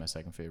Andreas is my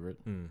second favorite.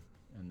 And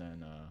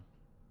then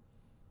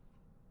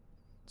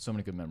So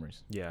many good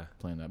memories Yeah.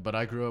 playing that. But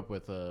I grew up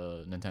with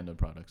Nintendo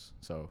products.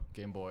 So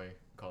Game Boy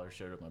Color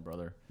shared with my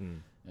brother,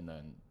 Mm. and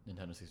then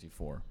Nintendo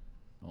 64.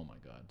 Oh my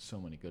God,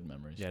 so many good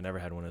memories. Yeah, I never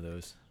had one of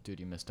those. Dude,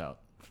 you missed out.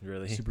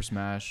 Really? Super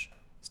Smash,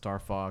 Star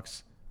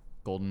Fox,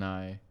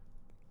 GoldenEye,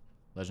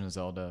 Legend of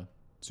Zelda,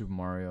 Super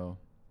Mario.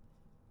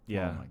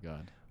 Yeah. Oh my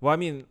God. Well, I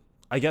mean,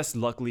 I guess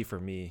luckily for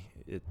me,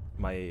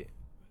 my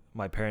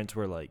parents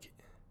were like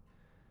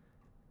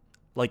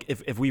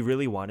if we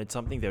really wanted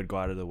something, they would go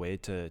out of the way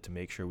to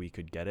make sure we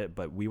could get it.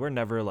 But we were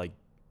never like,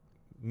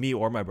 me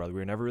or my brother, we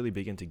were never really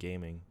big into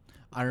gaming.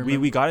 I remember.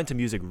 We got into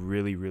music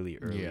really, really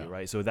early, Yeah.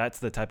 right? So that's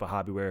the type of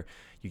hobby where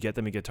you get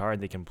them a guitar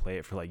and they can play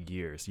it for like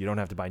years. You don't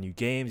have to buy new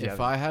games. If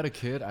I had a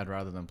kid, I'd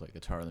rather them play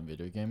guitar than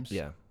video games.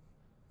 yeah.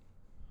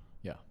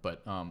 Yeah.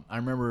 But I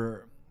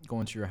remember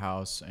going to your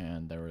house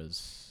and there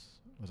was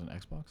it an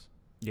Xbox?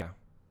 Yeah.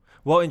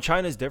 Well, in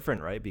China is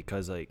different, right?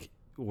 Because like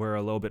we're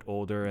a little bit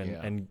older and,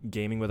 Yeah. and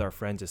gaming with our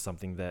friends is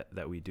something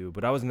that we do.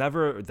 But I was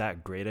never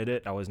that great at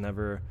it. I was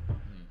never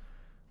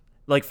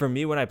like, for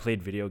me, when I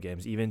played video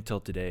games, even till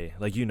today,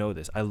 like, you know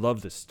this, I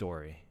love the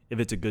story if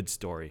it's a good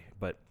story.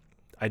 But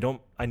I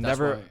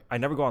never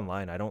go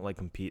online. I don't like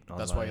compete online.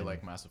 That's why you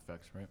like Mass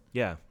Effect, right?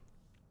 Yeah.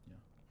 Yeah.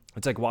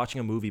 It's like watching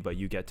a movie, but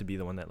you get to be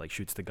the one that like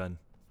shoots the gun.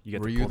 You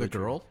get Were to you pull the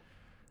trigger. girl?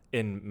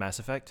 In Mass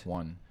Effect?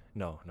 One.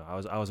 No.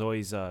 I was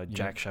always Jack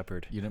didn't-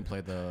 Shepard. You didn't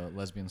play the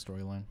lesbian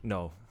storyline?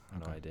 No,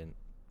 Okay. I didn't.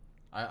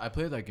 I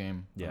played that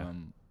game Yeah.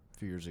 a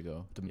few years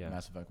ago, the Yeah.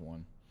 Mass Effect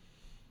 1.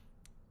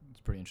 It's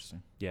pretty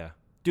interesting. Yeah,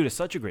 dude, it's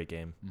such a great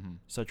game. Mm-hmm.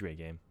 Such a great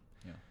game.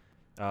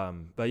 Yeah.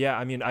 But yeah,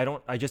 I mean,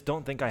 I just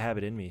don't think I have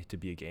it in me to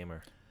be a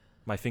gamer.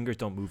 My fingers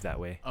don't move that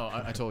way. Oh,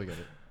 I totally get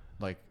it.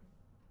 Like,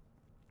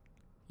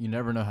 you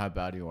never know how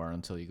bad you are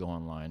until you go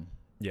online,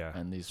 Yeah.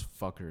 and these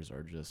fuckers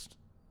are just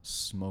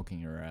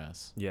smoking your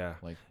ass. Yeah.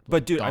 Like,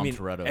 But dude, I Dom mean,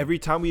 Toretto. every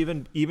time we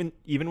even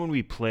when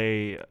we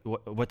play,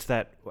 what's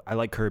that? I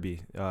like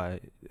Kirby.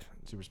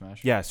 Super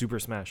Smash. Yeah, Super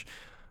Smash.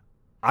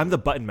 I'm the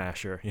button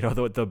masher. You know,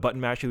 the button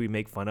masher we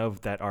make fun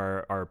of that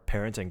our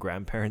parents and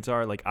grandparents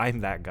are. Like, I'm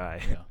that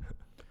guy.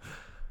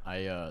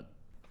 Yeah.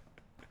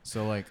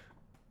 So like,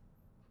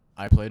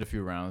 I played a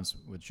few rounds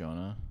with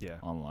Jonah. Yeah.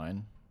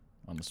 Online,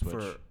 on the Switch.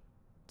 For-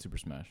 Super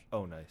Smash.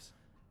 Oh, nice.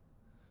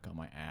 Got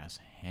my ass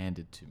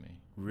handed to me.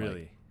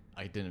 Really? Like,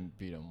 I didn't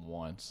beat him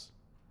once.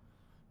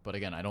 But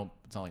again,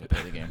 it's not like I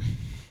play the game.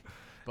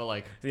 But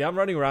like, See, I'm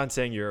running around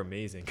saying you're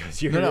amazing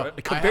because you're No,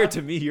 compared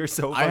to me, you're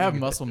so. I have fucking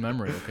muscle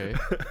memory, okay?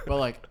 But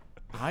like,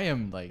 I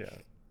am like, Yeah.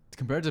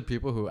 compared to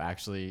people who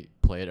actually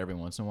play it every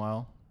once in a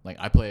while, like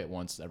I play it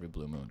once every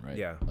blue moon, right?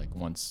 Yeah. Like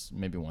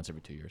maybe once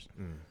every 2 years.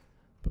 good.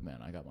 But man,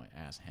 I got my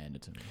ass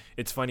handed to me.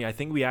 It's funny. I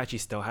think we actually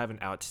still have an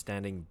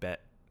outstanding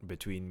bet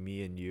between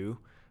me and you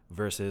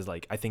versus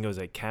like I think it was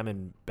like Cam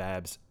and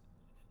Babs,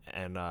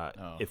 and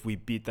if we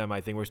beat them,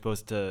 I think we're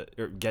supposed to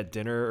get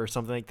dinner or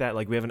something like that.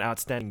 Like we have an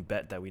outstanding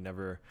bet that we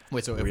never.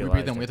 Wait, so if we beat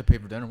realized them, it. we have to pay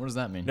for dinner? What does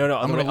that mean? No, I'm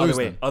other gonna way, lose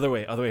then. other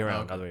way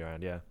around, okay. other way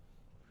around. Yeah.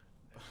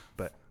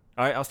 But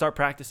all right, I'll start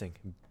practicing.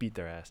 Beat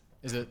their ass.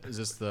 Is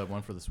this the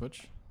one for the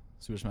Switch?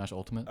 Super Smash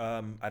Ultimate?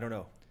 I don't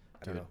know.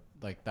 Dude,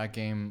 like that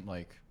game,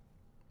 like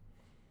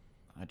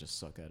I just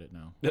suck at it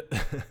now.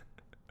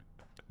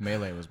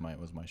 Melee was my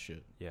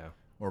shit. Yeah.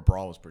 Or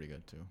Brawl was pretty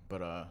good too.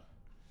 But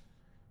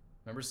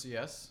remember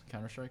CS,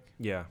 Counter-Strike?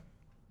 Yeah.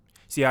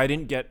 See, I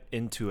didn't get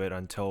into it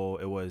until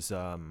it was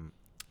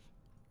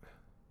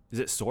is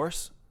it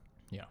Source?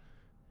 Yeah.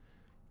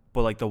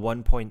 But like the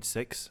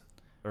 1.6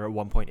 or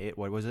 1.8,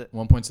 what was it?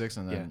 1.6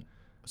 and then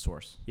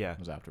Source. Yeah.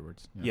 Was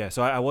afterwards. Yeah,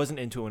 so I wasn't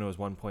into it when it was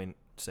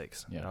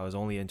 1.6. Yeah. I was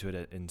only into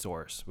it in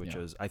Source, which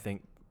Yeah. was, I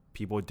think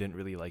people didn't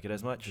really like it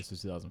as much. This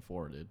is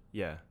 2004, dude.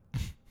 Yeah.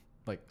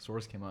 Like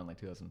Source came out in like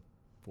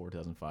 2004,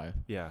 2005.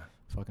 Yeah.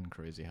 Fucking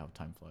crazy how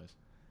time flies.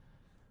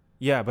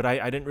 Yeah, but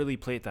I didn't really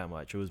play it that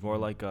much. It was more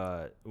like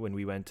when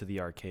we went to the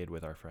arcade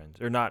with our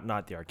friends. Or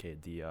not the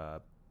arcade,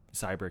 the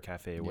cyber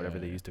cafe, whatever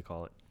they Yeah. used to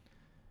call it.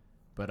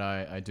 But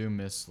I do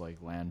miss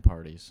like LAN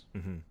parties.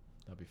 Mm-hmm.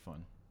 That'd be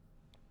fun.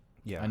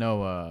 Yeah. I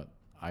know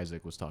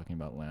Isaac was talking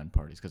about LAN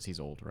parties because he's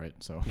old, right?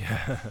 So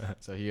Yeah.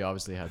 so he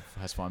obviously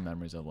has fond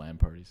memories of LAN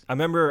parties. I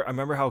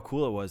remember how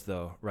cool it was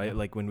though, right? Yeah.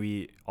 Like when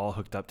we all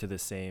hooked up to the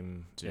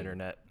same Dude.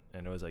 internet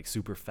and it was like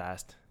super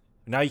fast.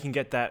 Now you can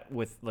get that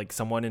with like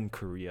someone in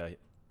Korea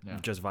Yeah.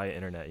 just via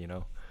internet, you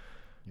know?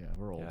 Yeah,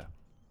 we're old. Yeah.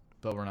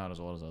 But we're not as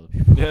old as other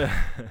people. Yeah.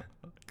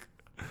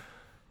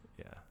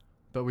 Yeah.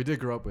 But we did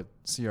grow up with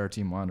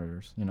CRT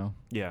monitors, you know?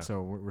 Yeah.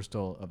 So we're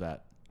still of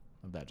that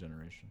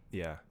generation.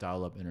 Yeah.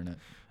 Dial-up internet.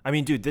 I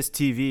mean, dude, this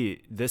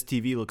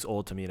TV looks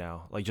old to me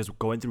now. Like just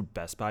going through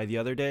Best Buy the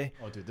other day,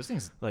 Oh, dude, this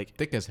thing's like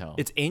thick as hell.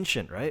 it's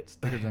ancient, right? It's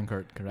thicker than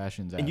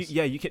Kardashian's ass. And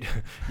you can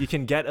you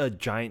can get a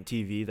giant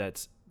TV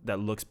that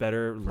looks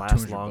better, For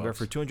lasts $200 longer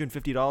for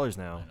 $250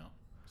 now. I know.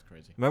 It's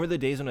crazy. Remember the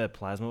days when a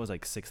plasma was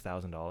like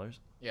 $6,000?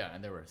 Yeah,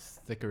 and they were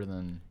thicker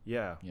than,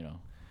 Yeah. you know.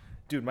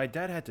 Dude, my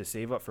dad had to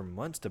save up for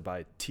months to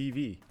buy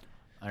TV.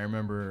 I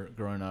remember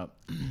growing up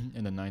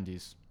in the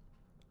 90s,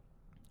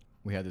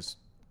 we had this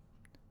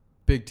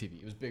big TV.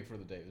 It was big for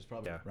the day. It was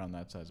probably Yeah. around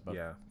that size, about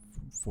Yeah.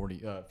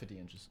 50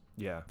 inches,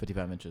 Yeah.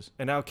 55 inches.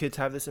 And now kids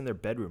have this in their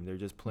bedroom. They're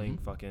just playing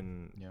Mhm.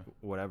 fucking Yeah.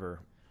 whatever.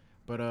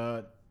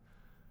 But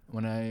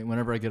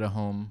whenever I get a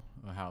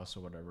house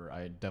or whatever,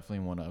 I definitely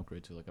want to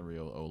upgrade to like a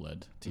real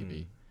OLED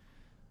TV.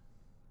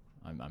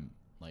 I'm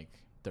like,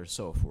 they're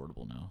so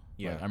affordable now.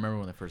 Yeah. Like, I remember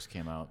when they first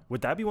came out.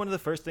 Would that be one of the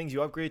first things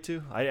you upgrade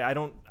to? I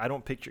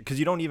don't picture, because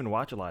you don't even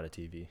watch a lot of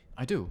TV.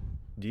 I do.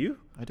 Do you?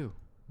 I do.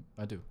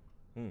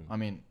 Mm. I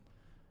mean,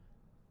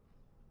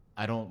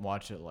 I don't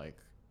watch it like.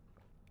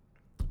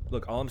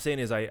 Look, all I'm saying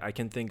is I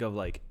can think of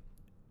like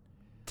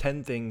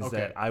 10 things Okay.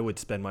 that I would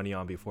spend money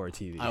on before a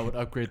TV. I would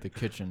upgrade the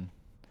kitchen.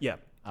 Yeah,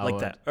 I like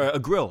would- that. Or a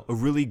grill, a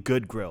really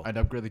good grill. I'd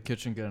upgrade the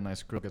kitchen, get a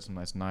nice grill, get some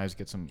nice knives,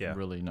 get some Yeah.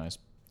 really nice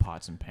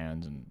pots and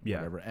pans and Yeah.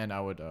 whatever. And I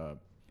would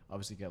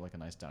obviously get like a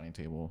nice dining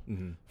table.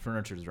 Mm-hmm.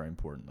 Furniture is very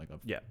important. Like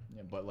Yeah.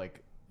 but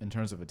like in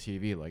terms of a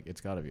TV, like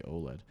it's got to be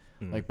OLED.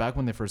 Mhm. Like back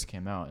when they first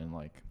came out in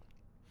like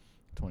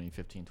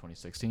 2015,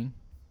 2016,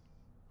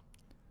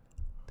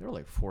 they were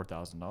like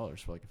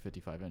 $4,000 for like a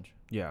 55 inch.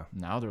 Yeah.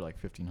 Now they're like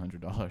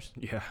 $1,500,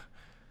 Yeah.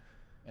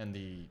 and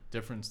the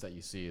difference that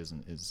you see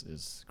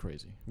is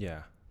crazy.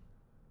 Yeah.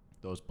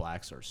 Those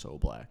blacks are so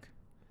black,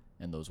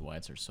 and those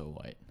whites are so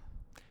white.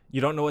 You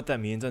don't know what that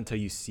means until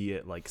you see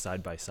it like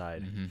side by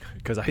side. Mhm.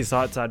 Because I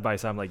saw it side by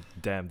side. I'm like,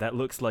 damn, that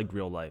looks like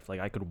real life. Like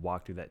I could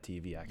walk through that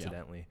TV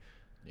accidentally.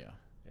 Yeah.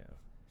 Yeah.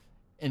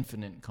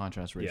 Infinite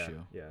contrast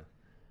ratio. Yeah.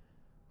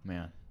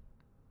 Man.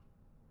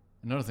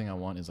 Another thing I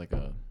want is like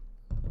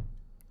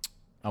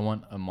I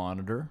want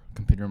a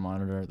computer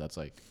monitor that's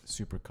like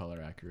super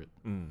color accurate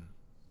Mm.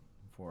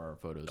 for our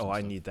photos. Oh, and I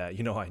stuff. need that.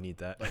 You know, I need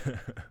that.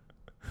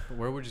 But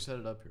where would you set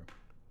it up here?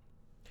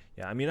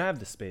 Yeah. I mean, I have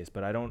the space,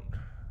 but I don't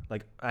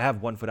like. I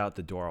have one foot out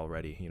the door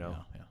already. You know,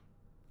 Yeah.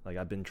 like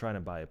I've been trying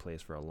to buy a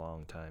place for a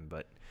long time,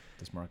 but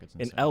This market's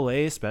in insane.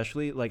 LA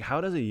especially, like,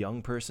 how does a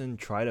young person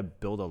try to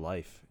build a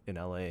life in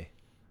LA?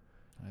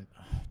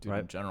 Dude, Right.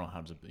 in general,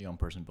 how does a young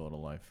person build a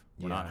life?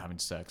 We're not Yeah. having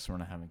sex. We're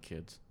not having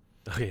kids.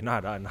 Okay,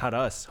 not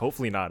us.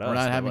 Hopefully not us. We're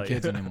not but, having like-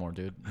 kids anymore,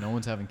 dude. No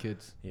one's having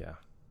kids. Yeah.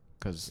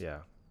 Because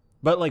Yeah.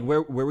 But like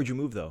where would you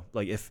move though?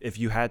 Like if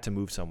you had to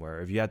move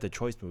somewhere, if you had the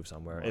choice to move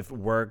somewhere, Well, if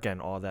work and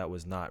all that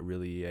was not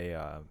really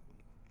a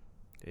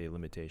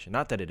limitation.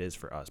 Not that it is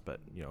for us,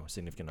 but you know,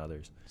 significant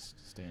others.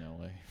 stay in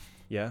LA.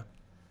 Yeah.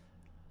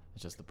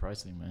 It's just the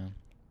pricing, man.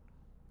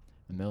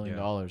 $1 million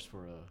Yeah.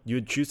 for a... You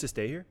would choose to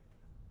stay here?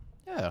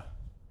 Yeah.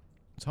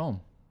 It's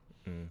home.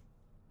 Mm.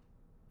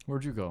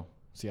 Where'd you go?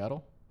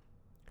 Seattle?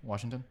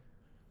 Washington?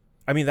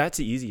 I mean, that's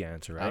the easy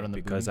answer, Out right? in the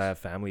Because I boonies? have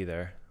family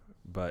there.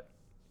 But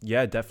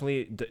yeah,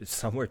 definitely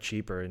somewhere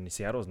cheaper. And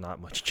Seattle's not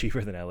much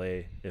cheaper than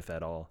LA, if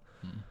at all.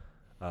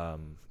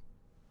 Mm.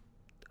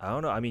 I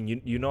don't know. I mean,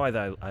 you know,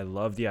 I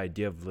love the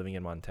idea of living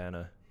in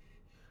Montana.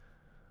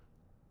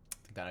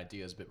 I think that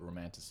idea is a bit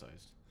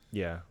romanticized.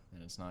 Yeah.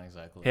 And it's not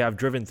exactly... Hey, I've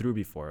driven through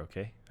before.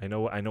 Okay, I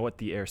know what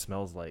the air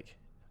smells like.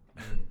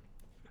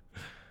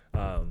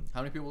 How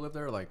many people live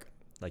there? Like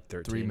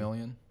 13. 3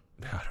 million?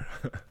 I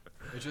don't know.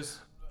 It's just...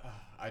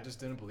 I just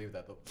didn't believe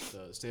that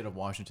the state of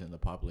Washington, the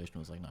population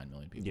was like 9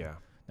 million people. Yeah.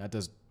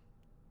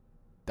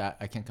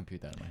 I can't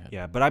compute that in my head.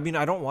 Yeah, but I mean,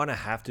 I don't want to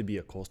have to be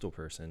a coastal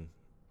person.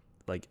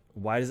 Like,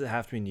 why does it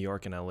have to be New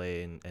York and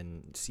LA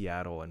and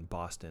Seattle and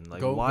Boston?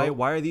 Like,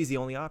 why are these the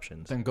only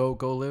options? Then go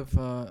live...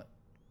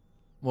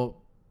 well...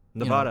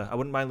 Nevada. I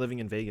wouldn't mind living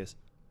in Vegas.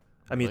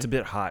 I mean, it's a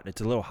Really? bit hot.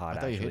 It's a little hot. I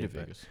thought you actually, hated but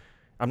Vegas.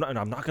 I'm not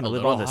going to A live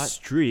little on the hot?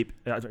 street.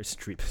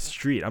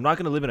 Street. I'm not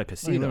going to live in a You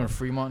casino. live in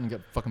Fremont and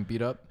get fucking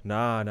beat up?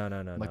 No.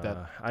 Like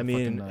that, I the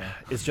mean, fucking,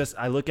 it's just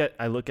I look at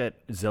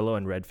Zillow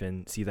and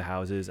Redfin, see the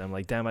houses. I'm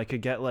like, damn, I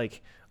could get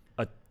like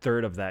a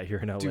third of that here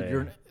in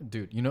LA.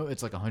 Dude, you know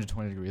it's like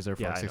 120 degrees there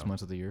for Yeah, like I 6 know.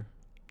 months of the year.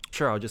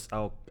 Sure,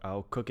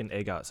 I'll cook an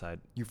egg outside.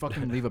 You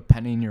fucking leave a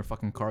penny in your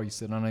fucking car. You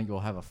sit on it. You'll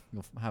have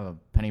a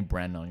penny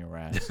brand on your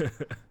ass.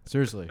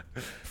 Seriously,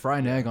 fry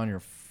an egg on your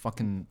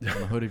fucking on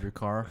the hood of your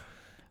car.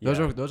 Yeah.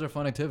 Those are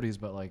fun activities,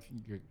 but like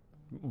you're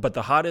But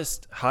the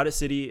hottest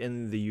city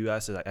in the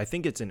U.S. is, I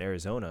think it's in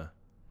Arizona,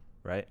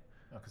 right?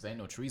 because there ain't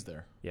no trees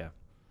there. Yeah.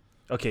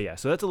 Okay, yeah.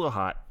 So that's a little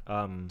hot.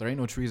 There ain't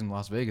no trees in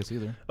Las Vegas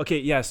either. Okay,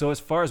 yeah. So as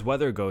far as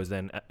weather goes,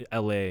 then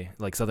L.A.,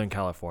 like Southern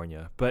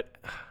California, but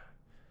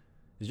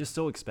it's just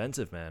so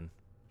expensive, man.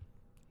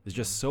 It's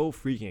just so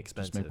freaking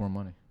expensive. Just make more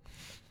money.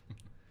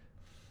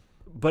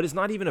 But it's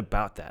not even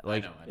about that.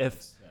 Like, I know,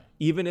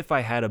 even if I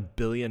had $1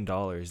 billion,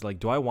 like,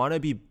 do I want to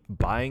be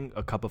buying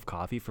a cup of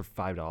coffee for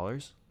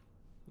 $5?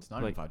 it's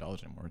not like- even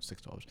 $5 anymore. It's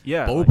 $6.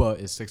 Yeah. Boba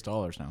is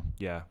 $6 now.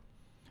 Yeah.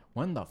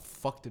 When the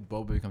fuck did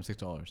boba become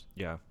 $6?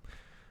 Yeah.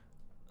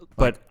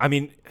 But I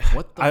mean,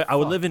 What the I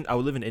would fuck?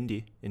 live in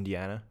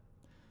Indiana,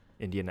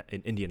 in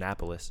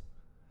Indianapolis.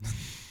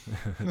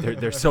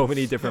 There's so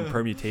many different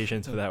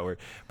permutations for that word,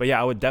 but yeah,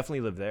 I would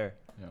definitely live there.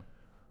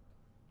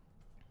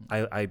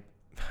 Yeah. I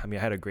mean,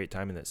 I had a great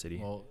time in that city.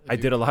 Well, I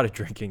did a lot of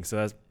drinking,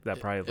 so that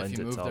probably if lends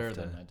you move itself there, to.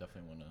 then I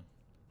definitely want to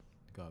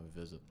go have a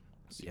visit,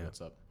 see Yeah.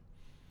 what's up.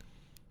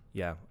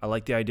 Yeah, I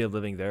like the idea of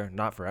living there,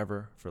 not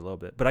forever, for a little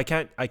bit. But I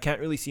can't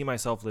really see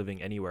myself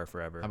living anywhere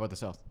forever. How about the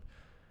South?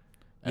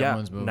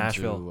 Everyone's moving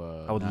Nashville.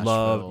 to I would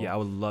Nashville, I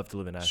would love to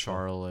live in Nashville.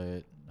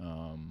 Charlotte.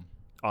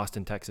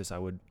 Austin, Texas. I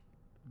would.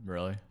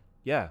 Really?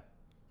 Yeah.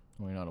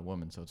 Well, you're not a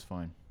woman, so it's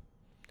fine.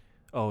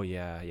 Oh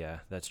yeah.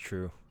 That's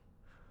true.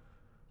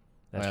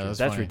 That's Yeah, true. that's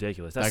That's funny.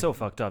 ridiculous. That's That- so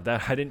fucked up.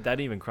 That didn't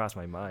even cross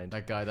my mind.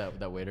 That guy,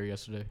 that waiter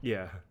yesterday,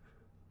 Yeah.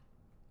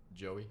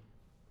 Joey.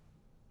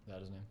 Is that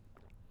his name?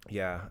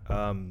 Yeah.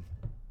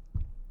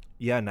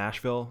 Yeah,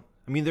 Nashville.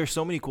 I mean, there's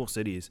so many cool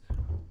cities.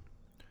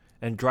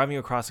 And driving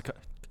across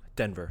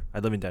Denver. I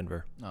live in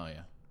Denver. Oh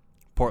yeah.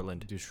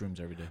 Portland. Do shrooms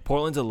every day.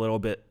 Portland's a little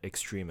bit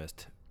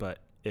extremist, but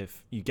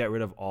if you get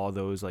rid of all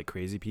those like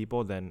crazy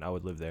people, then I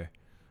would live there.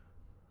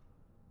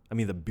 I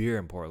mean, the beer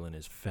in Portland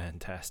is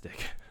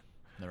fantastic.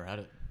 Never had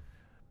it.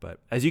 But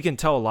as you can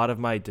tell, a lot of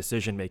my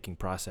decision-making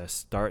process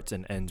starts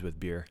and ends with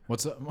beer.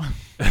 What's a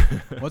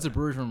what's a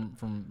brewery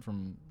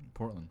from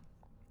Portland?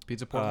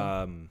 Pizza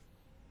Portland.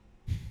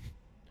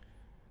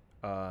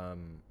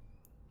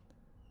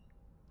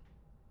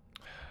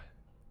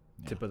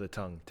 Tip of the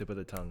tongue.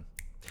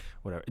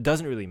 Whatever. It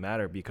doesn't really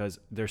matter because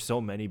there's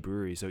so many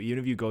breweries. So even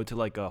if you go to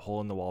like a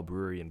hole in the wall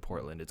brewery in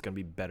Portland, it's gonna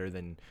be better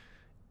than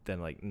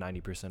like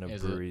 90% of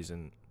Is it? breweries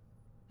in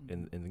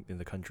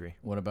the country.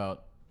 What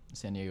about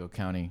San Diego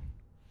County?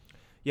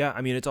 Yeah,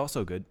 I mean it's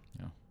also good.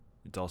 Yeah.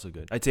 It's also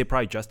good. I'd say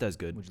probably just as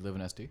good. Would you live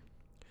in SD?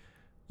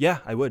 Yeah,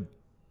 I would.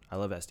 I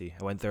love SD.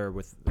 I went there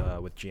with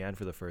Gian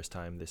for the first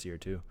time this year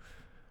too.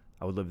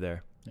 I would live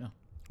there. Yeah.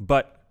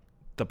 But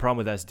the problem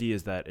with SD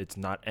is that it's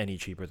not any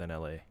cheaper than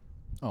LA.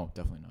 Oh,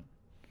 definitely not.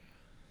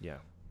 Yeah.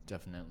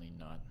 Definitely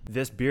not.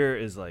 This beer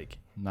is like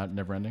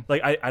Never ending.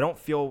 like I don't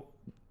feel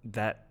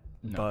that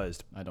No.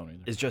 buzzed. I don't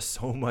either. It's just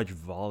so much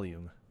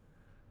volume.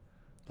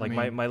 I Like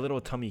mean- my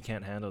little tummy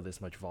can't handle this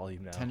much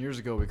volume now. 10 years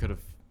ago, we could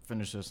have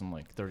finished this in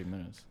like 30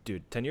 minutes.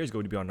 Dude, 10 years ago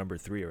we'd be on number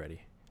 3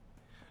 already.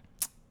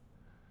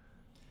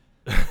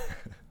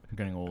 I'm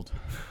getting old.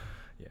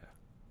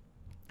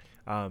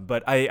 Yeah.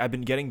 But I've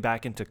been getting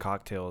back into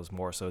cocktails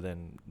more so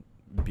than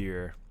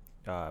beer,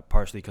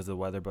 partially because of the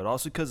weather, but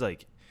also because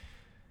like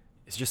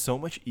it's just so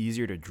much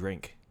easier to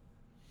drink.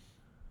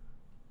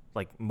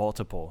 Like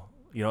multiple,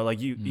 you know, like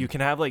you can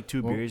have like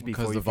 2 beers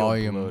before because you the feel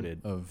volume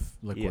bloated. of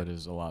liquid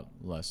is a lot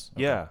less.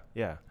 Okay.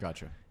 Yeah.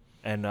 Gotcha.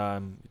 And I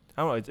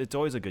don't know, it's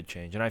always a good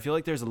change, and I feel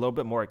like there's a little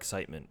bit more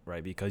excitement,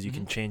 right? Because you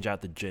can Mhm. change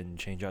out the gin,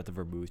 change out the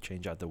vermouth,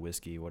 change out the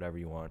whiskey, whatever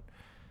you want.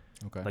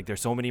 Okay. Like there's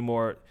so many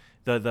more.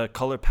 The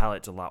color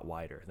palette's a lot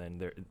wider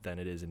than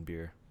it is in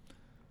beer.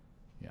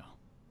 Yeah.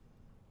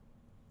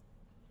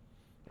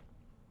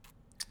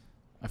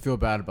 I feel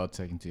bad about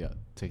taking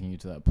you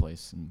to that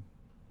place and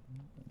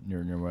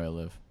near where I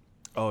live.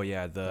 Oh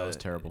yeah, That was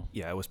terrible.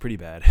 Yeah, it was pretty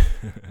bad.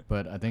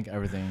 But I think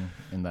everything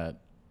in that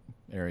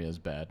area is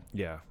bad.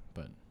 Yeah,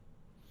 But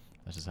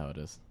that's just how it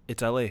is.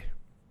 it's LA.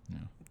 Yeah.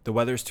 The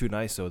weather's too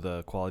nice, so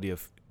the quality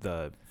of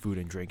the food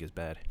and drink is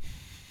bad.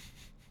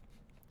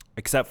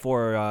 Except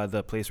for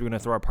the place we're gonna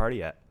throw our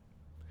party at.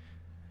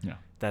 Yeah.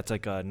 That's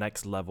like a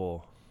next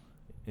level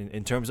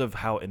in terms of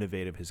how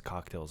innovative his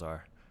cocktails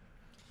are.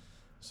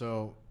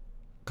 So,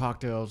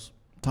 cocktails,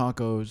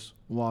 tacos,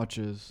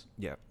 watches,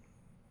 Yeah.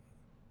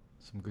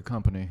 some good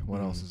company. What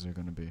Mhm. else is there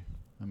going to be?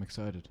 I'm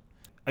excited.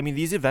 I mean,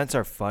 these events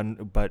are fun,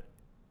 but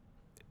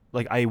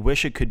like I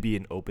wish it could be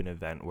an open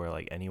event where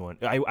like anyone.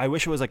 I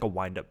wish it was like a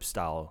wind up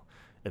style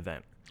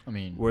event I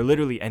mean, where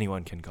literally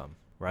anyone can come,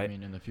 right? I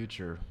mean, in the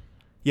future,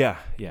 Yeah.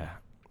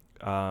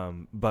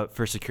 But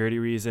for security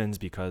reasons,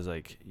 because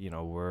like you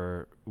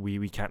know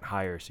we can't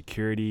hire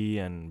security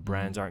and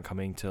brands Mhm. aren't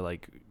coming to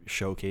like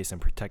showcase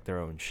and protect their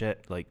own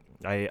shit. Like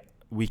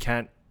we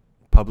can't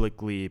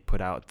publicly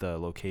put out the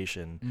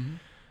location.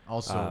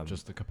 also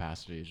just the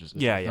capacity is just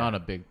yeah, it's yeah. not a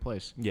big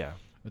place. Yeah.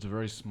 It's a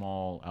very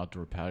small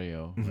outdoor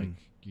patio. Mhm. Like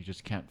you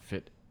just can't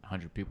fit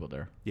 100 people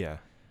there. Yeah.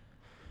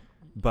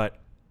 But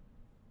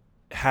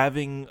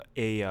having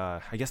a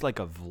I guess like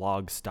a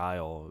vlog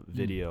style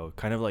video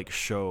kind of like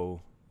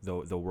show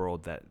the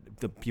world that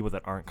the people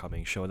that aren't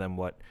coming, show them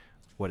what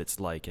it's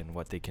like and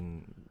what they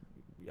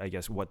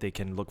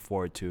can look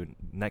forward to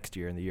next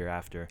year and the year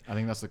after. I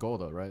think that's the goal,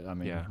 though, right? I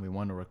mean, Yeah. we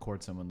want to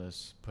record some of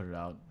this, put it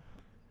out.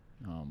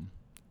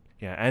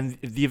 Yeah, and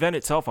the event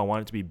itself, I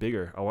want it to be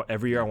bigger.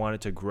 Every year I want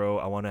it to grow.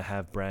 I want to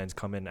have brands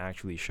come in and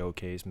actually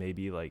showcase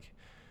maybe like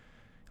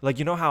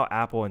you know how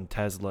Apple and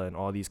Tesla and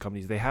all these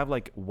companies, they have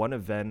like one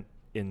event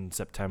in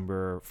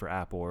September for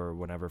Apple or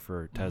whenever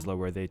for Tesla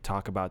where they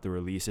talk about the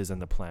releases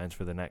and the plans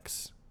for the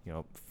next,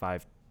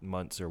 5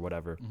 months or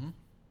whatever.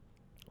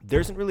 There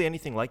isn't really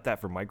anything like that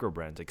for micro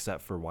brands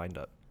except for Wind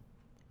Up.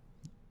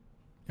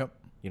 Yep.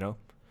 You know?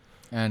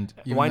 And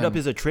Wind Up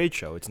is a trade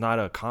show. It's not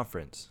a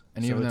conference.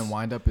 And So even then, it's-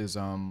 Wind Up is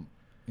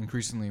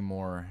increasingly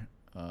more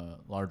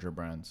larger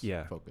brands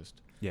Yeah.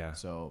 focused. Yeah.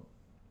 So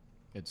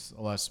it's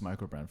less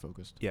micro brand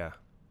focused. Yeah.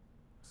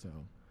 So,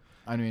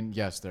 I mean,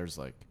 yes, there's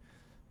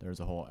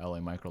a whole LA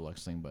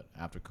Microlux thing, but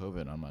after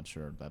COVID, I'm not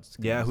sure that's.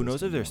 gonna Yeah, who exist knows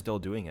if they're anymore. still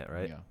doing it,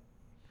 right? Yeah.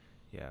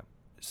 Yeah.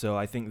 So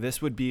I think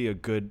this would be a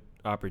good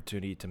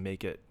opportunity to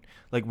make it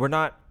like we're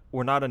not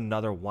we're not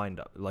another wind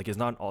up. Like it's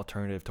not an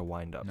alternative to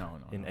wind up No,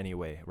 in any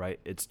way, right?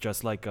 It's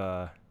just like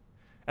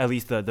at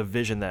least the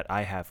vision that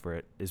I have for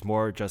it is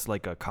more just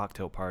like a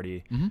cocktail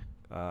party.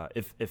 Mm-hmm.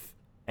 If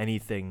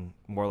anything,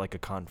 more like a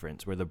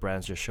conference where the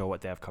brands just show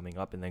what they have coming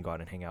up and then go out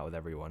and hang out with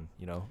everyone,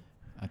 you know?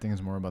 I think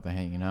it's more about the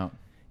hanging out.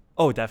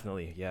 Oh,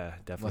 definitely. Yeah,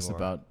 definitely. Less more.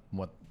 about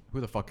who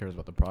the fuck cares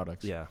about the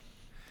products. Yeah.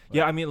 But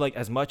Yeah, I mean, like,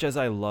 as much as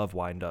I love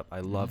wind up, I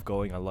love Mhm.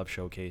 going, I love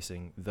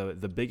showcasing,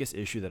 the biggest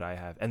issue that I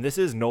have, and this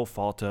is no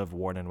fault of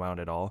Worn and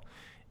Wound at all,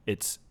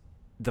 it's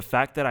the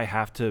fact that I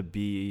have to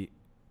be,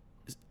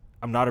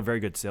 I'm not a very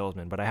good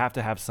salesman, but I have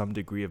to have some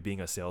degree of being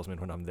a salesman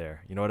when I'm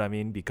there. You know what I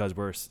mean? Because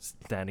we're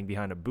standing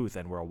behind a booth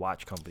and we're a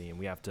watch company and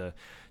we have to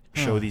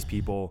show these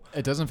people.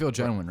 It doesn't feel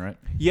genuine, right?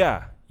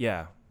 Yeah,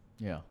 yeah.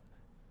 Yeah.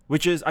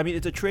 Which is, I mean,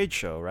 it's a trade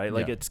show, right?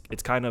 Like Yeah.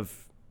 it's kind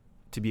of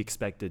to be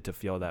expected to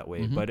feel that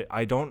way, Mhm. but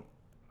I don't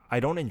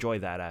enjoy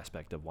that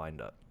aspect of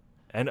wind up.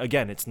 And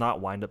again, it's not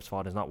wind up's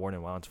fault. It's not Worn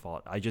and Wound's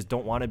fault. I just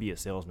don't want to be a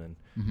salesman.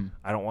 Mm-hmm.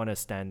 I don't want to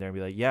stand there and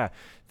be like, yeah,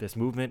 this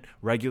movement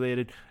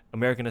regulated,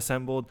 American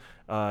assembled.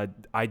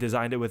 I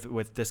designed it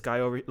with this guy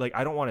over. Like,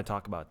 I don't want to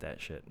talk about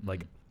that shit. Mm-hmm.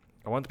 Like,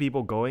 I want the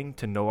people going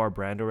to know our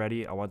brand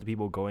already. I want the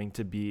people going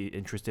to be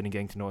interested in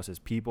getting to know us as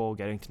people,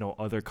 getting to know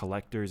other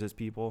collectors as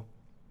people.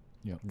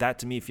 Yeah. That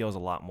to me feels a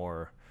lot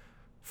more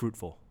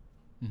fruitful,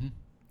 Mm-hmm.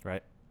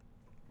 right?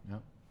 Yeah.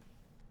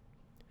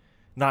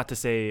 Not to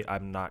say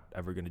I'm not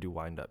ever going to do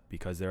wind up,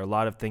 because there are a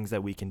lot of things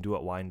that we can do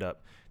at wind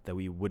up that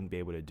we wouldn't be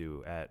able to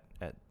do at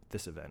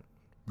this event,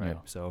 right?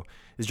 Yeah. So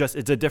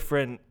it's a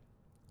different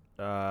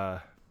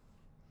what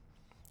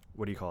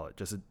do you call it?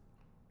 Just a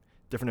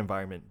different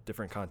environment,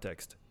 different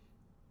context.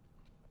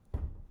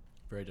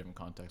 Very different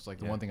context. Like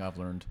the Yeah. one thing I've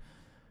learned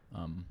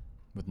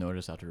with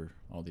Notice after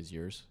all these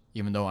years,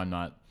 even though I'm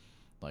not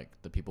like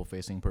the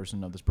people-facing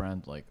person of this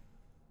brand, like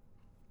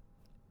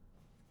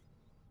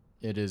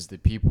it is the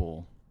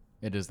people,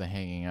 it is the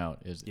hanging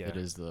out, Yeah. it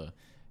is the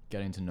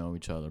getting to know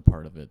each other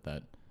part of it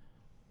that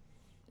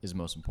is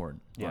most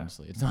important. Yeah.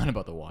 Honestly, it's not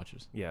about the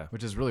watches, Yeah.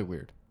 which is really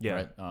weird.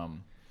 Yeah. Right.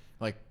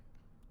 Like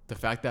the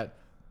fact that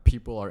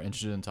people are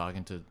interested in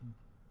talking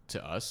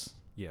to us,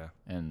 Yeah.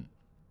 and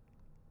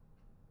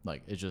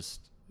like it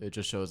just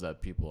shows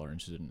that people are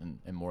interested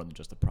in more than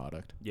just the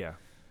product. Yeah.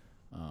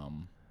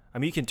 Um, I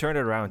mean, you can turn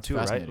it around It's too,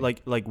 right?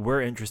 fascinating. Like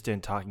we're interested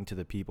in talking to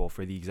the people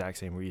for the exact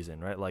same reason,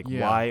 right? Like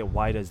Yeah.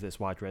 why does this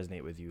watch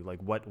resonate with you?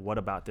 Like what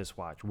about this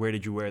watch? Where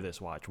did you wear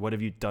this watch? What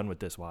have you done with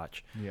this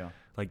watch? yeah.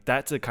 Like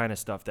that's the kind of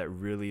stuff that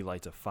really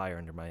lights a fire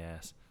under my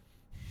ass.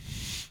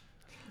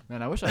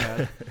 Man, I wish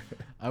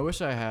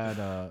I had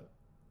a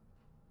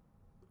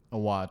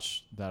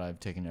watch that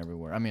I've taken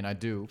everywhere. I mean, I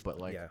do, but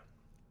like yeah.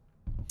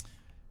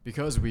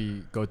 because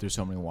we go through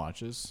so many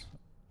watches,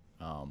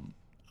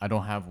 I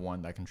don't have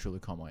one that I can truly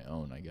call my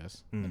own, I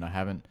guess. Mm. And I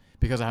haven't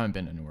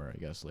been anywhere, I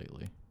guess,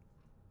 lately.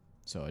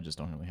 So I just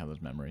don't really have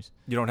those memories.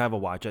 You don't have a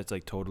watch that's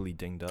like totally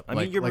dinged up. I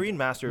Like- mean, your like- Marine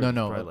Master No, is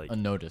no, probably a like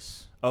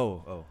Notice.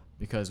 oh.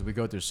 Because we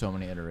go through so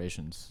many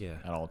iterations Yeah.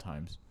 at all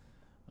times.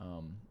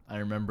 I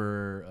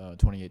remember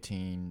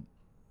 2018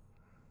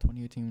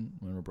 when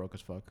we were broke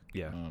as fuck.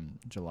 Yeah.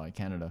 July,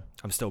 Canada.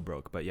 I'm still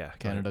broke, but yeah. go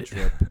Canada ahead.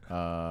 trip.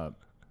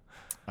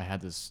 I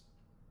had this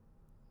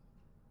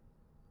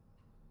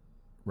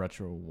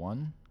Retro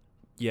 1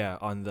 Yeah,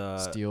 on the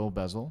steel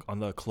bezel on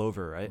the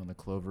Clover, right? on the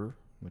Clover,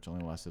 which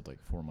only lasted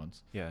like 4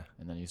 months. Yeah.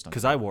 And then you stunk.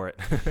 Cuz I wore it.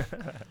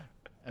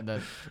 And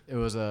then it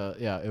was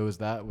it was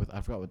that with,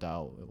 I forgot what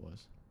dial it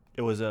was.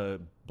 It was a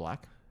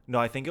Black? no,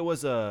 I think it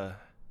was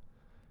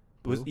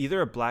Blue?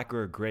 either a black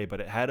or a gray,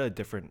 but it had a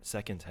different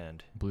second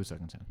hand. Blue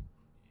second hand.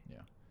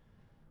 Yeah.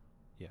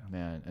 Yeah.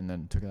 Man, and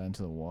then took it out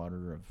into the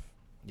water of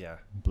Yeah.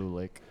 Blue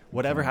Lake.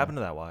 Whatever Canada. happened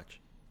to that watch?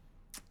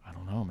 I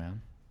don't know,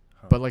 man.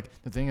 Huh. But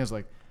like the thing is,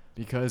 like,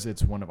 because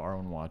it's one of our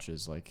own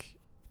watches, like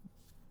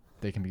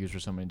they can be used for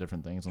so many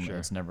different things, and Sure.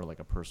 it's never like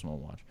a personal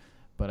watch.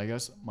 But I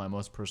guess my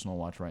most personal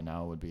watch right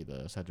now would be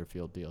the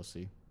Sedgerfield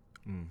DLC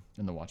in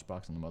the watch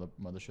box in the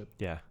mothership.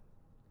 Yeah.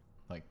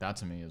 Like that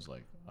to me is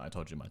like, I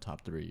told you, my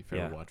top 3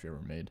 favorite Yeah. watch we ever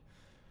made.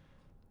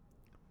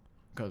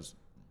 Because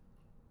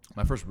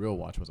my first real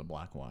watch was a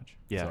black watch.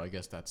 Yeah. So I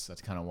guess that's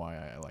kind of why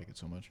I like it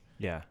so much.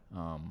 Yeah.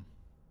 My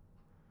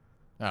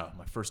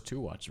first 2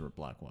 watches were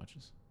black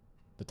watches.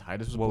 The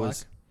Titus was What black.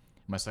 was-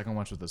 My second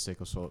watch was the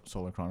Seiko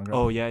Solar Chronograph.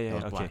 Oh yeah, That yeah.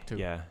 was Okay. black too.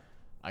 Yeah.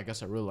 I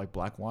guess I really like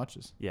black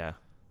watches. Yeah.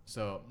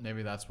 So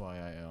maybe that's why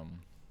it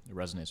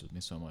resonates with me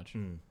so much.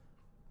 Mm.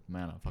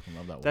 Man, I fucking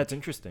love that watch. That's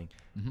interesting.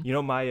 Mhm. You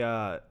know,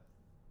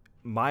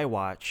 my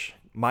watch,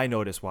 my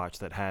Notice watch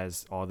that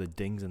has all the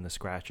dings and the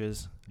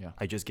scratches, Yeah.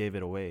 I just gave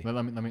it away.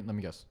 Let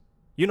me guess.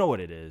 You know what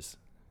it is.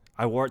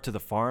 I wore it to the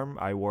farm.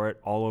 I wore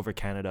it all over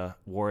Canada.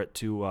 Wore it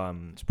to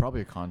It's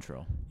probably a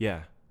Contrail.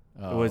 yeah.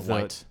 It was the-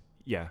 white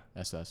Yeah.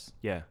 SS.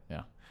 Yeah.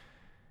 Yeah.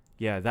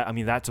 Yeah,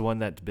 that's the one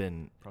that's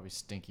been Probably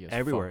stinky as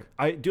everywhere.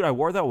 fuck. I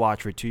wore that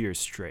watch for 2 years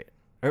straight.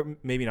 Or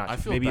maybe not. I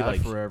feel maybe bad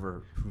like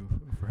forever.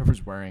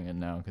 Whoever's wearing it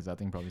now, because that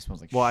thing probably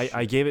smells like. well, I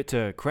shit. gave it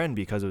to Kren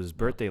because it was his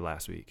birthday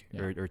last week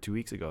Yeah. or 2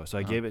 weeks ago. So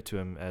I Uh-huh. gave it to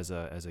him as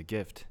a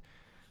gift,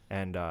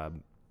 and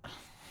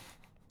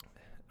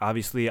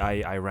obviously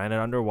I ran it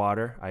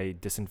underwater. I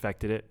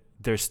disinfected it.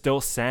 There's still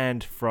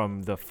sand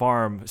from the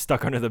farm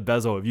stuck under the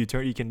bezel. If you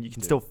turn, you can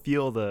Dude. still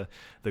feel the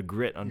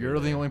grit under. You're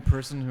the there. only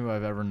person who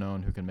I've ever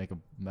known who can make a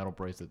metal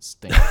bracelet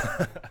stink.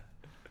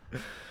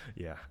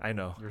 Yeah, I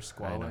know. You're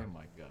squalling. know.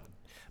 My God.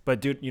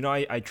 But dude,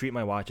 I treat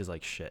my watches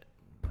like shit.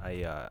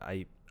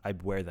 I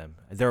wear them.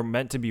 They're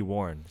meant to be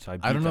worn. So I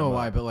don't beat know them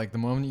why, up. but like the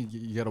moment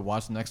you get to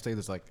watch the next day,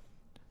 there's like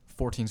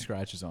 14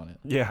 scratches on it.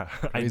 Yeah,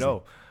 I Crazy.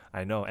 know,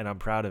 and I'm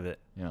proud of it.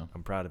 Yeah.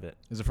 I'm proud of it.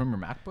 Is it from your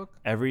MacBook?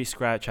 Every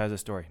scratch has a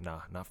story.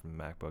 Nah, not from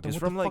the MacBook. Then It's what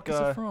from the like fuck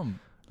is it from?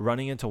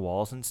 running into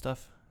walls and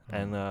stuff. Oh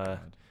And my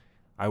God.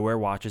 I wear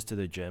watches to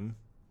the gym.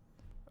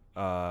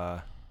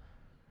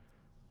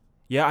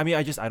 Yeah, I mean,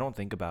 I don't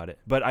think about it.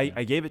 But Yeah.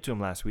 I gave it to him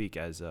last week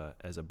as a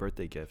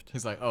birthday gift.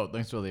 He's like, oh,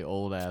 thanks for the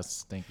old ass,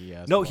 stinky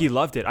ass. No, he watch."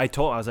 loved it. I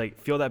was like,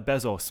 feel that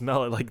bezel,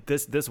 smell it. Like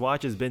this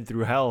watch has been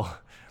through hell.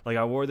 Like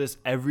I wore this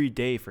every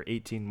day for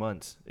 18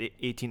 months,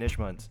 18-ish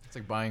months. It's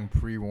like buying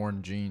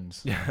pre-worn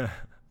jeans. Yeah,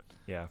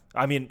 yeah.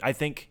 I mean, I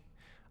think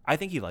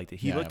he liked it.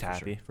 He Yeah, looked for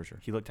happy. Sure, for sure.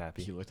 He looked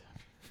happy. He looked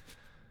happy.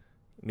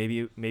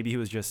 Maybe he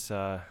was just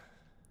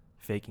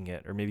faking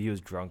it, or maybe he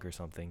was drunk or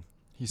something.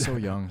 He's so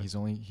young.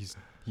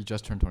 He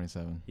just turned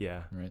 27.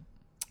 Yeah. Right.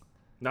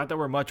 Not that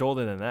we're much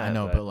older than that. I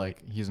know, but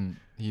like he's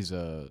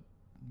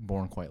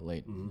born quite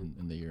late Mhm.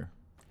 in the year.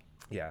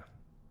 yeah.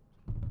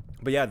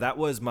 But yeah, that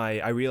was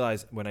I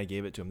realized when I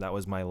gave it to him, that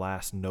was my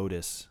last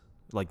notice,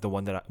 like the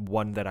one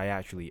that I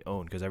actually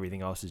own, because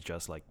everything else is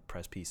just like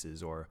press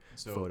pieces or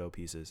So photo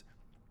pieces.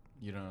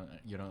 you don't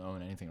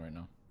own anything right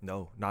now.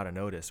 No, not a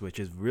notice, which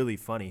is really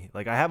funny.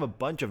 Like I have a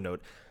bunch of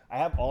I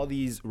have all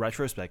these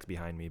retrospects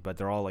behind me, but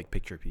they're all like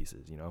picture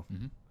pieces, you know.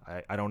 Mm-hmm.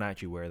 I don't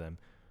actually wear them.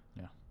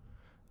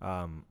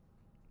 Yeah.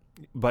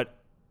 But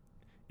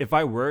if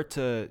I were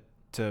to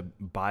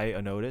buy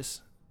a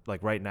notice,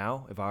 like right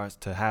now, if I was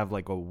to have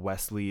like a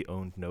Wesley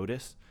owned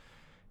notice,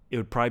 it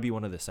would probably be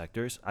one of the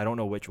sectors. I don't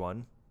know which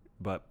one,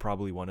 but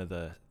probably one of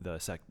the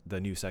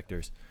new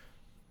sectors.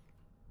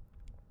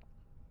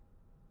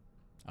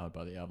 I would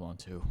buy the Avalon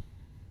too.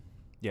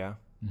 Yeah.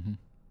 Mm-hmm.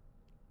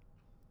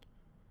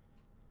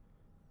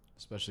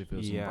 Especially if it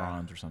was in Yeah.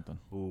 bronze or something.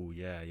 Ooh,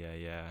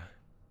 yeah.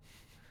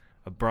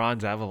 A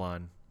bronze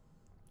Avalon.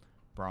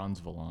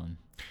 Bronze Valon.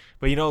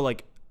 But you know,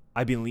 like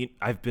I've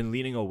been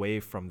leaning away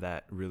from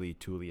that really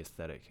Thule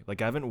aesthetic.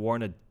 Like I haven't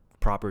worn a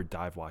proper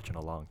dive watch in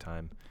a long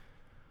time,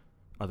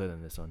 other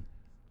than this one.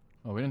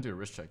 Oh, we didn't do a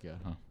wrist check yet,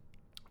 huh?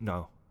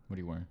 No, What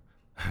are you wearing?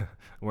 I'm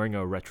wearing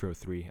a Retro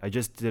 3. I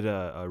just did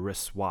a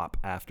wrist swap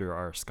after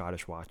our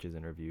Scottish watches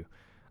interview.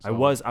 So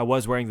I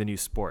was wearing the new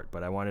Sport,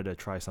 but I wanted to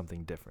try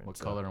something different. What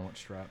so, color and what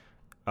strap?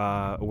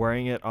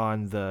 Wearing it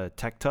on the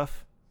Tech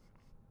Tough,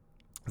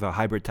 the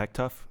hybrid Tech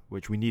Tough,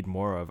 which we need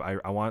more of. I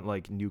want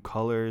like new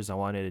colors. I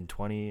want it in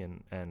 20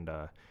 and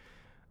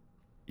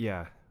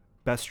yeah,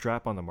 best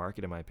strap on the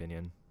market in my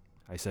opinion.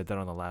 I said that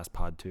on the last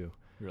pod too.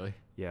 Really?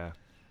 Yeah,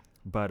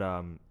 but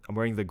I'm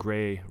wearing the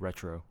gray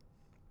Retro.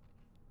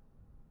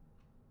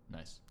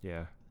 Nice.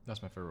 Yeah,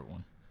 That's my favorite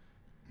one.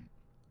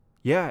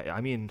 yeah.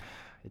 I mean,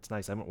 it's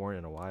nice. I haven't worn it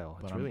in a while.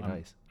 But It's I'm- really I'm-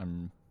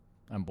 nice.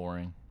 I'm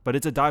boring. But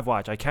it's a dive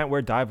watch. I can't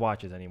wear dive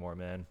watches anymore,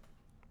 man.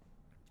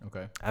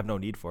 Okay. I have no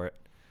need for it.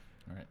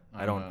 All right.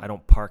 I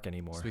don't park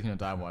anymore. Speaking of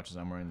dive watches,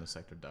 I'm wearing the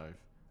Sector Dive,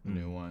 the Mm.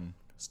 new one,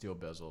 steel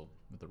bezel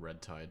with the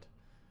red tide,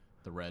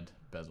 the red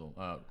bezel,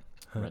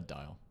 red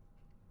dial.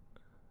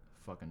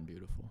 Fucking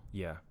beautiful.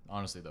 Yeah,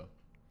 Honestly though,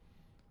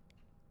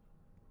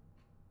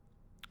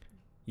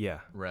 yeah.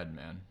 red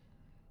man.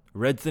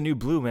 Red's the new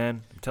blue,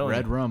 man. I'm telling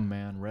Red you. rum,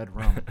 man. Red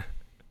rum.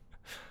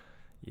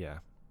 Yeah.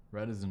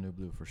 Red is the new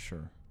blue for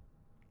sure.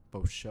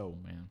 Both show,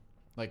 man.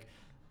 Like,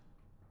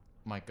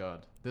 my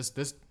God, this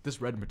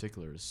red in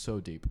particular is so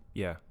deep.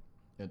 Yeah.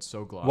 It's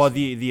so glossy. Well,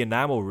 the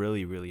enamel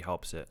really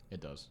helps it. It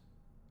does.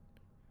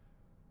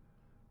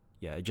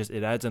 Yeah,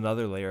 it adds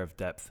another layer of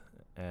depth,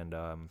 and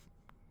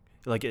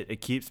like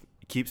it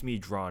keeps me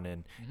drawn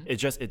in. Mhm.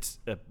 It's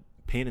a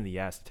pain in the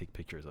ass to take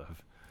pictures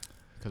of.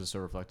 Because it's so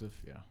reflective.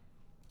 Yeah,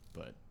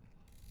 but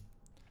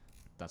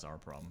that's our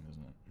problem,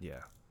 isn't it?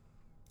 Yeah.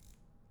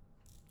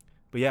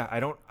 But yeah, I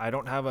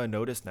don't have a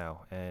notice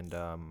now, and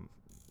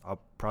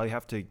I'll probably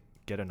have to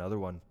get another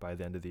one by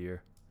the end of the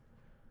year.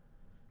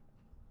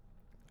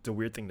 It's a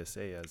weird thing to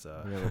say as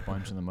We have a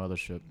bunch in the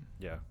mothership.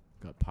 yeah.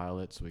 Got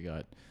pilots. We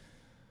got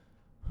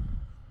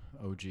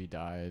OG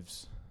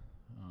dives.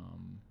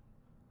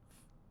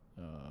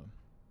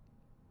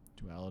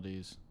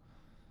 Dualities.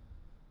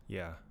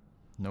 Yeah.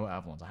 No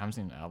Avalons. I haven't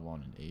seen an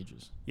Avalon in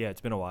ages. Yeah,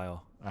 it's been a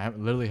while.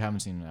 Literally haven't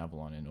seen an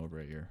Avalon in over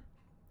a year.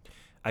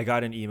 I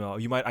got an email.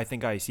 I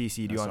think I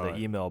CC'd you I on saw the it.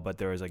 email, but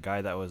there was a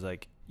guy that was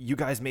like, "You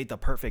guys made the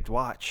perfect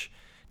watch.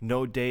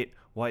 No date,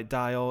 white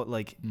dial."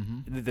 Like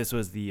this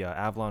was the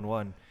Avalon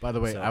one. By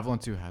the way, So- Avalon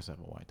 2 has to have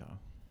a white dial.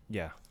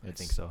 Yeah, I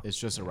It's, think so. It's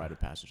just a rite of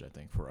passage, I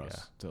think, for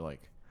us to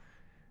like.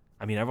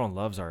 I mean, everyone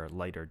loves our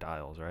lighter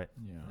dials, right?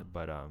 Yeah.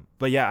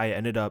 But yeah, I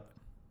ended up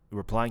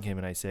replying him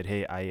and I said,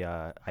 "Hey,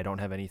 I don't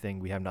have anything.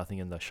 We have nothing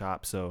in the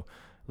shop, so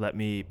let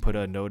me put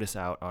a notice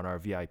out on our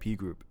VIP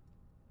group."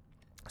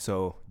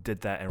 So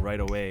did that, and right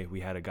away we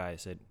had a guy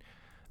said,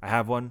 I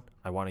have one,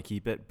 I want to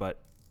keep it,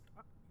 but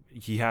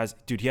he has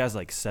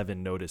like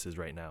 7 notices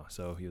right now.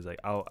 So he was like,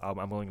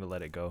 I'm willing to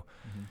let it go.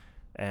 Mm-hmm.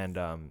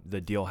 And the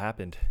deal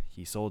happened.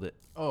 He sold it.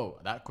 Oh,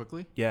 that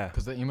quickly? Yeah.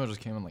 Because the email just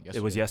came in like yesterday.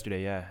 It was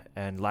yesterday, yeah.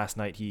 And last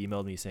night he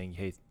emailed me saying,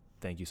 hey,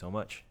 thank you so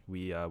much.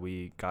 We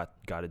got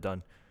it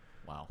done.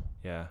 Wow.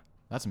 Yeah.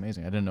 That's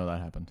amazing. I didn't know that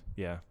happened.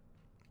 Yeah.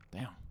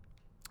 Damn.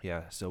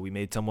 Yeah. So we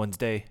made someone's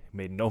day.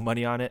 Made no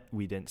money on it.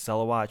 We didn't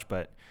sell a watch,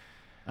 but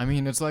I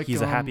mean, it's like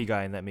he's a happy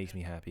guy, and that makes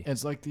me happy.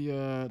 It's like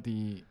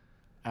the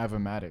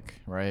Avomatic,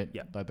 right?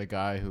 Yeah. Like the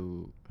guy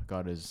who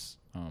got his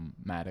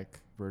Matic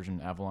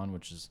version Avalon,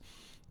 which is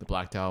the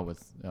black dial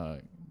with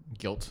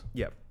gilt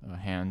Yep.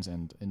 hands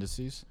and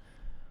indices.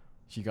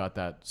 He got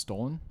that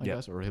stolen, I Yep.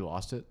 guess, or he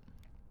lost it.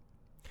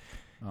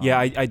 Yeah,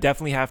 I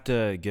definitely have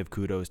to give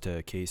kudos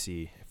to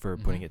Casey for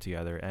putting Mhm. it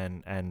together,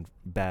 and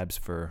Babs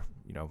for,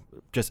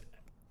 just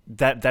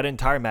that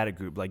entire Matic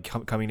group, like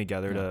coming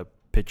together Yeah. to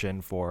pitch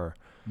in for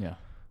Yeah.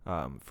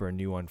 for a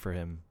new one for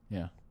him.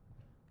 Yeah.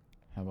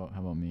 How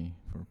about me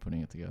for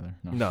putting it together?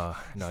 No,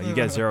 you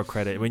get 0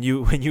 credit. When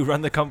you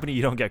run the company,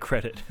 you don't get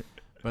credit.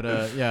 But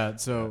yeah,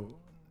 so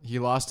he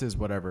lost his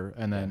whatever,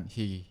 and then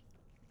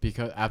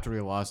because after he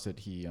lost it,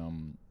 he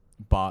found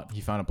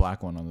a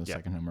black one on the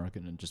secondhand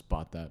market and just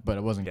bought that. But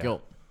it wasn't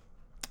gilt.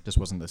 Just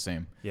wasn't the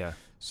same. Yeah.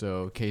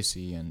 So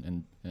Casey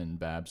and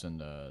Babs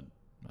and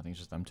I think it's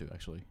just them two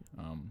actually.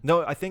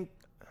 No, I think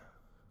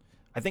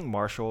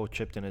Marshall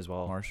chipped in as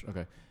well. Marsh,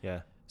 okay.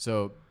 Yeah.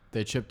 So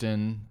they chipped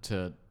in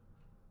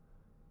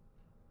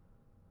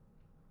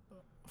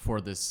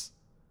for this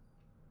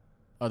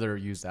other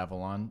used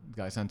Avalon. The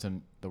guy sent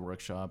him the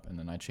workshop, and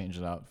then I changed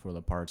it out for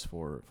the parts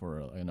for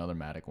another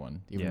Matic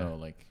one. Even though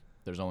like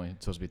there's only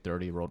supposed to be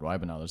 30 worldwide,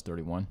 but now there's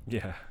 31.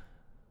 Yeah.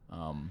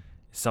 Um,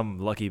 Some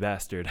lucky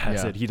bastard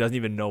has it. He doesn't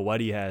even know what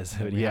he has,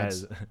 but he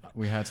has.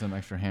 We had some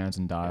extra hands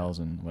and dials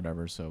and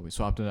whatever, so we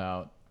swapped it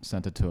out,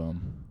 sent it to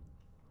him,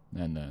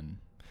 and then.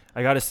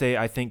 I gotta say,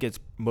 I think it's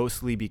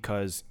mostly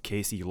because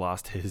Casey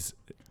lost his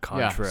Contrail.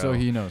 Yeah, so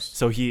he knows.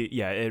 So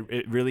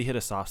it really hit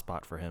a soft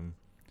spot for him.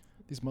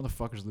 These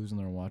motherfuckers losing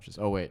their watches.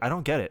 Oh wait, I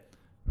don't get it.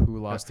 who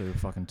lost their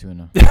fucking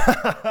tuna?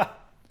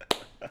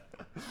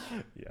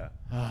 Yeah.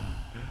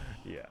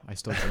 Yeah. I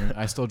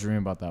still dream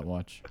about that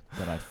watch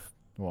that I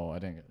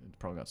didn't. It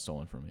probably got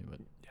stolen from me, but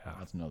Yeah.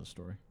 that's another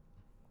story.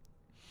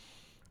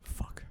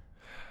 Fuck.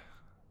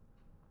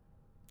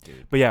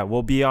 Dude. But yeah,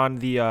 we'll be on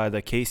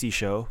the Casey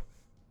show.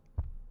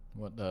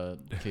 What,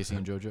 Casey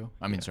and JoJo?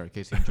 I mean, sorry,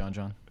 Casey and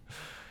John.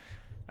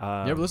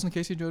 You ever listen to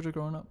Casey and JoJo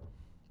growing up?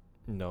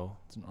 No.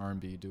 It's an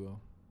R&B duo.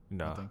 I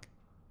No. think.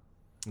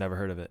 Never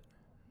heard of it.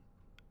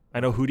 I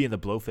know Hootie and the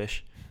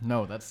Blowfish.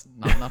 No, that's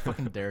not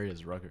fucking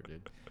Darius Rucker,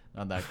 dude.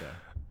 Not that guy.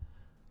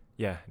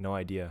 Yeah, no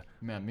idea.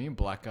 Man, me and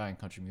black guy in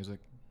country music,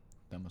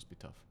 that must be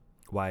tough.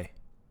 Why?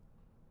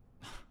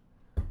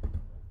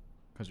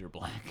 Because you're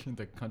black in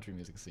the country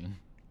music scene.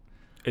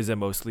 Is it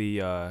mostly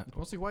It's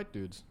mostly white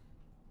dudes.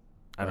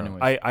 I don't know.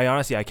 Anyways. I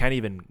honestly I can't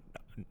even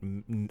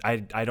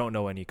I don't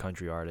know any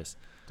country artists,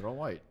 They're all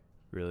white.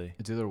 really.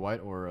 It's either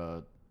white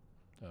or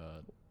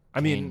I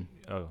mean,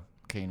 oh.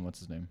 Kane, what's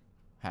his name?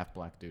 Half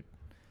black dude.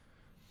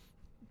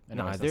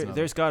 No, Anyways, that's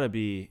there's got to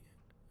be.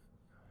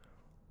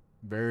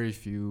 very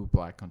few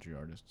black country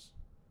artists.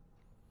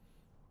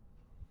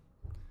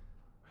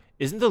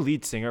 Isn't the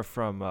lead singer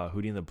from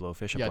Hootie and the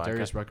Blowfish a Yeah, black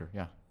Darius guy? Rucker.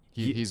 Yeah,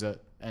 He- he's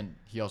and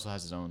he also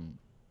has his own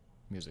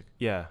music,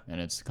 Yeah, and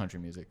it's country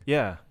music.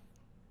 yeah.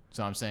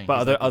 So I'm saying,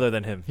 But he's other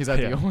than him, he's like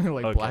yeah. the only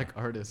like Okay. black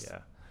artist. Yeah.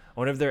 I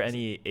wonder if there are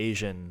any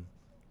Asian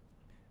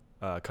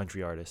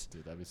country artists.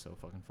 Dude, that'd be so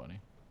fucking funny.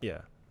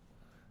 Yeah.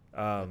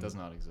 It does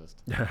not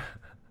exist.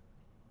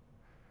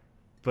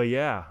 But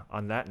yeah,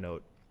 on that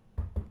note,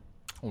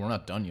 Well, we're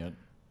not done yet.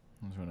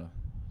 I'm just gonna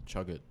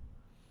chug it.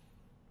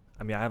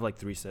 I mean, I have like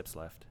 3 sips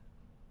left.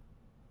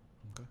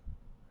 Okay.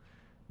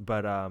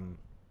 But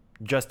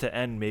just to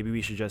end, maybe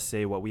we should just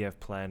say what we have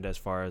planned as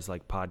far as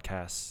like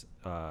podcast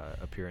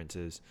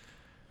appearances.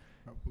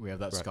 We have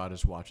that Right.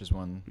 Scottish Watches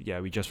one. Yeah,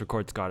 we just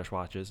record Scottish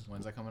Watches.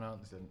 When's that coming out?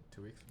 Is it in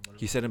 2 weeks? What is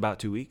He it? said in about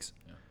 2 weeks.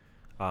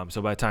 Yeah.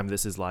 So by the time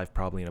this is live,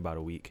 probably in about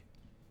a week.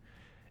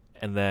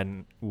 And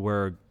then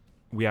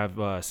we have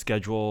a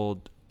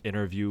scheduled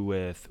interview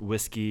with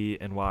Whiskey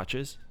and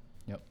Watches.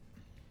 Yep.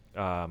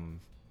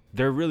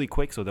 They're really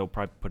quick, so they'll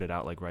probably put it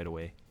out like right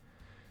away.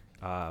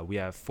 We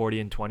have 40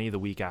 and 20 the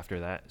week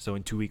after that, so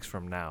in 2 weeks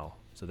from now.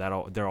 So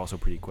they're also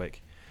pretty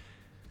quick.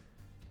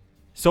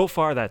 So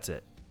far, that's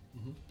it.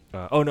 Mm-hmm.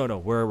 No,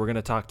 we're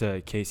gonna talk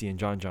to Casey and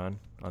John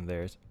on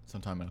theirs.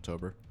 Sometime in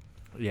October.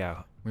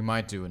 Yeah, We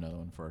might do another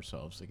one for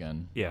ourselves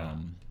again. Yeah.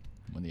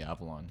 When the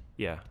Avalon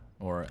yeah.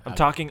 or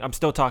I'm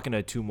still talking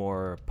to 2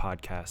 more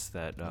podcasts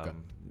that Okay.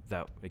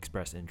 that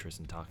expressed interest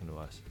in talking to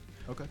us.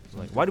 Okay.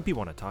 Like, why do people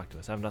want to talk to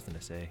us? I have nothing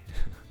to say.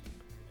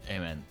 Hey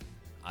man,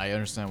 I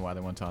understand why they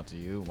want to talk to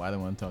you, why they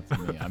want to talk to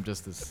me. I'm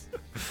just this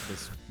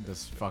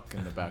fuck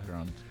in the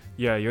background.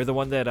 Yeah, you're the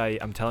one that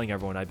I'm telling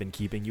everyone I've been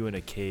keeping you in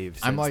a cave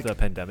I'm since like- the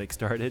pandemic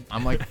started.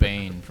 I'm like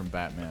Bane from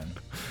Batman.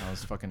 I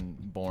was fucking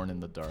born in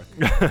the dark,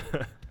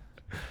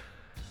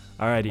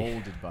 Alrighty,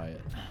 molded by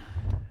it.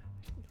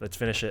 let's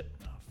finish it.